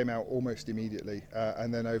engines came out almost immediately,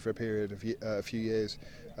 and then over a period of a few years,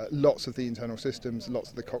 lots of the internal systems, lots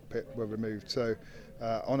of the cockpit were removed. So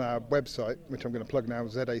on our website, which I'm going to plug now,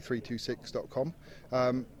 za326.com,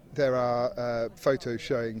 there are photos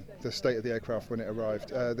showing the state of the aircraft when it arrived.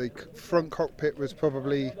 The front cockpit was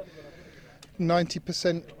probably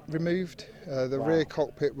 90% removed. The rear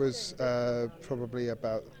cockpit was probably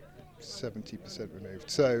about 70% removed.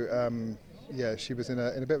 So yeah, she was in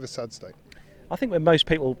a bit of a sad state. I think when most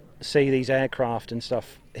people see these aircraft and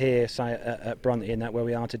stuff here, say at Brunty and that where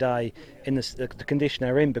we are today, in the condition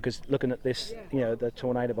they're in, because looking at this, the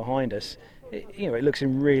Tornado behind us, it looks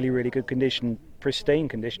in really, really good condition, pristine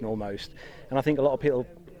condition almost. And I think a lot of people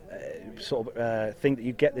think that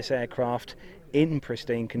you get this aircraft in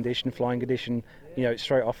pristine condition, flying condition,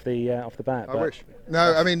 straight off the bat. I wish.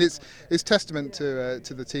 No, I mean it's testament to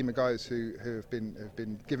the team of guys who have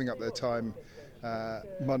been giving up their time,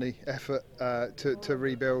 money, effort to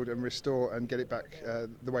rebuild and restore and get it back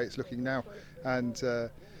the way it's looking now. And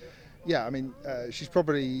yeah, I mean she's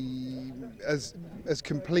probably as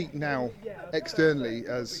complete now externally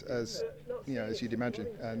as you'd imagine.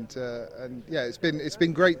 And yeah, it's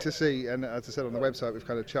been great to see. And as I said on the website, we've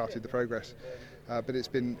kind of charted the progress. But it's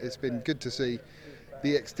been good to see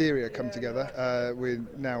the exterior come together. We're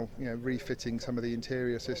now refitting some of the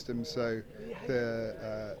interior systems, so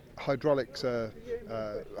the hydraulics the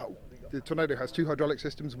Tornado has two hydraulic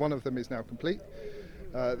systems. One of them is now complete.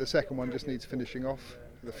 The second one just needs finishing off.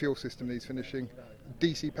 The fuel system needs finishing.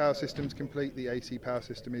 DC power system's complete. The AC power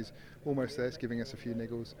system is almost there. It's giving us a few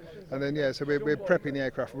niggles. And then so we're prepping the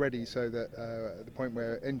aircraft ready so that at the point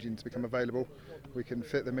where engines become available, we can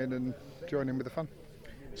fit them in and join in with the fun.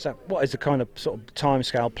 So what is the kind of sort of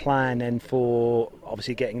timescale plan then for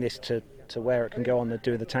obviously getting this to where it can go on to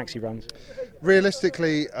do the taxi runs?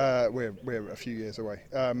 Realistically, we're a few years away.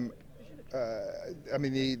 I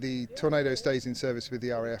mean, the Tornado stays in service with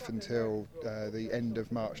the RAF until the end of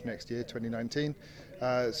March next year, 2019.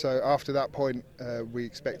 So after that point, we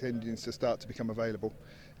expect engines to start to become available.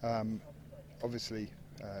 Obviously,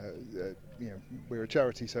 we're a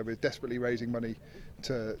charity, so we're desperately raising money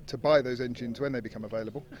to buy those engines when they become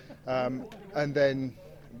available, and then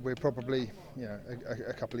we're probably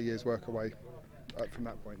a couple of years' work away from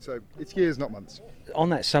that point. So it's years, not months. On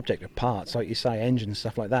that subject of parts, like you say, engines,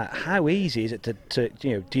 stuff like that, how easy is it to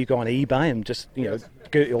do you go on eBay and just Yes.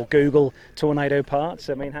 or Google Tornado parts?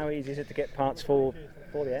 I mean, how easy is it to get parts for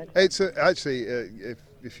the air? It's actually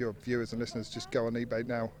if your viewers and listeners just go on eBay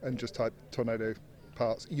now and just type Tornado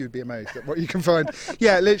parts, you'd be amazed at what you can find.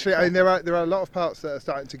 Yeah, literally. I mean, there are a lot of parts that are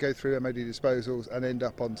starting to go through MOD disposals and end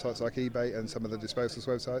up on sites like eBay and some of the disposals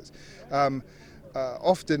websites.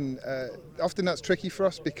 Often that's tricky for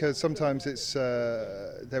us because sometimes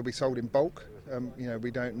they'll be sold in bulk.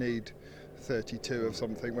 We don't need 32 of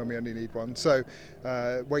something when we only need one. So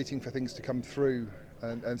waiting for things to come through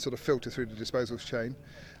and sort of filter through the disposals chain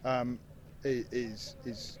is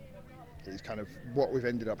kind of what we've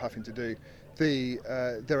ended up having to do.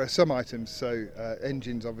 There are some items, so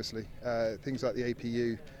engines obviously, things like the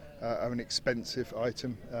APU are an expensive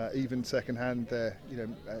item, even second hand they're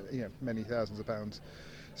many thousands of pounds.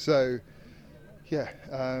 So yeah,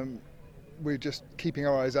 we're just keeping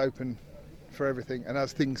our eyes open for everything, and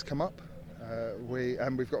as things come up,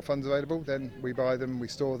 we've got funds available, then we buy them, we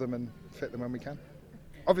store them and fit them when we can.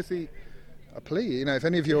 Obviously a plea. If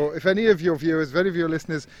any of your viewers, if any of your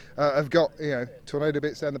listeners have got tornado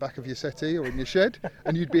bits down the back of your settee or in your shed,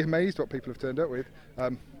 and you'd be amazed what people have turned up with,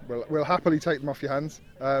 we'll happily take them off your hands.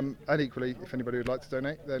 And equally, if anybody would like to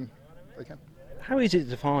donate, then they can. How easy is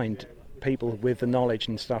it to find people with the knowledge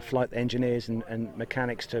and stuff like engineers and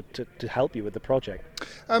mechanics to help you with the project?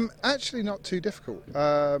 Actually not too difficult.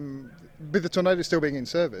 With the Tornado still being in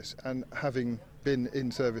service and having been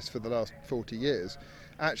in service for the last 40 years,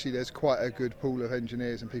 actually there's quite a good pool of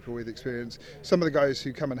engineers and people with experience. Some of the guys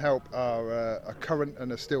who come and help are current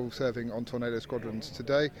and are still serving on Tornado squadrons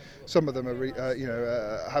today. Some of them are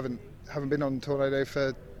haven't been on Tornado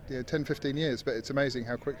for 10-15 years, but it's amazing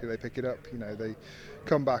how quickly they pick it up. They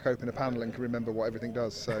come back, open a panel and can remember what everything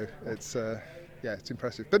does, so it's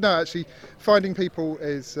impressive. But no, actually finding people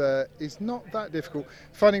is not that difficult.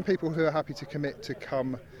 Finding people who are happy to commit to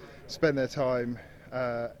come spend their time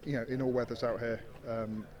in all weathers out here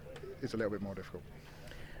is a little bit more difficult.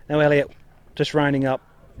 Now, Elliot, just rounding up,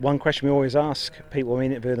 one question we always ask people when we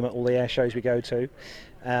interview them at all the air shows we go to,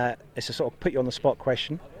 it's a sort of put you on the spot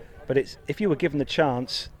question, but it's if you were given the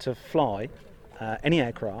chance to fly any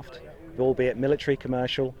aircraft, albeit military,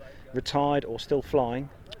 commercial, retired or still flying,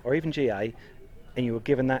 or even GA, and you were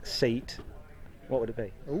given that seat, what would it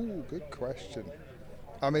be? Oh, good question.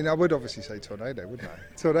 I mean, I would obviously say Tornado, wouldn't I?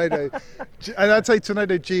 Tornado, and I'd say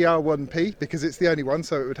Tornado GR1P because it's the only one,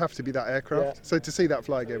 so it would have to be that aircraft. Yeah. So to see that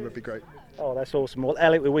fly again would be great. Oh, that's awesome. Well,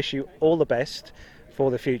 Elliot, we wish you all the best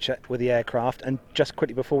for the future with the aircraft. And just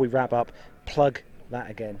quickly before we wrap up, plug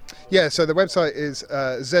that again. Yeah, so the website is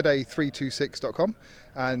za326.com.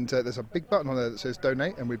 And there's a big button on there that says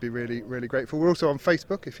donate, and we'd be really, really grateful. We're also on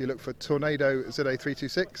Facebook if you look for Tornado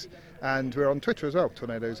ZA326, and we're on Twitter as well,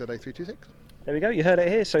 Tornado ZA326. There we go, you heard it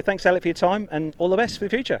here. So thanks, Elliot, for your time, and all the best for the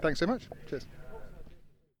future. Thanks so much. Cheers.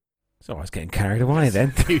 So I was getting carried away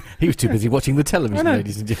then. He was too busy watching the television,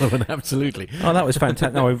 ladies and gentlemen, absolutely. Oh, that was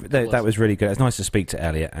fantastic. No, that was really good. It's nice to speak to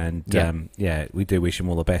Elliot, and we do wish him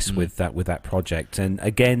all the best with that project. And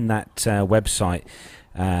again, that website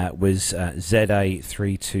was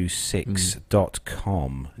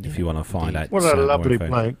za326.com if you want to find out. What a lovely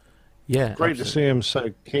bloke. Yeah, great to see him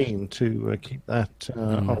so keen to keep that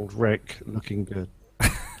old wreck looking good.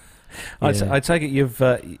 I take it you've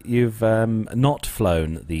not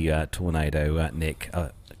flown the Tornado, Nick,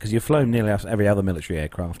 because you've flown nearly every other military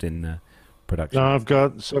aircraft in production. No, I've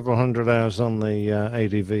got several hundred hours on the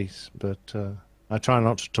ADVs, but I try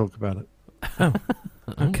not to talk about it. Oh,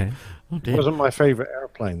 okay. Oh, it wasn't my favourite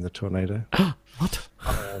airplane, the Tornado. What?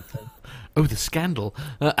 Oh, the scandal.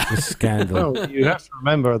 The scandal. Well, you have to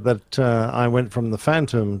remember that I went from the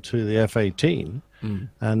Phantom to the F-18,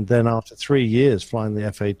 and then after 3 years flying the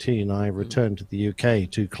F-18, I returned to the UK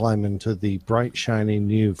to climb into the bright, shiny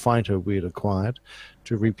new fighter we had acquired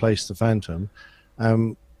to replace the Phantom.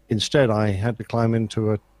 Instead, I had to climb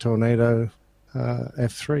into a Tornado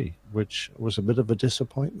F3, which was a bit of a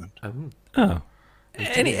disappointment. Oh.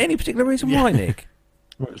 Any particular reason why, Nick?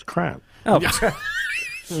 Well, it was crap. Oh,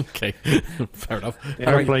 okay, fair enough. The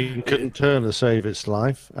airplane couldn't turn to save its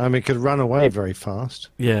life. I mean, it could run away very fast.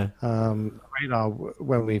 Yeah. Radar,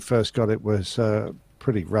 when we first got it, was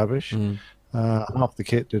pretty rubbish. Half the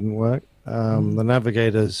kit didn't work. The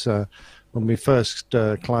navigators, when we first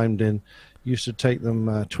climbed in, used to take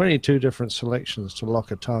them 22 different selections to lock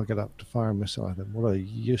a target up to fire a missile at them. What a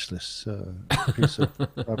useless piece of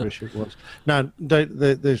rubbish it was. Now,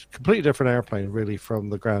 there's a completely different airplane, really, from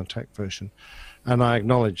the ground attack version. And I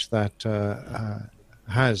acknowledge that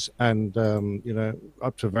has, and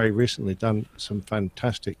up to very recently, done some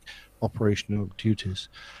fantastic operational duties.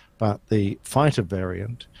 But the fighter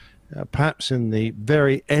variant, perhaps in the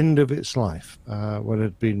very end of its life, when it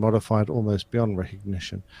had been modified almost beyond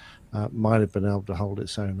recognition, might have been able to hold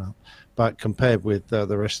its own up. But compared with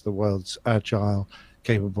the rest of the world's agile,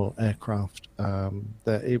 capable aircraft,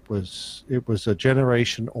 it was a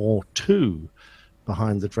generation or two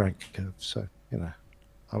behind the drag curve. So,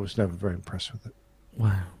 I was never very impressed with it.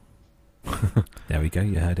 Wow. There we go.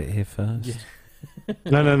 You heard it here first. Yeah.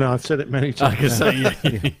 No. I've said it many times. I can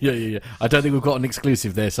say, yeah. I don't think we've got an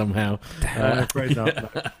exclusive there somehow. Afraid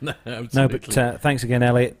not. No, no, but thanks again,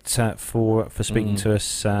 Elliot, for speaking to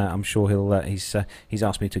us. I'm sure he's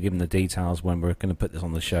asked me to give him the details when we're going to put this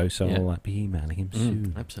on the show, so I'll be emailing him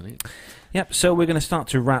soon. Absolutely. Yep. So we're going to start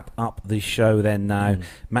to wrap up the show then. Now,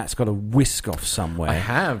 Matt's got to whisk off somewhere. I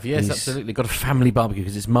have, yes, absolutely. Got a family barbecue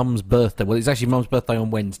because it's Mum's birthday. Well, it's actually Mum's birthday on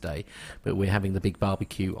Wednesday, but we're having the big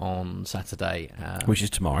barbecue on Saturday. which is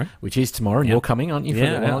tomorrow. And you're coming, aren't you? For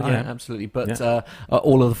a little while? Yeah, absolutely. But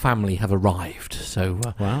all of the family have arrived. So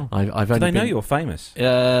wow. I've Do only they know been- you're famous?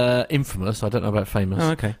 Infamous. I don't know about famous.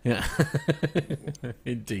 Oh, okay. Yeah.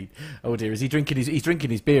 Indeed. Oh dear, is he drinking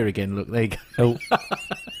his beer again? Look, there you go. Oh.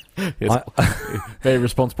 Yes. Very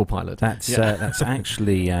responsible pilot. That's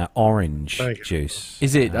actually orange juice.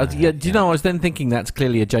 Is it? Do you know? I was then thinking that's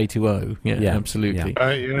clearly a J2O. Yeah, absolutely.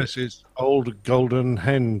 Yes, it's Old Golden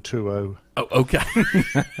Hen 2.0. Oh, okay.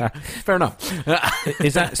 Fair enough.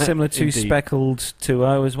 Is that similar to Indeed. Speckled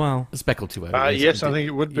 2.0 as well? Speckled 2.0. Yes, I think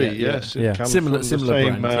it would be. Yes, it comes Similar from the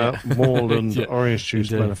same brand, Moreland orange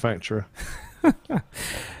juice manufacturer.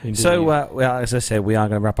 So, as I said, we are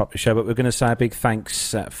going to wrap up the show, but we're going to say a big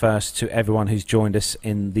thanks first to everyone who's joined us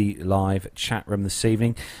in the live chat room this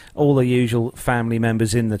evening. All the usual family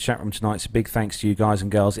members in the chat room tonight, so big thanks to you guys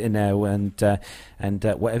and girls in there, and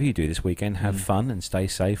whatever you do this weekend, have fun and stay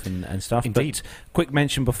safe and stuff. Indeed. But quick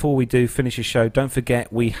mention before we do finish the show, don't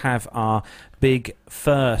forget we have our big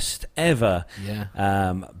first ever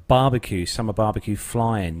summer barbecue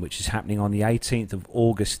fly-in, which is happening on the 18th of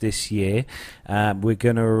August this year. We're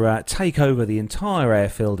going to take over the entire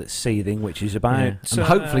airfield at Seething, which is about... and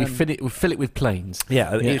hopefully fill it with planes.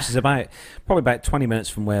 Yeah, which is probably about 20 minutes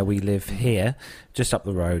from where we live here, just up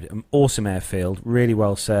the road. An awesome airfield, really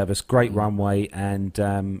well serviced, great runway, and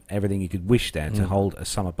everything you could wish there to hold a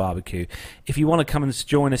summer barbecue. If you want to come and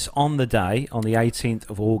join us on the day, on the 18th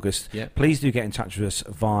of August, please do get in touch with us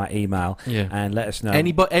via email and let us know.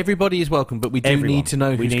 Everybody is welcome, but we do need to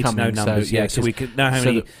know who's coming. We need to know numbers, so we can know how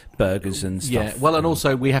many burgers and stuff. Yeah, well, and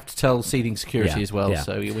also we have to tell Seething Security as well.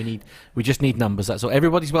 So we just need numbers. That's all.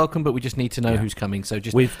 Everybody's welcome, but we just need to know who's coming. So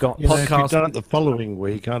we've got podcast. If you'd done it the following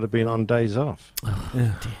week, I'd have been on days off. Oh,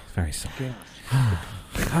 dear. Very sorry.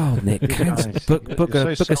 Oh, Nick, book a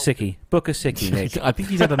sickie. Book a sickie, Nick. I think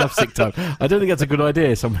he's had enough sick time. I don't think that's a good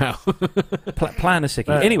idea somehow. Plan a sickie.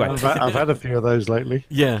 Anyway, I've had a few of those lately.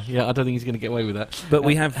 Yeah, I don't think he's going to get away with that. But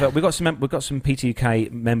we've got some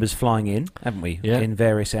PTUK members flying in, haven't we? Yeah. In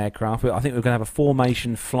various aircraft. I think we're going to have a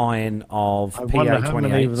formation fly-in of PA-28s. I wonder how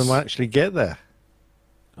many of them will actually get there.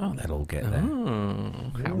 Oh, they'll all get there.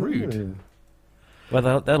 Oh, how rude.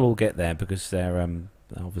 Well, they'll all get there because they're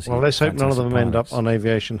obviously. Well, let's hope none of them fantastic end up pilots. on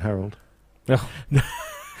Aviation Herald.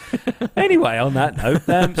 Anyway, on that note,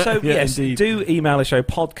 yes, indeed. do email the show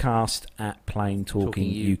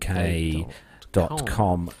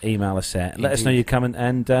planetalkinguk.com. Email us there. Let us know you're coming,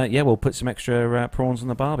 and we'll put some extra prawns on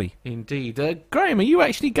the barbie. Indeed. Graham, are you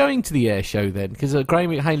actually going to the air show then? Because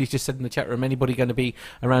Graham Haley's just said in the chat room, anybody going to be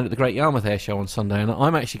around at the Great Yarmouth Air Show on Sunday? And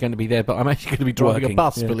I'm actually going to be there, but I'm actually going to be driving a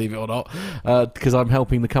bus, believe it or not, because I'm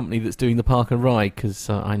helping the company that's doing the park and ride, because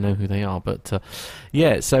I know who they are. But so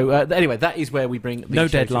anyway, that is where we bring... No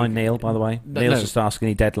deadline, Neil, by the way. Neil's just asking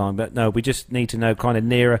any deadline, but no, we just need to know kind of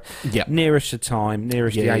nearest the time,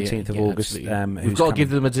 nearest the 18th of August. We've got to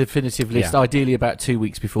give them a definitive list, ideally about 2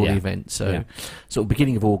 weeks before the event. So sort of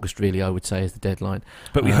beginning of August, really, I would say, is the deadline.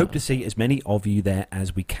 But we hope to see as many of you there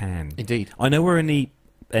as we can. Indeed. I know we're in the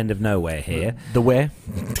end of nowhere here. The where?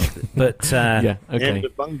 But The end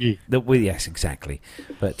of Bungie. Yes, exactly.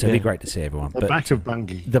 But it'd be great to see everyone. The back of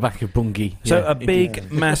Bungie. The back of Bungie. So a big,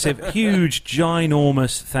 massive, huge,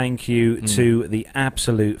 ginormous thank you to the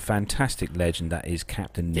absolute fantastic legend that is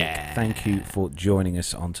Captain Nick. Thank you for joining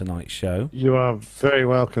us on tonight's show. You are very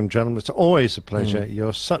welcome, gentlemen. It's always a pleasure.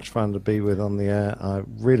 You're such fun to be with on the air. I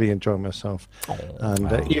really enjoy myself.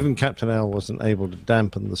 Even Captain L wasn't able to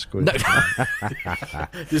dampen the squeak.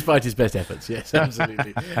 Despite his best efforts, yes,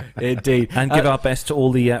 absolutely. Indeed. And give our best to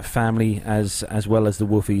all the family as well as the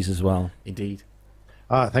Wolfies as well. Indeed.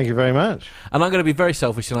 Thank you very much. And I'm going to be very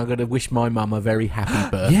selfish, and I'm going to wish my mum a very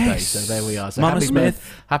happy birthday. Yes. So there we are. So Mama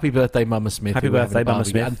Smith. Happy birthday, Mama Smith. Happy birthday, Mama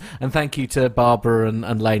Smith. And thank you to Barbara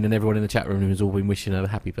and Lane and everyone in the chat room who's all been wishing her a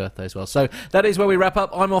happy birthday as well. So that is where we wrap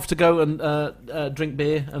up. I'm off to go and drink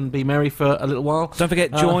beer and be merry for a little while. Don't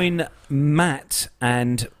forget, join Matt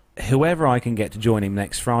and whoever I can get to join him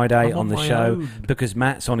next Friday on the show, because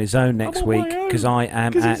Matt's on his own next week, because I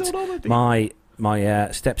am at my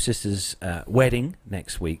stepsister's wedding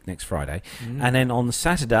next Friday, and then on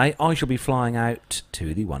Saturday I shall be flying out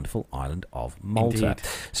to the wonderful island of Malta. Indeed.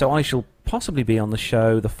 So I shall possibly be on the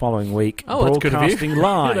show the following week, That's good broadcasting of you.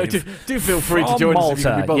 live. do feel free to from join Malta. us if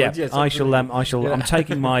you can be bothered. Yeah, Yes, I shall. I'm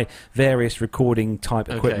taking my various recording type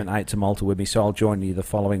equipment out to Malta with me, so I'll join you the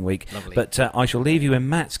following week. Lovely. But I shall leave you in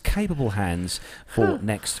Matt's capable hands for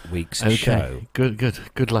next week's show.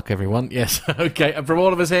 Good luck, everyone. Yes. Okay. And from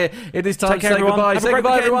all of us here, it is time Take to care, say everyone. goodbye. Have a Say great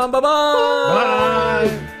goodbye, weekend. everyone. Bye-bye.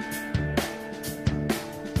 Bye.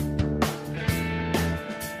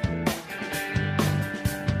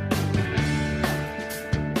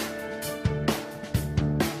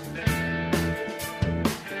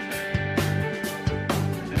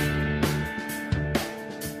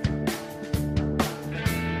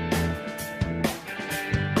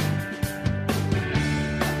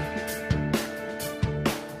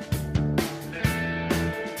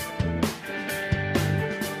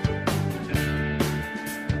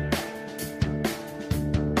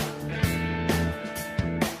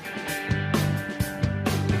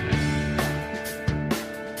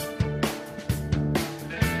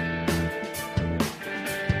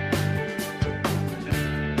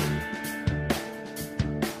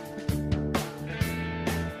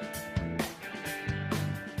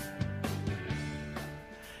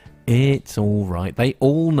 It's all right. They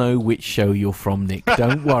all know which show you're from, Nick.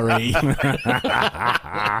 Don't worry.